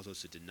allows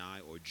us to deny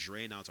or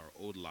drain out our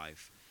old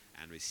life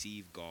and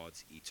receive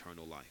God's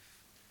eternal life.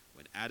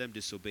 When Adam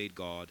disobeyed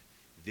God,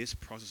 this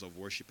process of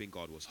worshiping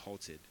God was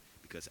halted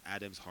because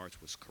Adam's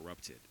heart was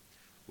corrupted.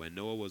 When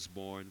Noah was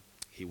born,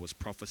 he was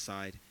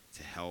prophesied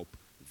to help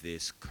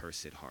this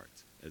cursed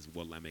heart, as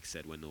what Lamech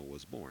said when Noah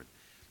was born.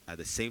 At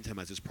the same time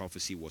as this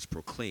prophecy was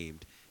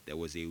proclaimed, there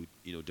was a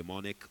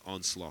demonic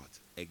onslaught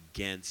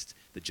against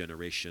the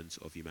generations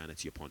of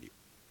humanity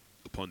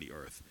upon the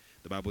earth.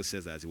 The Bible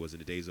says that as it was in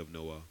the days of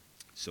Noah,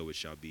 so it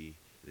shall be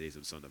in the days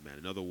of the Son of Man.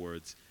 In other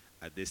words,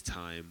 at this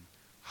time,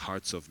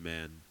 hearts of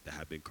men that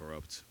have been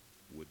corrupt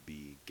would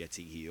be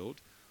getting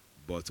healed.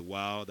 But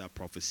while that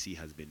prophecy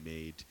has been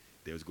made,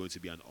 there's going to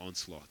be an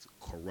onslaught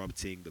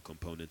corrupting the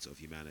components of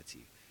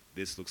humanity.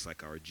 This looks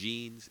like our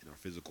genes in our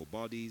physical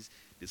bodies.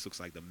 This looks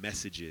like the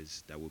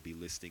messages that we'll be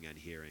listening and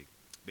hearing.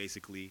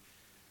 Basically,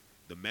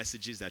 the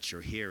messages that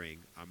you're hearing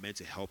are meant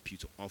to help you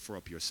to offer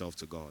up yourself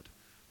to God.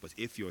 But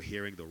if you're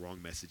hearing the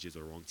wrong messages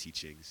or wrong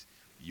teachings,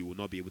 you will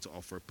not be able to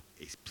offer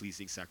a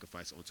pleasing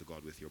sacrifice unto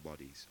God with your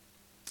bodies.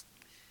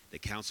 The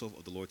counsel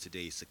of the Lord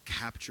today is to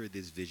capture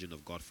this vision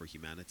of God for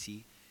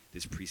humanity,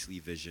 this priestly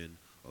vision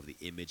of the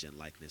image and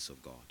likeness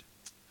of God.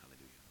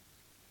 Hallelujah.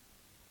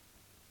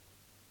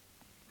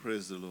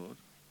 Praise the Lord.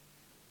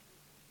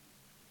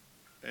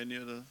 Any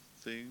other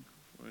thing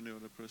for any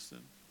other person?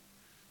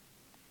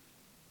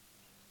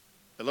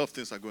 A lot of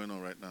things are going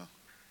on right now.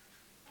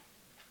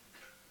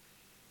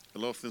 A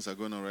lot of things are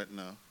going on right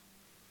now.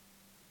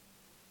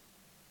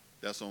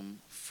 There are some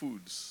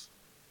foods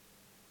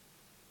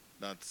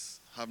that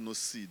have no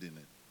seed in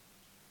it.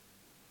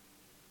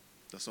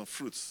 There are some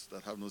fruits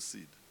that have no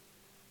seed.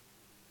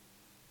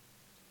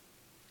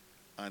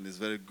 And it's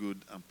very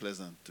good and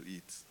pleasant to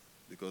eat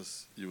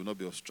because you will not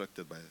be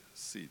obstructed by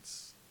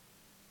seeds.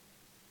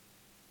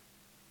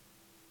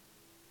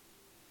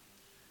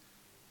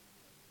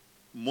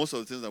 Most of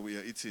the things that we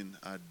are eating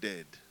are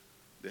dead.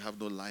 They have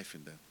no life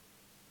in them.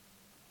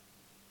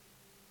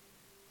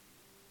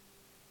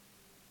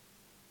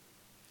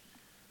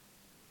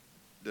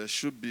 There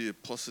should be a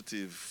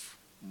positive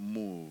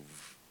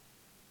move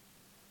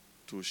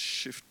to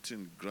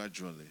shifting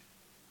gradually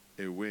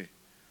away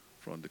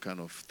from the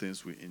kind of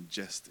things we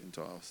ingest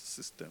into our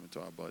system,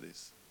 into our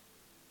bodies.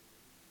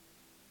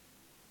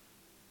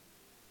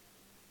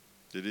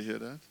 Did you hear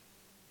that?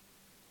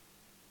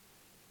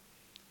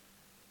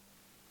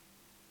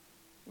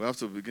 We have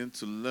to begin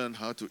to learn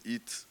how to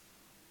eat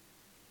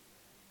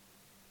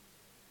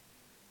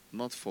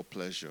not for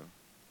pleasure.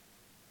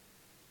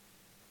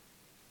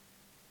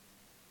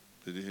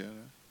 Did you hear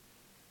that?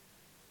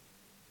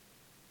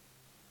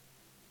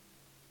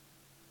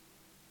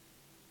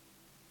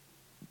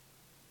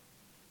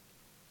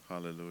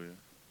 Hallelujah.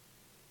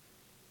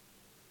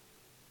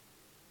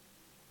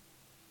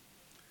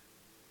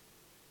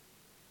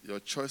 Your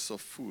choice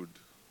of food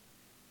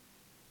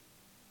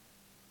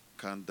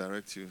can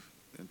direct you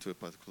into a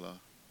particular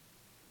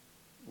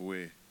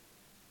way.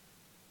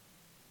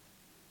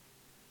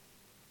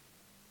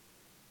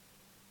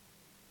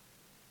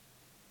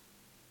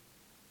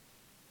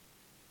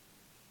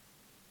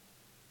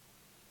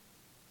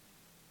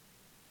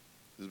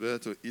 It's better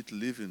to eat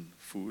living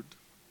food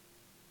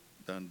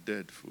than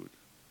dead food.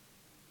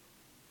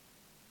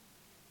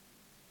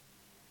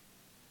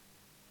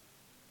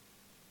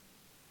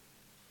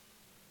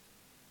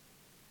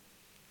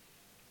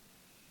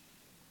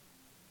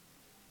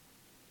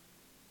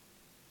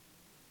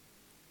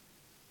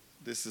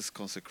 This is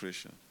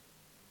consecration.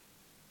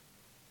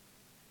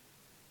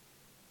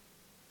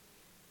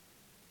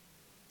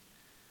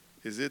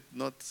 Is it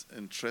not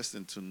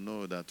interesting to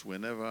know that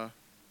whenever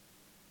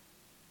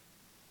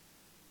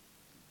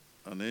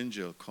an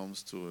angel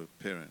comes to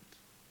a parent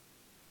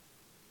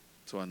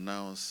to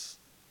announce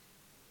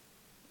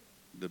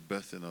the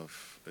birthing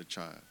of a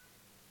child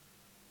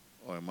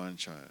or a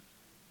man-child,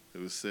 they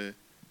will say,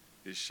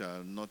 "He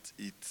shall not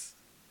eat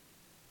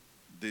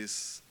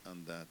this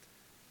and that,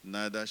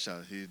 neither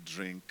shall he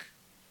drink."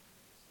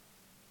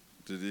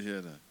 Did you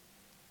hear that?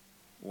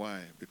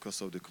 Why?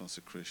 Because of the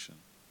consecration.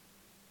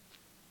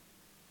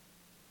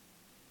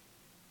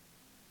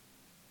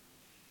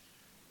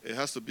 It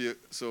has to be,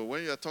 so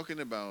when you are talking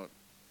about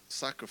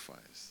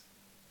sacrifice,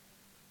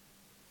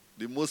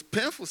 the most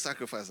painful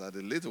sacrifice are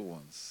the little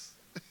ones.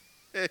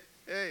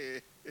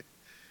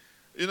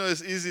 You know,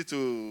 it's easy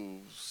to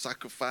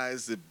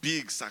sacrifice the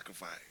big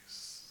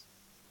sacrifice.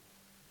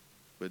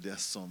 But there are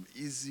some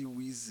easy,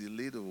 wheezy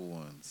little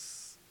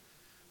ones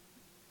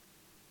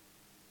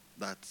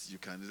that you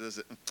can just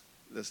say,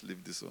 let's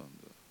leave this one,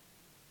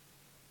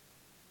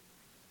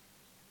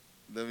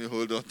 though. Let me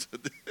hold on to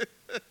this.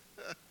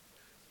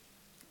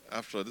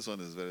 After all, this one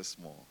is very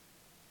small.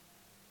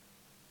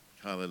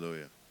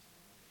 Hallelujah.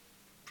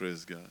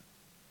 Praise God.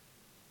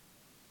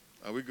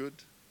 Are we good?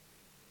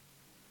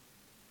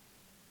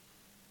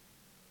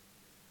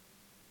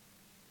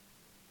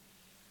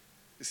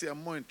 You see,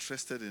 I'm more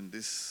interested in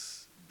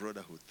this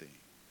brotherhood thing.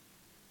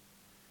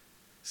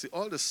 See,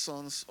 all the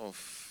sons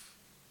of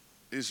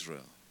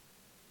Israel,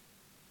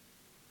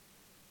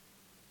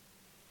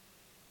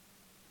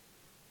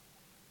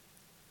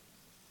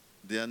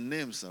 their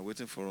names are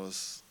waiting for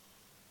us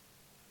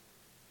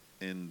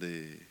in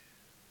the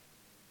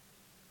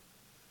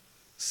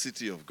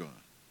city of God.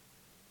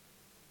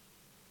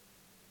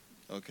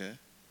 Okay?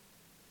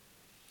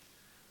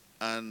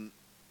 And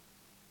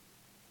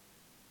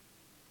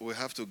we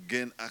have to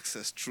gain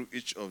access through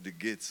each of the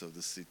gates of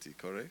the city,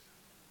 correct?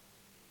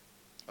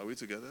 Are we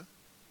together?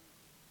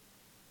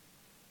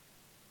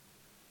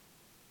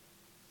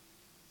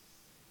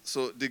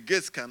 So the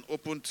gates can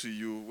open to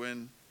you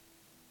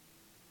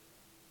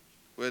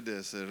where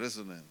there's a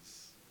resonance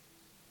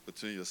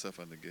between yourself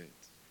and the gate.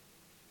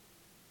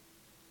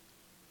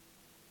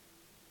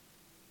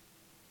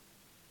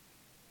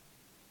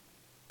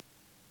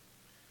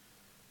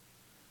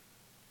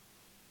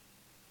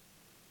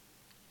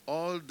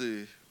 all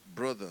the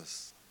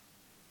brothers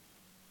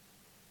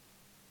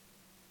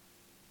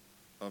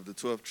of the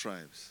 12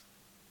 tribes,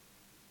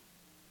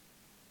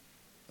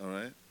 all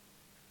right,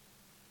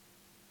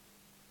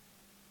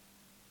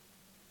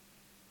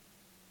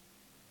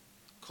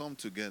 come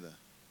together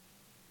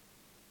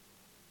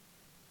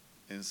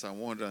in Psalm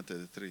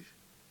 133.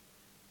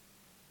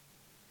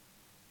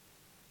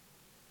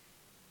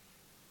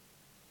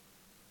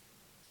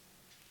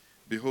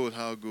 Behold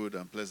how good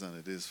and pleasant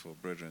it is for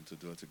brethren to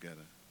dwell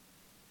together.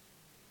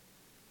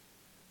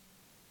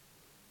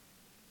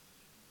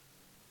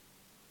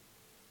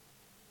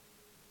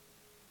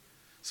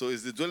 So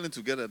it's the dwelling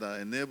together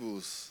that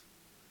enables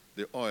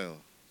the oil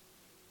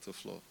to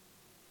flow.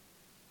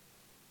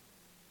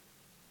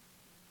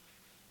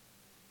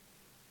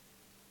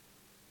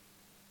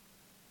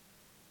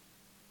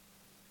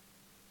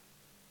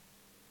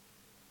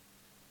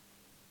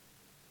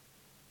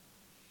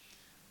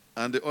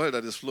 And the oil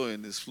that is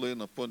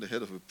flowing upon the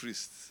head of a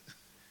priest.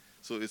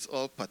 So it's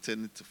all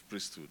pertaining to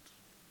priesthood.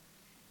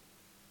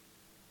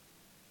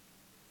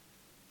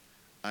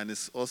 And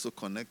it's also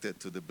connected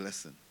to the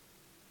blessing.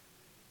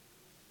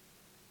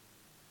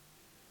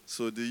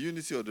 So the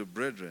unity of the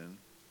brethren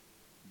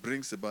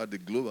brings about the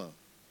global.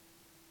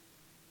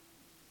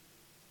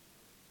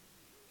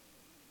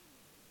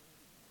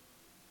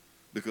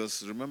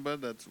 Because remember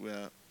that we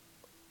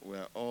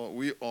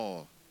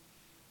all,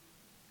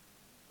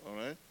 all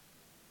right?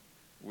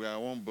 We are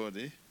one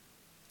body,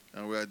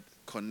 and we are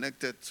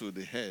connected to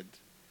the head,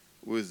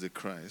 who is the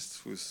Christ,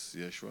 who is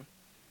Yeshua.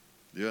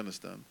 Do you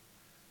understand?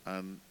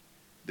 And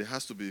there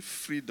has to be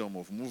freedom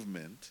of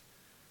movement,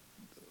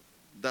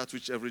 that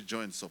which every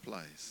joint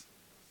supplies.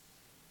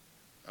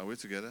 Are we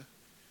together?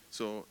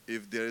 So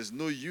if there is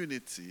no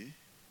unity,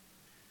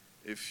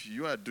 if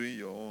you are doing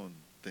your own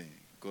thing,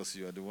 because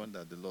you are the one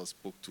that the Lord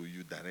spoke to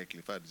you directly.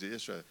 In fact,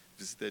 Yeshua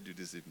visited you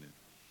this evening.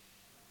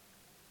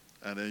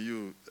 And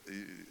then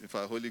in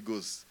fact, Holy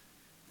Ghost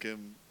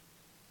came,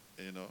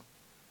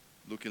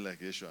 looking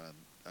like Yeshua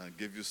and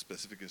gave you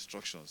specific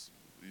instructions.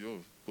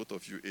 Both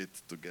of you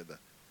ate together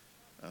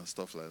and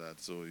stuff like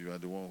that. So you are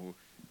the one who,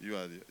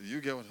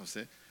 you get what I'm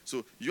saying?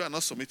 So you are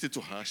not submitting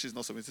to her, she's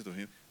not submitting to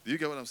him. Do you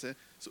get what I'm saying?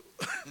 So,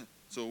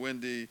 so when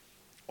the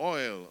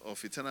oil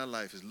of eternal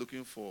life is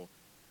looking for,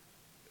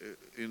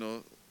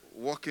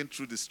 walking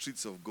through the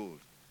streets of gold,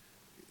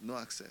 no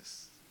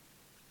access.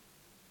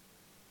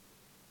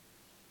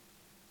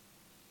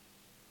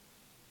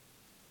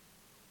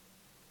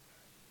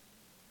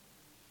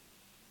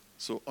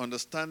 So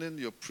understanding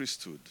your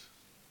priesthood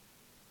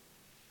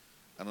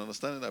and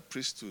understanding that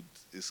priesthood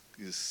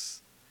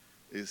is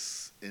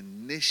a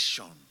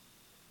nation.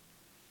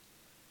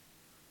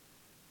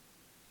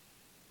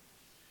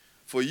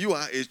 For you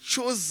are a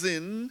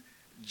chosen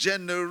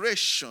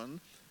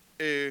generation,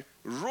 a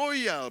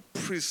royal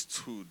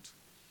priesthood.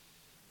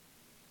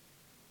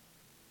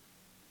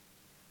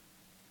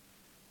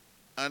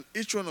 And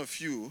each one of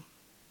you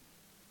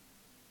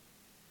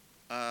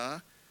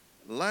are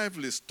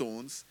lively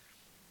stones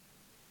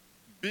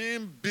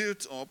being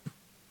built up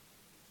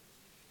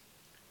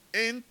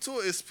into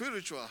a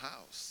spiritual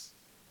house.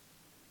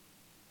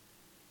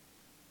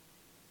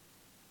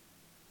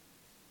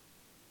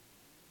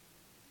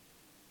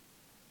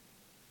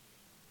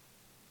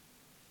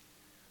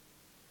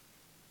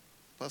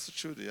 Pastor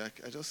Trudy,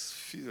 I just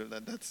feel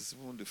that is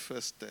one of the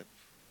first step,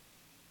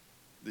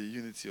 the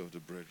unity of the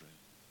brethren.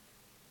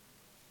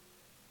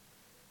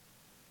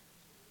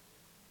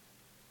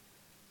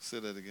 Say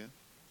that again.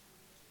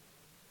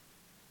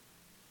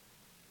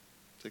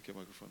 Take your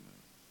microphone now.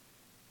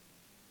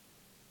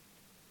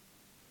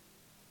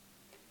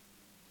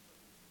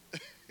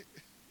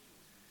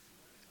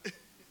 They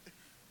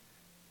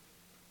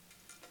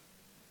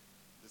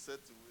said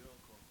till we all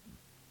come.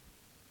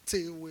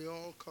 Till we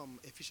all come,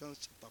 Ephesians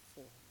chapter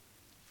 4,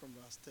 from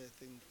verse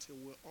 13, till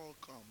we all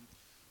come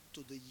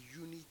to the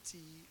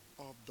unity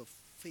of the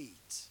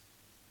faith.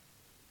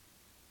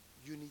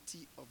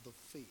 Unity of the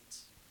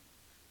faith.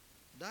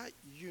 That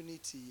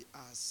unity,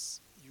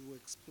 as you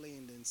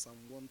explained in Psalm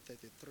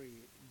 133,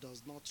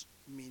 does not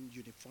mean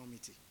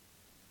uniformity.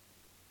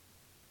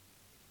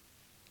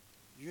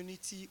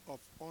 Unity of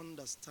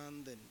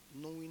understanding,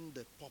 knowing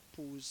the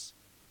purpose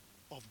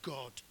of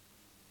God.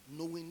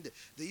 Knowing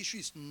the issue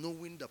is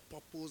knowing the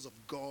purpose of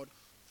God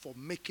for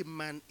making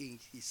man in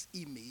his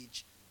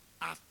image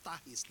after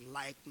his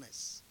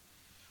likeness.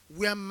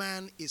 Where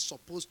man is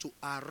supposed to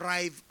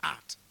arrive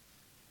at,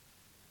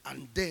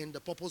 and then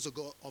the purpose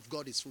of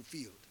God is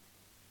fulfilled.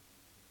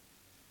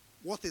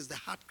 What is the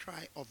heart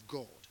cry of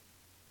God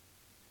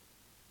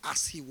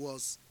as he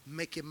was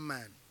making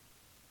man?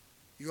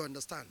 You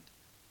understand?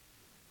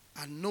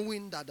 And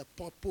knowing that the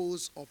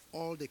purpose of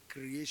all the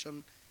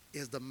creation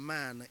is the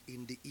man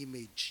in the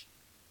image.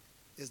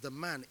 Is the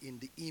man in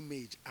the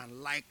image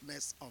and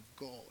likeness of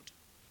God.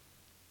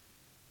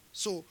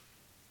 So,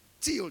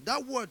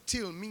 that word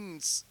till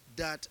means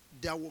that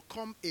there will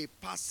come a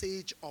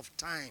passage of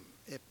time,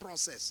 a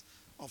process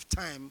of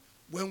time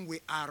when we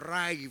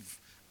arrive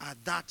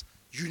at that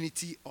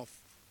unity of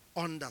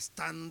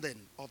understanding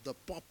of the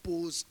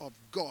purpose of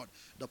God,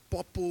 the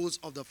purpose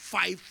of the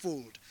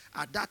fivefold,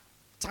 at that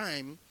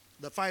time,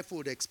 the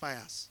fivefold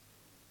expires.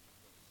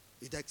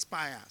 It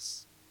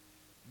expires.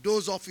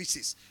 Those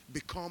offices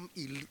become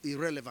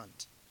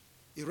irrelevant.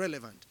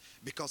 Irrelevant.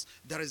 Because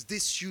there is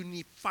this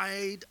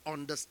unified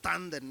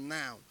understanding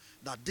now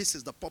that this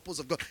is the purpose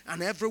of God.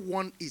 And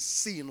everyone is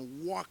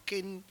seen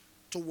walking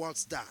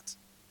towards that.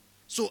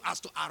 So as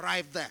to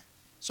arrive there.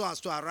 So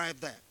as to arrive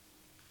there.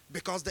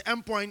 Because the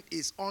end point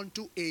is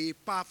unto a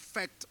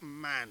perfect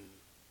man.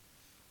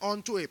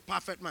 Unto a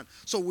perfect man.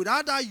 So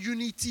without that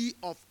unity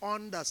of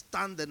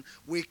understanding,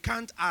 we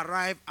can't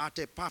arrive at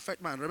a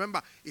perfect man.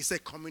 Remember, it's a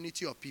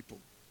community of people.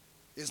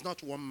 It's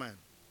not one man.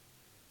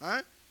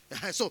 Huh?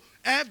 So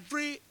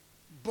every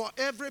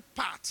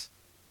part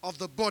of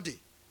the body,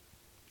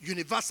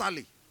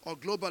 universally or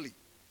globally,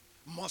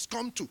 must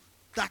come to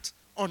that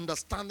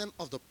understanding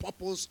of the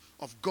purpose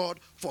of God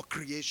for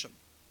creation.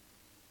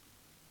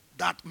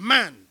 That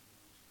man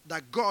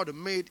that God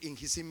made in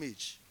his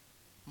image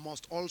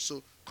must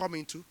also come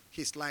into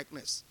his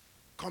likeness,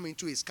 come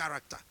into his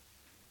character,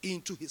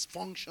 into his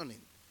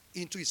functioning,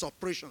 into his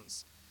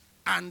operations.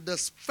 And the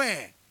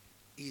sphere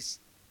is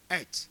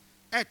earth.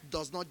 Earth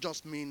does not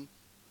just mean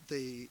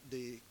the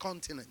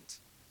continent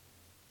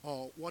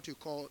or what you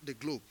call the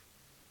globe.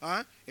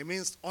 It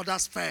means other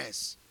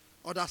spheres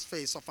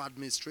of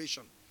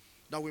administration.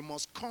 That we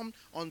must come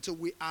until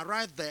we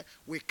arrive there.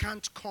 We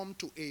can't come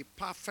to a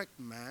perfect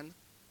man.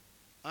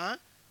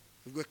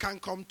 We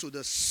can't come to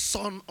the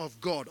Son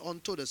of God,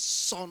 unto the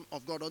Son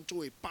of God,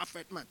 unto a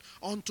perfect man,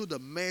 unto the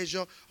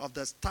measure of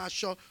the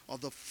stature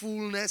of the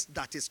fullness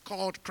that is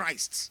called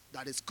Christ.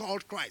 That is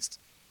called Christ.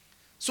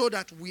 So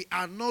that we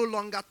are no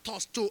longer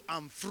tossed to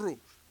and fro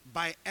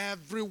by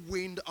every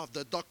wind of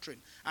the doctrine.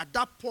 At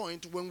that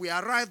point, when we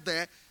arrive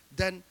there,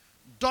 then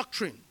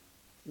doctrine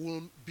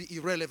will be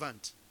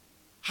irrelevant.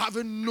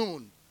 Having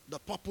known the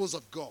purpose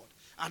of God,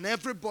 and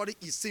everybody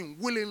is seen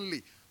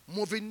willingly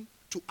moving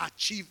to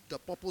achieve the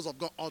purpose of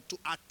God or to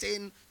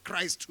attain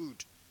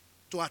Christhood.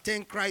 To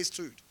attain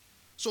Christhood.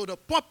 So the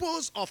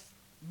purpose of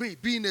me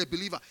being a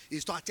believer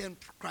is to attain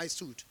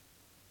Christhood.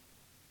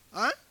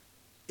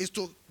 Is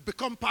to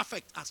become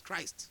perfect as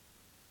Christ.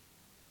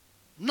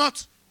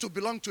 Not to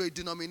belong to a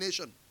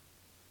denomination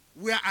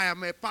where I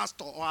am a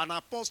pastor or an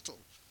apostle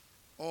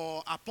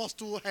or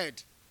apostle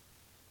head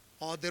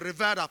or the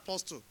revered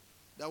apostle.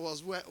 That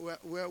was where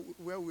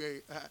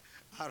we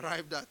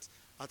arrived at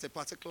a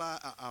particular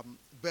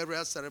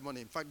burial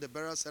ceremony. In fact, the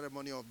burial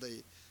ceremony of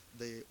the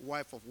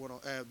wife of one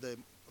of the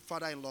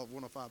father-in-law of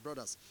one of our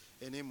brothers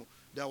in Imo.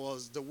 There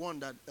was the one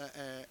that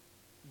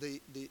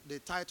the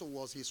title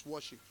was His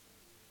Worship.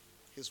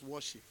 His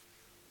Worship.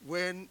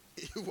 When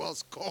he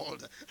was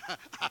called,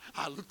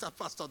 I looked at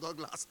Pastor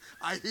Douglas.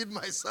 I hid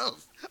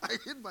myself.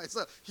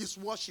 His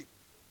worship.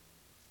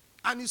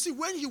 And you see,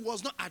 when he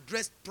was not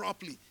addressed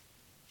properly,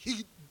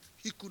 he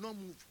could not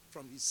move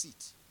from his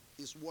seat.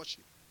 His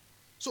worship.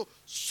 So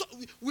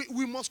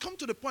we must come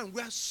to the point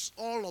where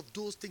all of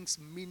those things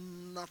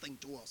mean nothing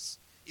to us.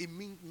 It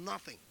means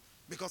nothing.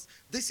 Because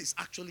this is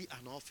actually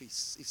an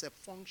office. It's a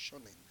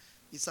functioning.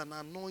 It's an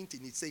anointing.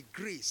 It's a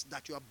grace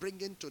that you are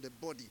bringing to the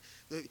body.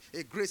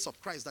 A grace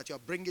of Christ that you are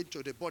bringing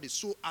to the body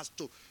so as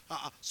to,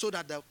 so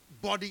that the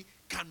body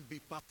can be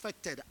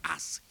perfected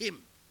as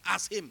Him.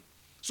 As Him.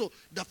 So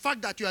the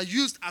fact that you are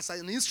used as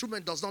an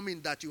instrument does not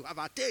mean that you have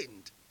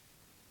attained.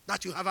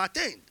 That you have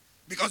attained.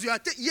 Because you are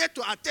yet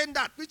to attain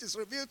that which is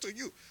revealed to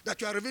you,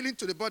 that you are revealing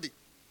to the body.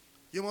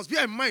 You must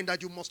bear in mind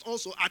that you must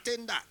also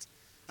attain that.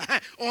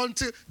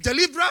 Until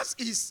deliverance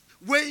is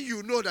when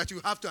you know that you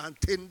have to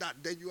attain that,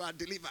 then you are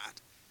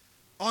delivered.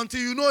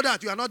 Until you know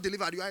that you are not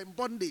delivered, you are in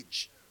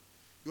bondage.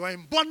 You are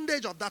in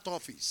bondage of that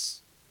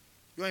office.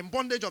 You are in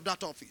bondage of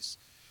that office.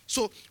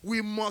 So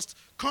we must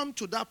come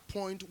to that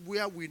point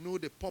where we know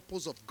the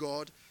purpose of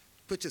God,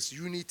 which is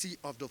unity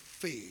of the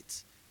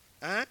faith,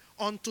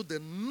 unto the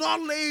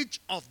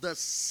knowledge of the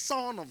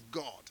Son of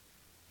God.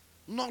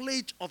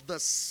 Knowledge of the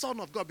Son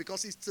of God,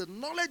 because it's the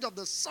knowledge of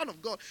the Son of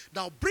God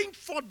that will bring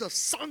forth the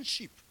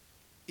sonship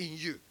in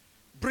you.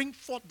 Bring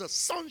forth the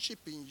sonship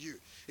in you.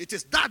 It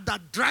is that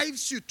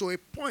drives you to a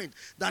point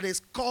that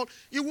is called,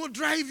 it will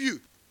drive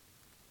you.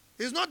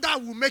 It's not that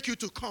will make you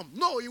to come.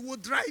 No, it will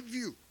drive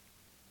you.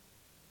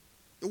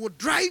 It will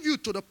drive you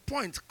to the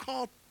point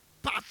called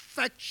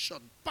perfection.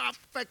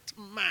 Perfect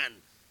man.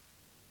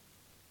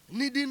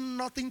 Needing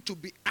nothing to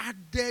be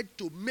added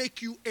to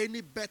make you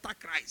any better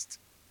Christ.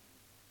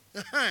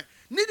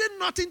 Needing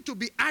nothing to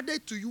be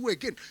added to you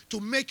again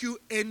to make you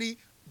any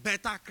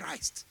better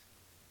Christ.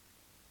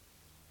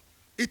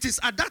 It is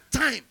at that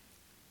time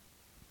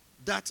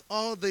that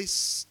all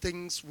these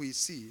things we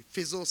see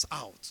fizzles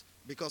out.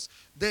 Because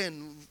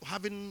then,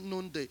 having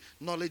known the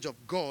knowledge of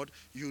God,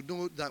 you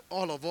know that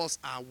all of us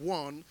are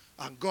one,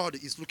 and God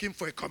is looking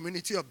for a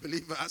community of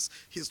believers.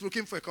 He's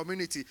looking for a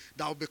community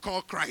that will be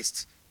called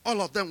Christ.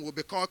 All of them will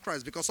be called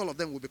Christ because all of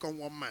them will become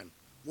one man.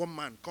 One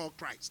man called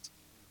Christ.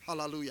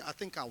 Hallelujah. I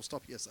think I'll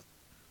stop here, sir.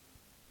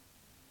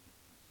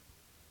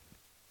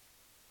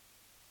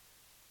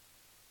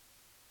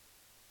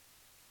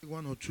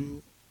 one or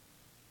two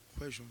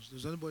questions.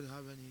 Does anybody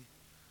have any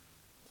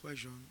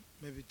question?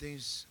 Maybe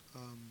things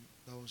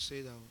that will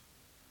say that.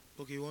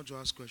 Okay, you want to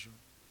ask question?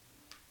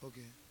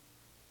 Okay.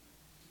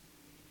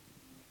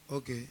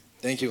 Okay.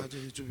 Thank you. I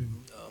think the two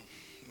people.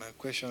 My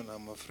question,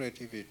 I'm afraid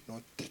it will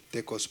not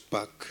take us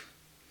back.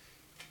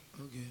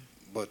 Okay.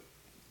 But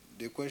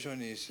the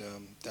question is,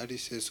 Daddy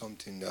said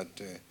something that,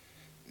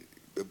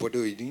 but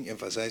he didn't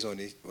emphasize on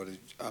it. But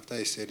after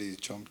he said it, he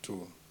jumped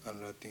to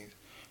another thing.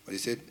 But he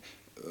said,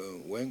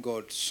 when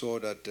God saw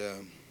that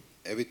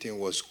everything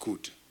was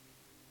good,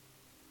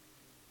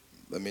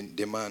 I mean,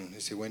 the man, he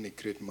said, when he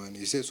created man,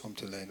 he said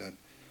something like that.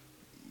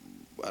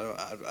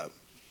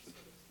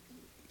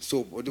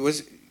 So what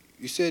was,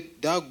 you said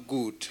that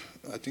good,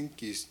 I think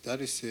his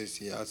daddy says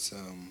he has,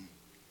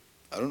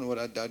 I don't know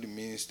what that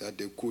means, that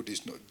the good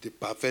is not, the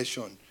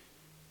perfection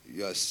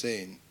you are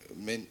saying, I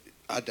mean,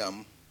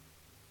 Adam,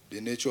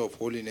 the nature of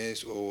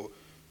holiness or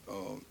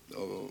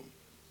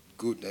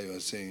good that you are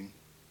saying.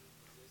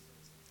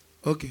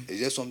 Okay. Is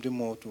there something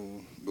more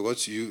to,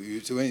 because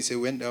you when you say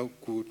when thou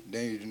good,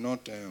 then you do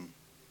not,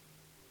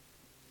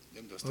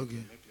 Okay.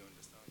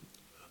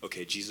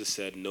 Okay, Jesus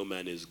said, no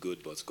man is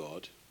good but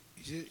God.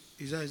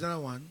 Is that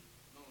one?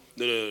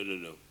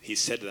 No. He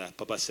said that,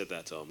 Papa said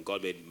that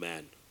God made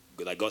man.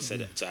 Like God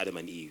said to Adam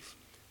and Eve,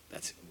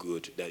 that's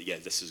good. That,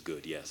 yes, this is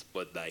good, yes.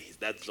 But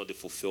that's not the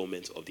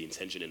fulfillment of the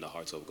intention in the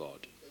heart of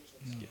God.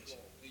 Yes.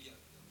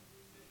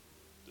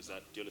 Do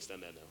you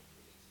understand that now?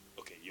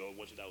 Okay, that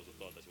was the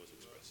thought that you want to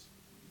express.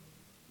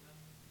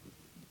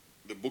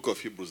 The book of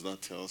Hebrews now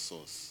tells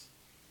us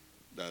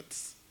that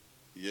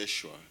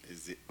Yeshua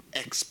is the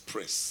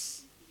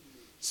express.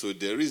 So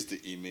there is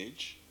the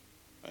image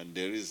and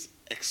there is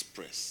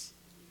express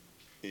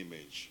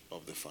image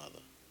of the Father.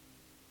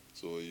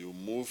 So you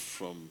move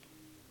from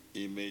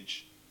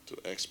image to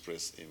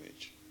express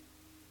image.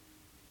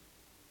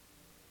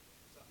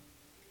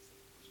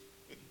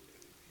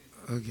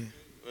 Okay.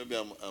 Maybe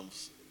I'm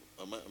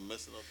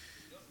messing up.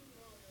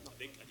 I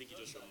think you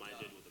just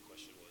reminded what the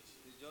question was.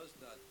 It's just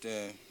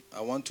that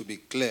I want to be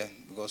clear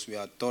because we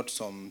are taught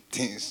some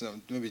things,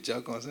 maybe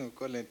jargons, we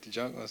call it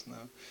jargons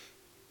now.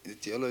 The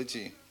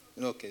theology,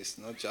 okay, it's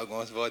not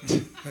jargons, but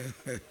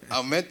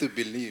I'm meant to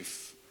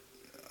believe,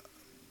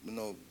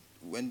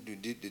 when you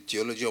did the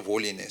theology of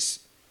holiness,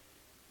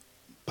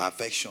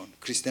 perfection,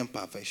 Christian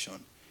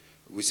perfection,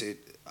 we said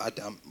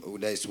Adam,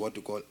 that is what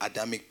we call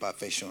Adamic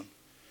perfection.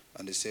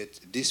 And they said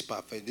this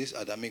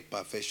Adamic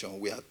perfection,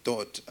 we are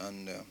taught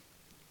and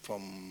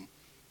from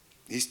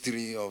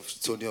history of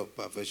study of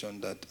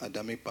perfection that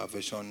Adamic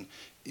perfection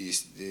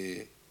is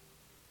the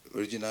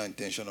original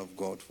intention of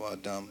God for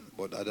Adam,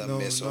 but Adam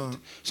messed up.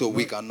 So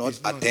we cannot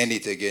attain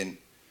it again.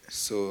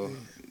 So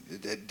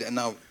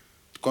now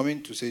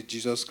coming to say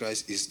Jesus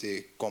Christ is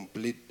the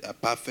complete,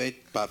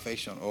 perfect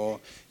perfection,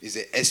 or is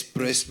the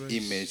express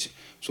image.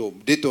 So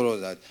they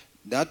told us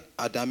that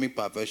Adamic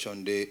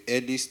perfection, the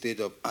early state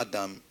of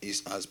Adam,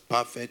 is as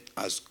perfect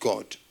as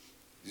God.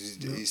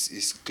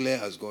 Is clear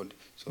as God.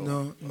 So,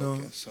 no.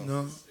 Because God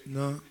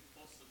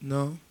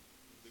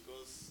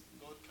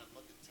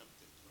cannot be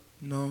tempted.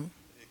 No.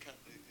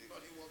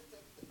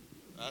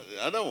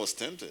 Adam was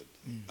tempted.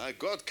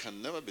 God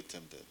can never be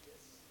tempted.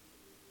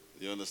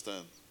 You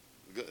understand?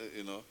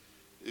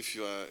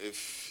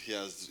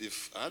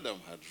 If Adam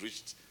had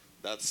reached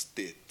that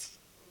state,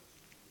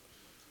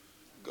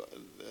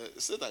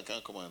 Satan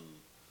can't come and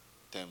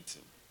tempt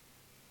him.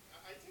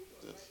 I think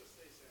what you're trying to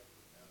say is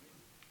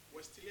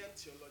Wesleyan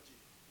theology.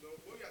 When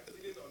we are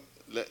dealing on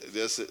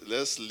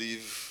Let's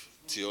leave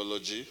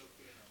theology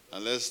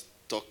and let's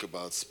talk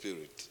about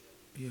spirit.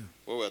 Yeah.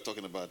 What we're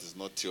talking about is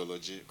not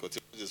theology, because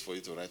theology is for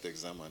you to write the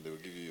exam and they will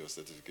give you your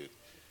certificate.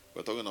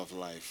 We're talking of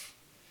life.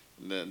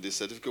 The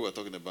certificate we're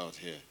talking about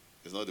here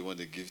is not the one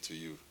they give to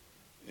you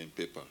in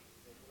paper.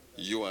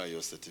 You are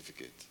your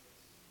certificate.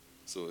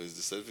 So it's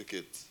the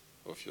certificate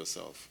of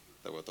yourself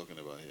that we're talking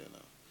about here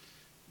now.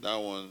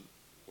 That one,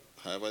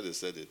 however they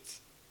said it,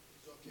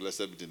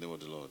 blessed be the name of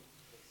the Lord.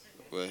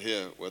 We're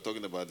here, we're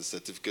talking about the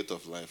certificate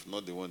of life,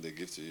 not the one they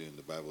give to you in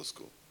the Bible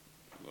school.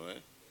 All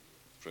right?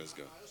 Praise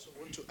God. I also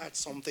want to add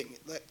something.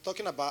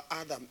 Talking about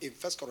Adam in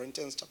 1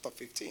 Corinthians chapter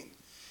 15,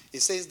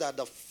 it says that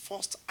the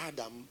first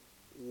Adam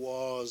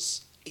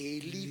was a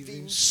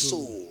living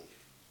soul.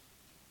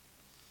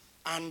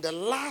 And the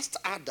last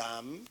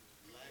Adam,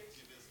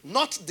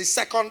 not the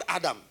second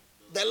Adam,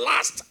 the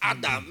last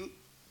Adam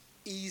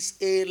is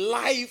a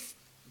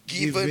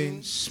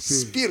life-giving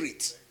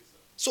spirit.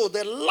 So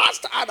the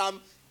last Adam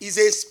is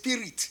a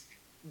spirit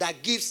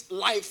that gives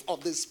life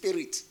of the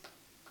spirit.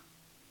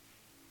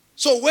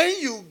 So when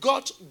you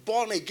got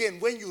born again,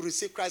 when you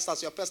received Christ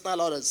as your personal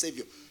Lord and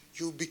Savior,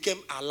 you became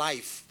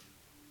alive.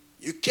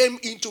 You came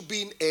into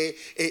being a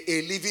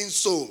living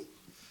soul.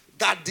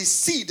 That the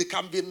seed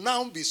can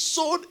now be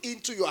sowed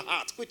into your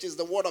heart, which is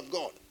the word of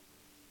God.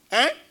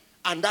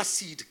 And that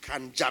seed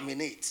can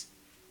germinate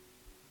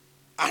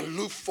and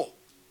look for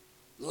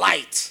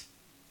light,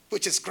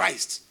 which is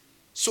Christ,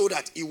 so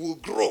that it will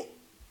grow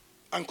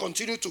and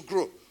continue to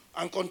grow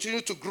and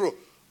continue to grow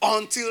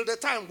until the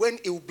time when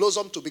it will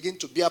blossom to begin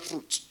to bear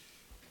fruit.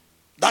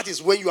 That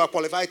is when you are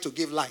qualified to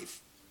give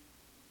life.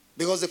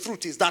 Because the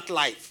fruit is that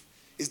life.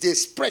 It's the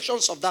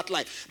expressions of that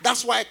life.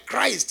 That's why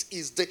Christ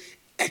is the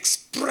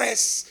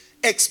expressible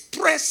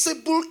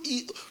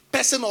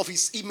person of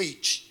his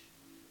image.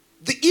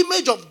 The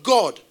image of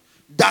God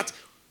that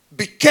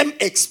became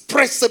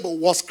expressible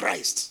was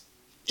Christ.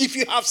 If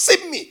you have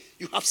seen me,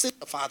 you have seen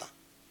the Father.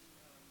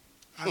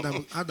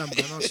 Adam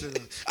cannot say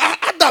that.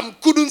 Adam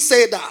couldn't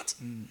say that.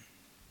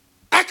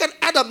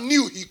 Adam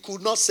knew he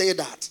could not say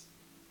that.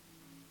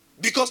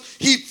 Because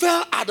he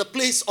fell at the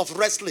place of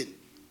wrestling.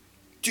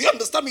 Do you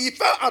understand me? He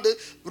fell at the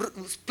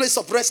place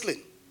of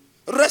wrestling.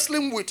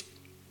 Wrestling with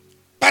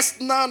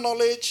personal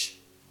knowledge,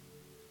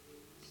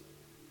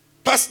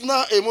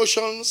 personal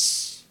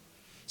emotions,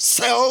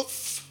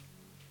 self,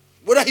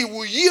 whether he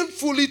will yield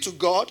fully to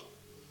God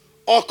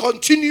or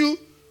continue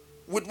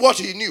with what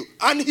he knew.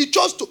 And he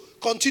chose to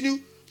continue,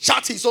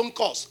 chart his own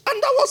course.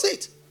 And that was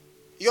it.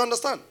 You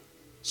understand?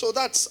 So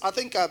I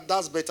think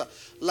that's better.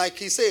 Like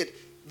he said,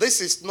 this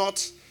is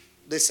not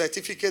the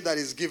certificate that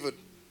is given.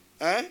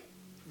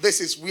 This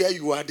is where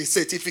you are the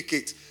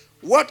certificate.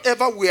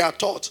 Whatever we are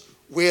taught,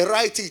 we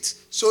write it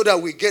so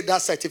that we get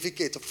that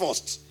certificate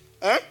first.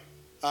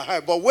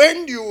 But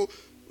when you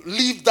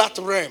leave that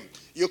realm,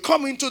 you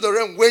come into the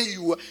realm where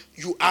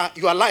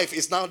your life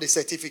is now the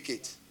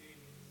certificate.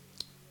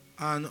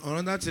 And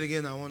another thing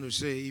again I want to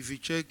say, if you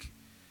check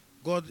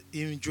God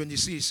in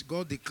 26,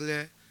 God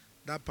declared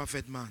that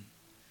perfect man.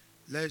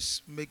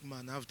 Let's make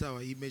man after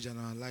our image and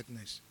our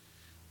likeness.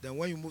 Then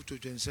when you move to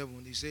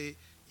 27, he say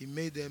he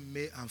made them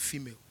male and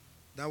female.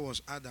 That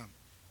was Adam.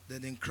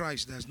 Then in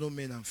Christ, there's no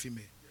male and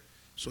female.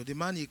 So the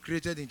man he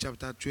created in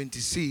chapter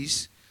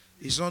 26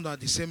 is not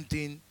the same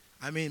thing.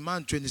 I mean,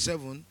 man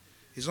 27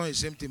 is not the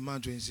same thing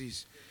man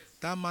 26.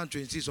 That man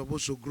 26 is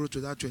supposed to grow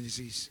to that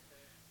 26.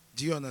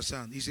 Do you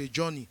understand? It's a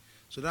journey.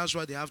 So that's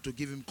why they have to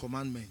give him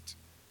commandment.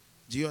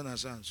 Do you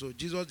understand? So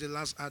Jesus, the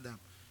last Adam,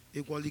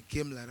 equally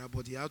came like that,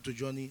 but he had to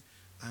journey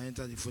and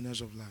enter the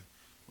fullness of life.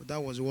 But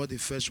that was what the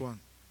first one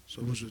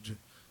supposed to do.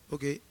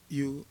 Okay,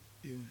 you.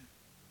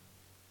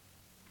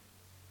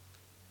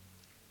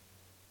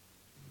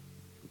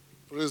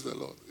 Praise the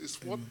Lord.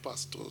 It's what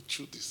Pastor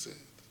Chudi said.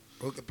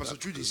 Okay, Pastor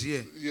Chudi is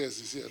here. Yes,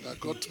 he's here.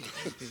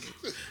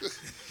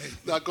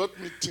 That got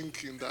me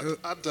thinking that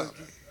Adam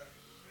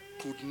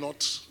could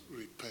not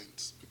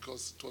repent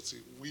because it was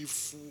a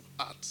willful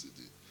act.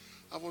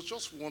 I was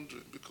just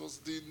wondering because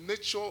the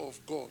nature of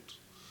God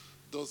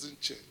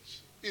doesn't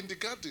change. In the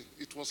garden,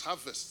 it was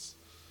harvest.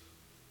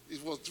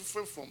 It was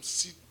different from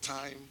seed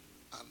time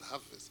and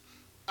harvest.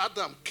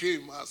 Adam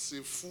came as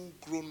a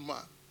full-grown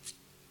man.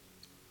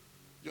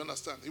 You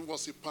understand? He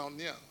was a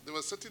pioneer. There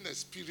were certain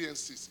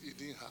experiences he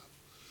didn't have.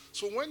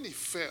 So when he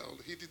fell,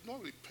 he did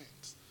not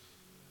repent.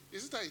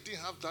 Is it that he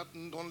didn't have that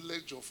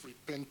knowledge of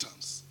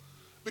repentance?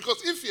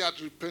 Because if he had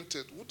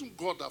repented, wouldn't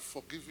God have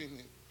forgiven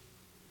him,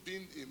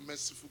 being a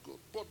merciful God?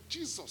 But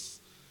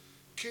Jesus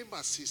came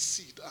as a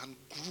seed and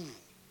grew.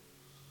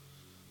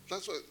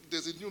 That's why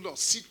there's a new law,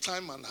 seed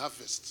time and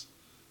harvest.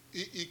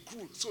 He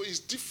grew. So it's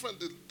different.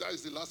 That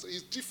is the last.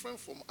 It's different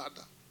from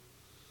Adam.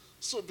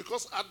 So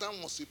because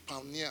Adam was a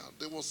pioneer,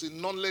 there was a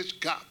knowledge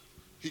gap.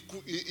 He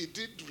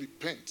did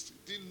repent.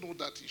 He didn't know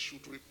that he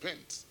should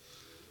repent.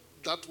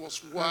 That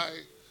was why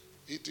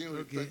he didn't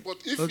repent. But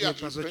if he had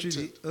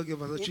repented,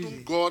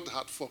 wouldn't God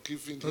have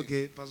forgiven him?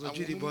 Okay, Pastor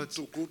Chidi, but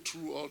to go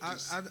through all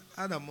this.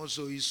 Adam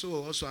also, his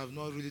soul also have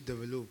not really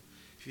developed.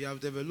 If you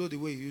have developed the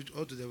way you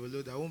ought to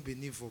develop, there won't be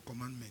need for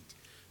commandment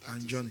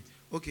and journey.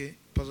 Okay,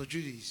 Pastor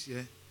Chidi is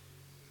here.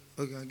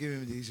 Okay, I'll give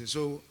him the answer.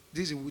 So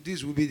this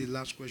will be the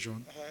last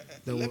question.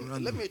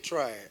 Let me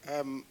try.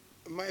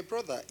 My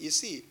brother, you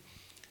see,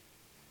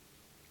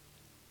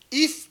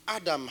 if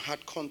Adam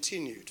had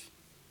continued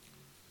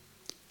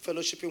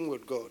fellowshipping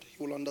with God,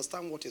 he will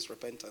understand what is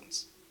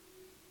repentance.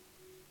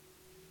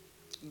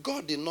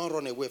 God did not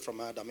run away from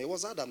Adam. It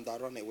was Adam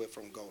that ran away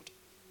from God.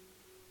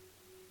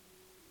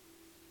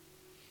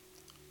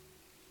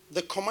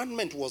 The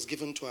commandment was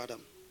given to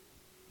Adam.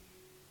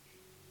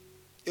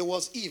 It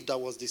was Eve that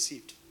was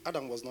deceived.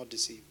 Adam was not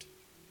deceived.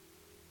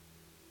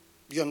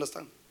 You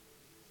understand?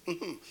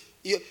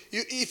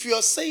 If you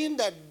are saying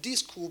that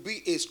this could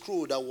be a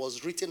scroll that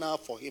was written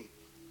out for him,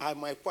 I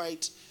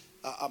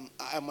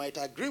might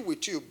agree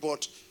with you,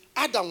 but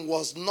Adam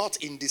was not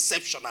in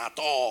deception at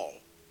all.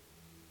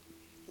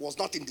 He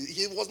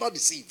was not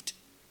deceived.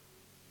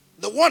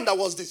 The one that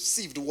was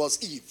deceived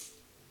was Eve.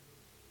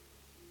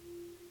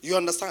 You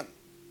understand?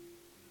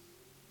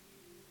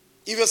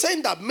 If you're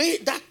saying that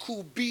that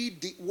could be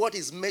what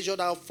is measured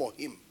out for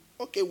him,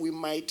 okay, we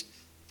might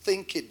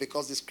think it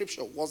because the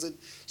scripture wasn't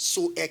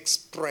so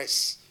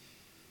express,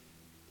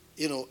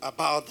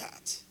 about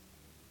that.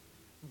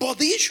 But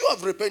the issue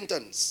of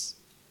repentance,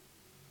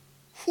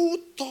 who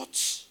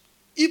thought,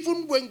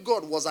 even when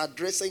God was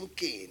addressing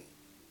Cain,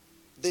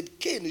 did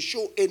Cain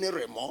show any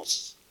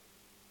remorse?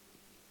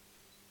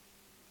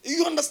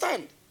 You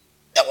understand?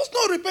 There was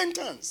no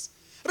repentance.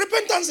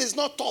 Repentance is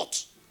not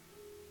taught.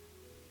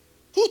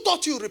 Who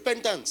taught you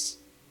repentance?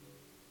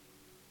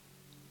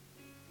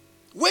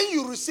 When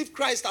you received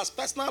Christ as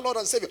personal Lord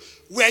and Savior,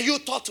 were you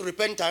taught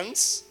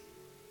repentance?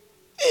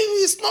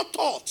 It is not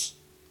taught.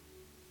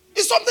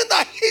 It's something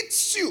that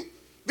hits you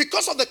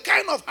because of the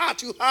kind of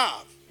heart you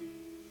have.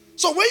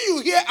 So when you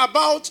hear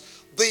about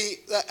the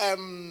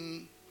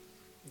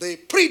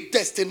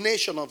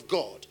predestination of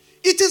God,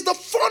 it is the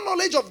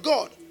foreknowledge of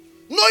God.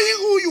 Knowing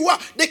who you are,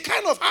 the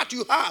kind of heart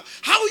you have,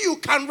 how you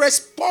can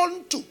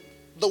respond to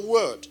the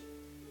word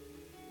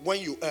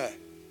when you err.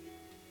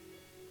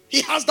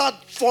 He has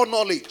that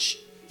foreknowledge.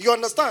 You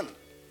understand?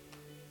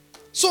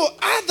 So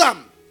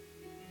Adam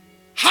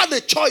had a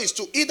choice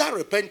to either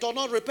repent or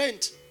not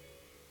repent.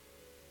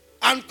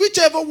 And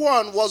whichever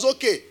one was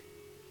okay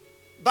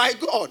by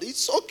God,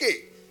 it's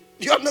okay.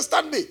 You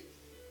understand me?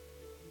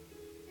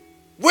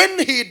 When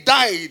he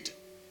died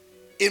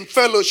in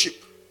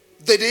fellowship,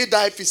 did he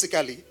die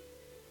physically?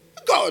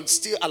 God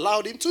still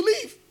allowed him to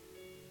live.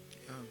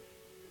 Yeah.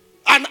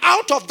 And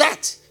out of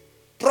that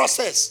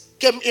process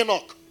came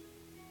Enoch.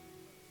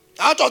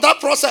 Out of that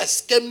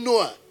process came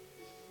Noah.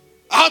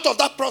 Out of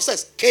that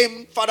process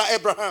came Father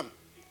Abraham.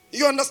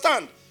 You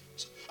understand?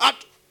 At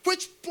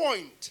which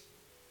point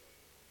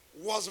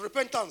was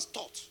repentance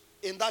taught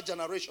in that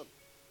generation?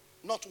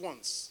 Not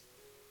once.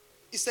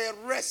 It's a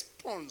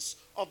response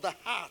of the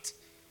heart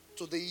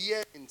to the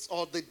yearnings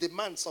or the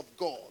demands of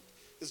God.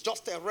 It's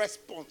just a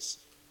response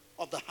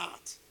of the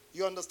heart.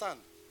 You understand?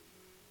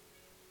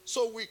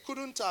 So we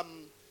couldn't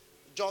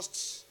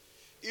just,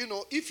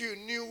 if you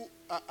knew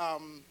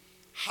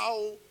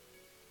how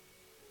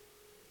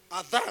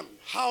Adam,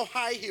 how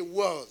high he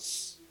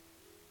was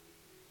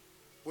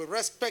with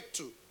respect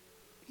to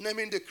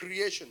naming the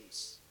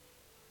creations.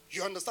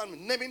 You understand me?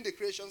 Naming the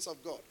creations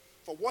of God.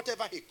 For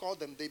whatever he called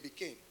them, they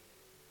became.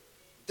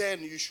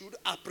 Then you should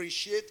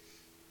appreciate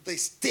the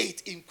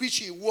state in which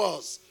he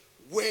was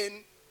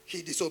when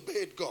he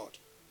disobeyed God.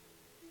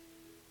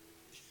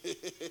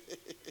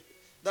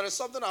 There is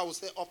something I will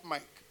say off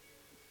mic.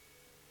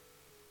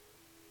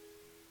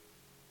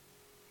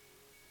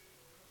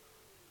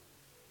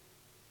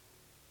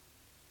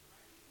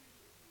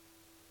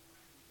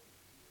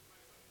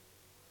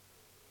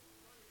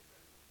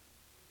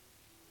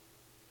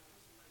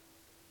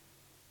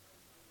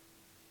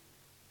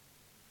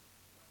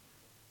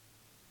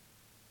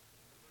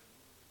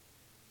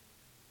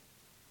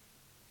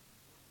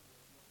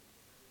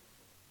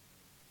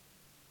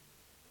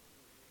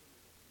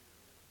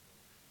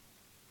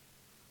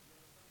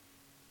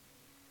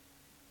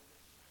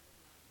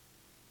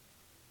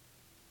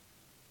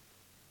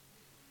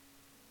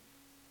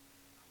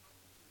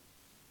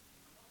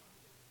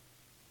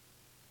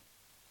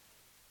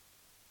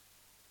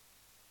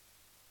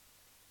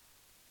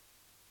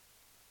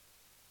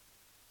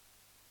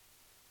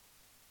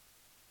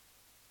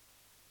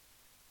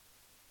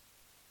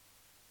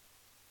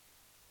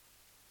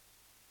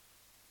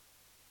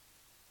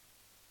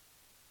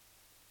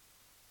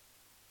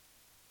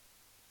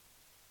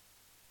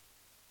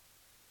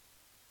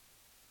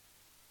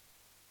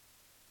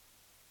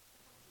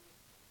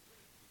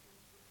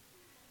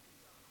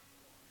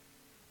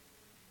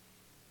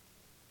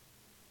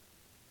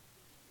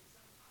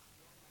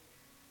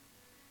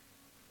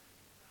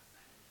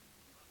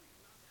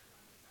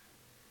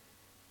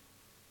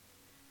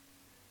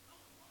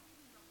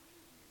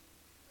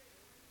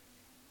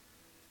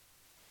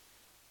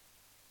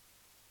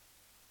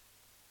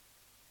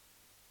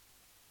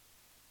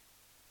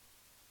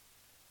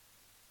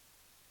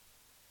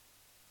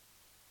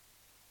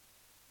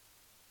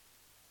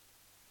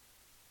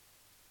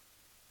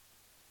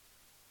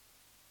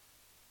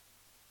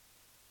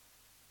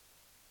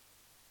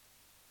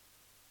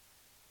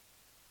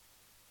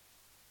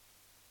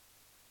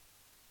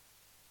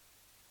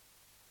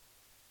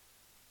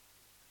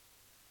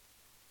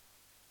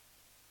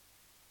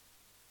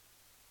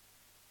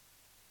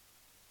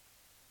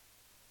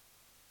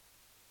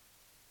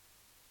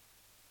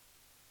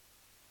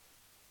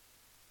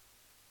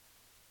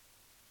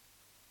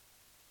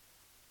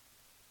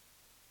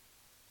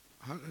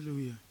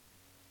 Hallelujah.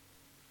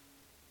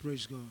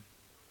 Praise God.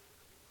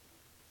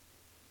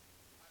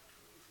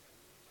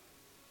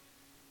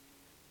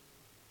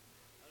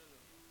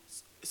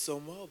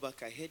 Some while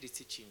back, I heard a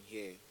teaching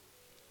here,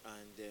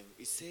 and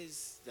it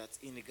says that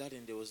in the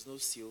garden there was no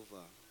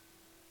silver,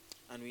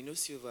 and we know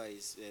silver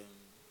is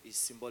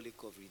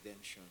symbolic of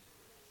redemption.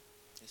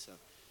 Yes, sir.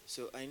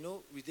 So I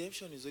know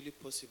redemption is only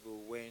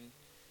possible when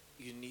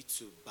you need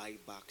to buy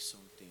back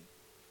something,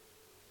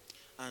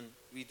 and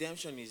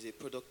redemption is a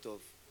product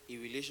of a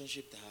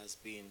relationship that has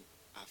been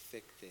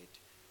affected.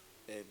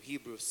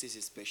 Hebrews says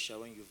it's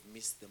special when you've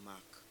missed the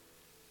mark.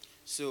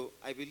 So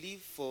I believe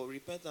for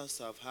repentance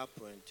to have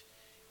happened,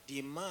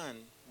 the man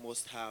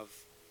must have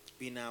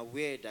been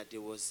aware that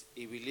there was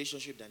a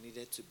relationship that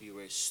needed to be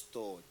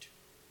restored.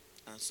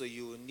 And so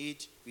you will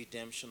need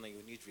redemption and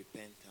you need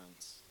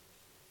repentance.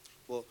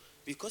 But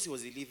because he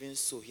was a living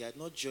soul, he had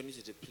not journeyed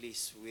to the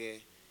place where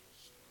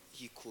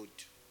he could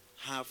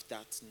have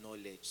that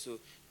knowledge. So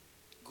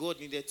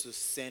God needed to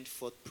send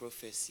forth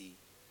prophecy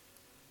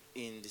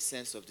in the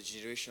sense of the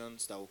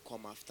generations that will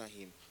come after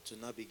him to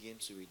now begin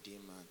to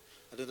redeem man.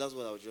 I think that's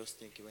what I was just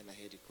thinking when I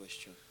heard the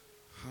question.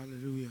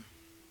 Hallelujah.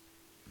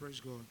 Praise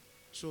God.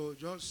 So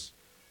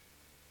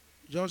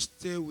just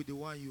stay with the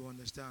one you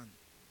understand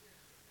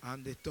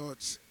and the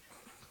thoughts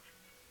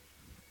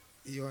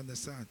you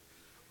understand.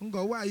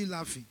 Ungo, why are you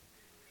laughing?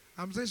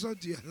 I'm saying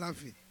something, you're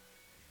laughing.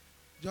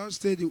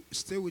 Just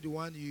stay with the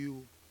one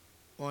you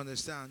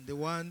understand, the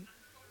one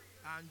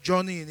and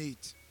journey in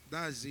it.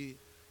 That's the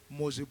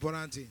most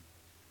important thing.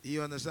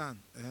 You understand?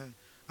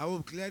 I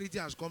hope clarity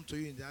has come to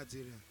you in that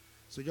area.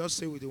 So just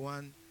stay with the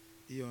one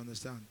you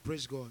understand.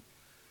 Praise God.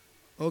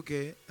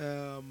 Okay.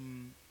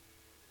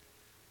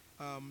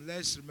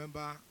 Let's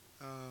remember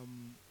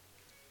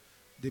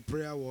the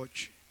prayer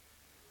watch.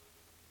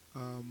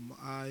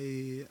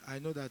 I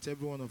know that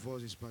every one of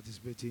us is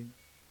participating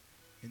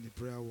in the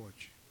prayer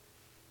watch.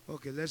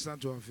 Okay, let's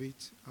stand to our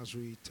feet as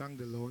we thank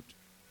the Lord.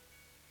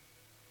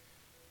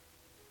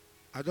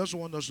 I just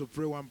want us to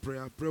pray one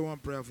prayer. Pray one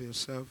prayer for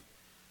yourself.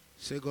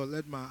 Say, God,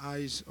 let my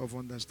eyes of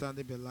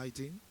understanding be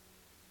lightened.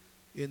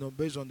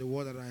 Based on the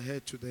word that I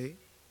heard today.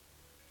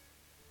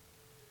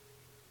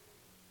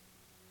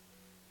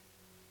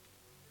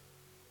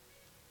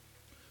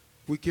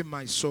 Quicken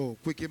my soul,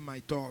 quicken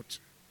my thought,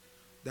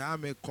 that I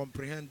may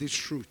comprehend this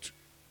truth.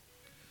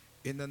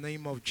 In the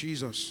name of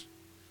Jesus.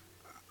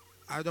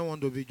 I don't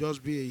want to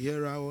just be a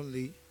hearer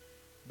only,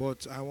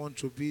 but I want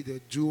to be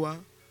the doer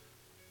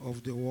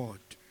of the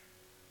word.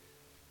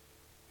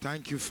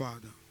 Thank you,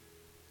 Father.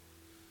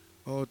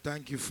 Oh,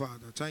 thank you,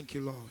 Father. Thank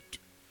you, Lord.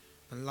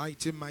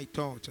 Enlighten my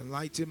thought,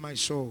 enlighten my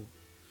soul,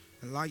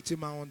 enlighten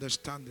my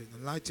understanding,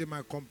 enlighten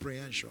my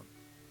comprehension.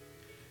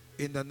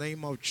 In the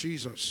name of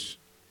Jesus.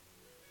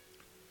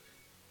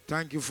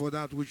 Thank you for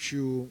that which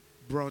you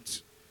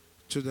brought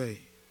today.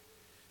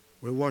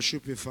 We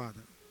worship you,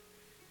 Father.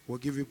 We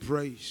give you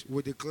praise.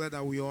 We declare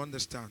that we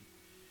understand.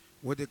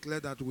 We declare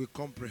that we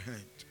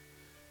comprehend.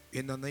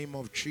 In the name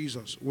of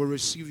Jesus, we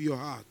receive your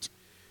heart.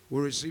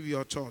 We receive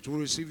your thought. We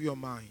receive your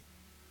mind.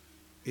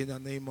 In the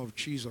name of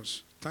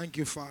Jesus. Thank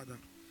you, Father.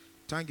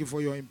 Thank you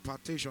for your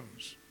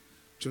impartations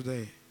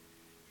today.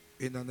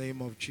 In the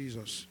name of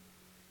Jesus.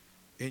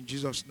 In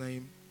Jesus'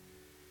 name,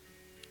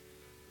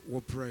 we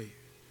pray.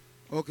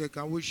 Okay,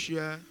 can we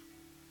share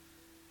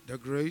the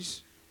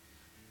grace?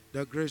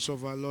 The grace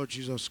of our Lord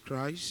Jesus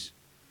Christ,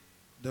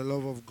 the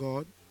love of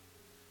God,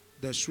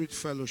 the sweet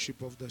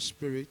fellowship of the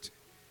Spirit,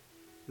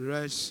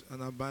 rest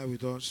and abide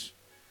with us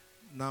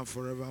now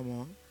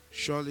forevermore.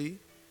 Surely,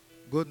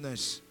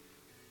 goodness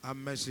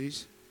and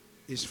mercies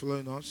is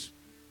flowing us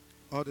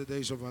all the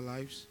days of our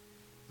lives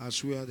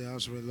as we are the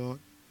house of the Lord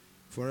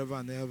forever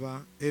and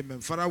ever. Amen.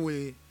 Father,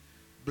 we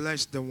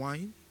bless the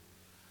wine.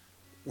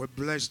 We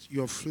bless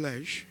your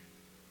flesh.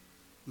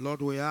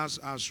 Lord, we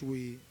ask as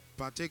we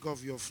partake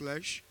of your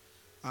flesh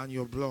and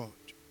your blood,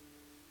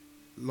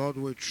 Lord,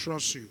 we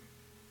trust you.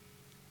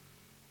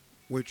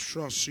 We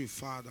trust you,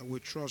 Father. We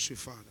trust you,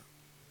 Father.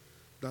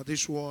 That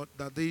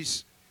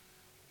this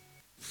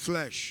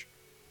flesh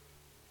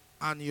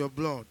and your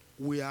blood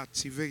will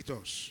activate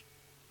us.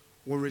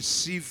 We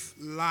receive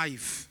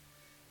life.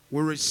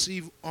 We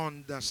receive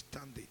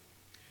understanding.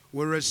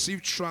 We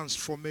receive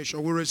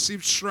transformation. We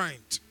receive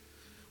strength.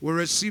 We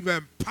receive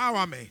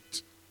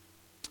empowerment.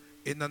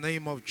 In the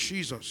name of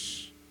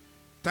Jesus.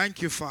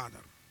 Thank you, Father.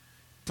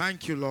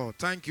 Thank you, Lord.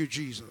 Thank you,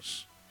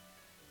 Jesus.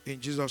 In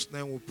Jesus'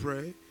 name we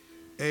pray.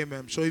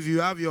 Amen. So if you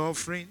have your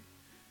offering,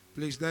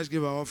 please let's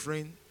give our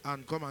offering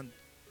and come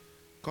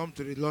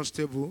to the Lord's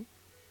table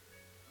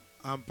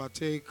and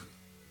partake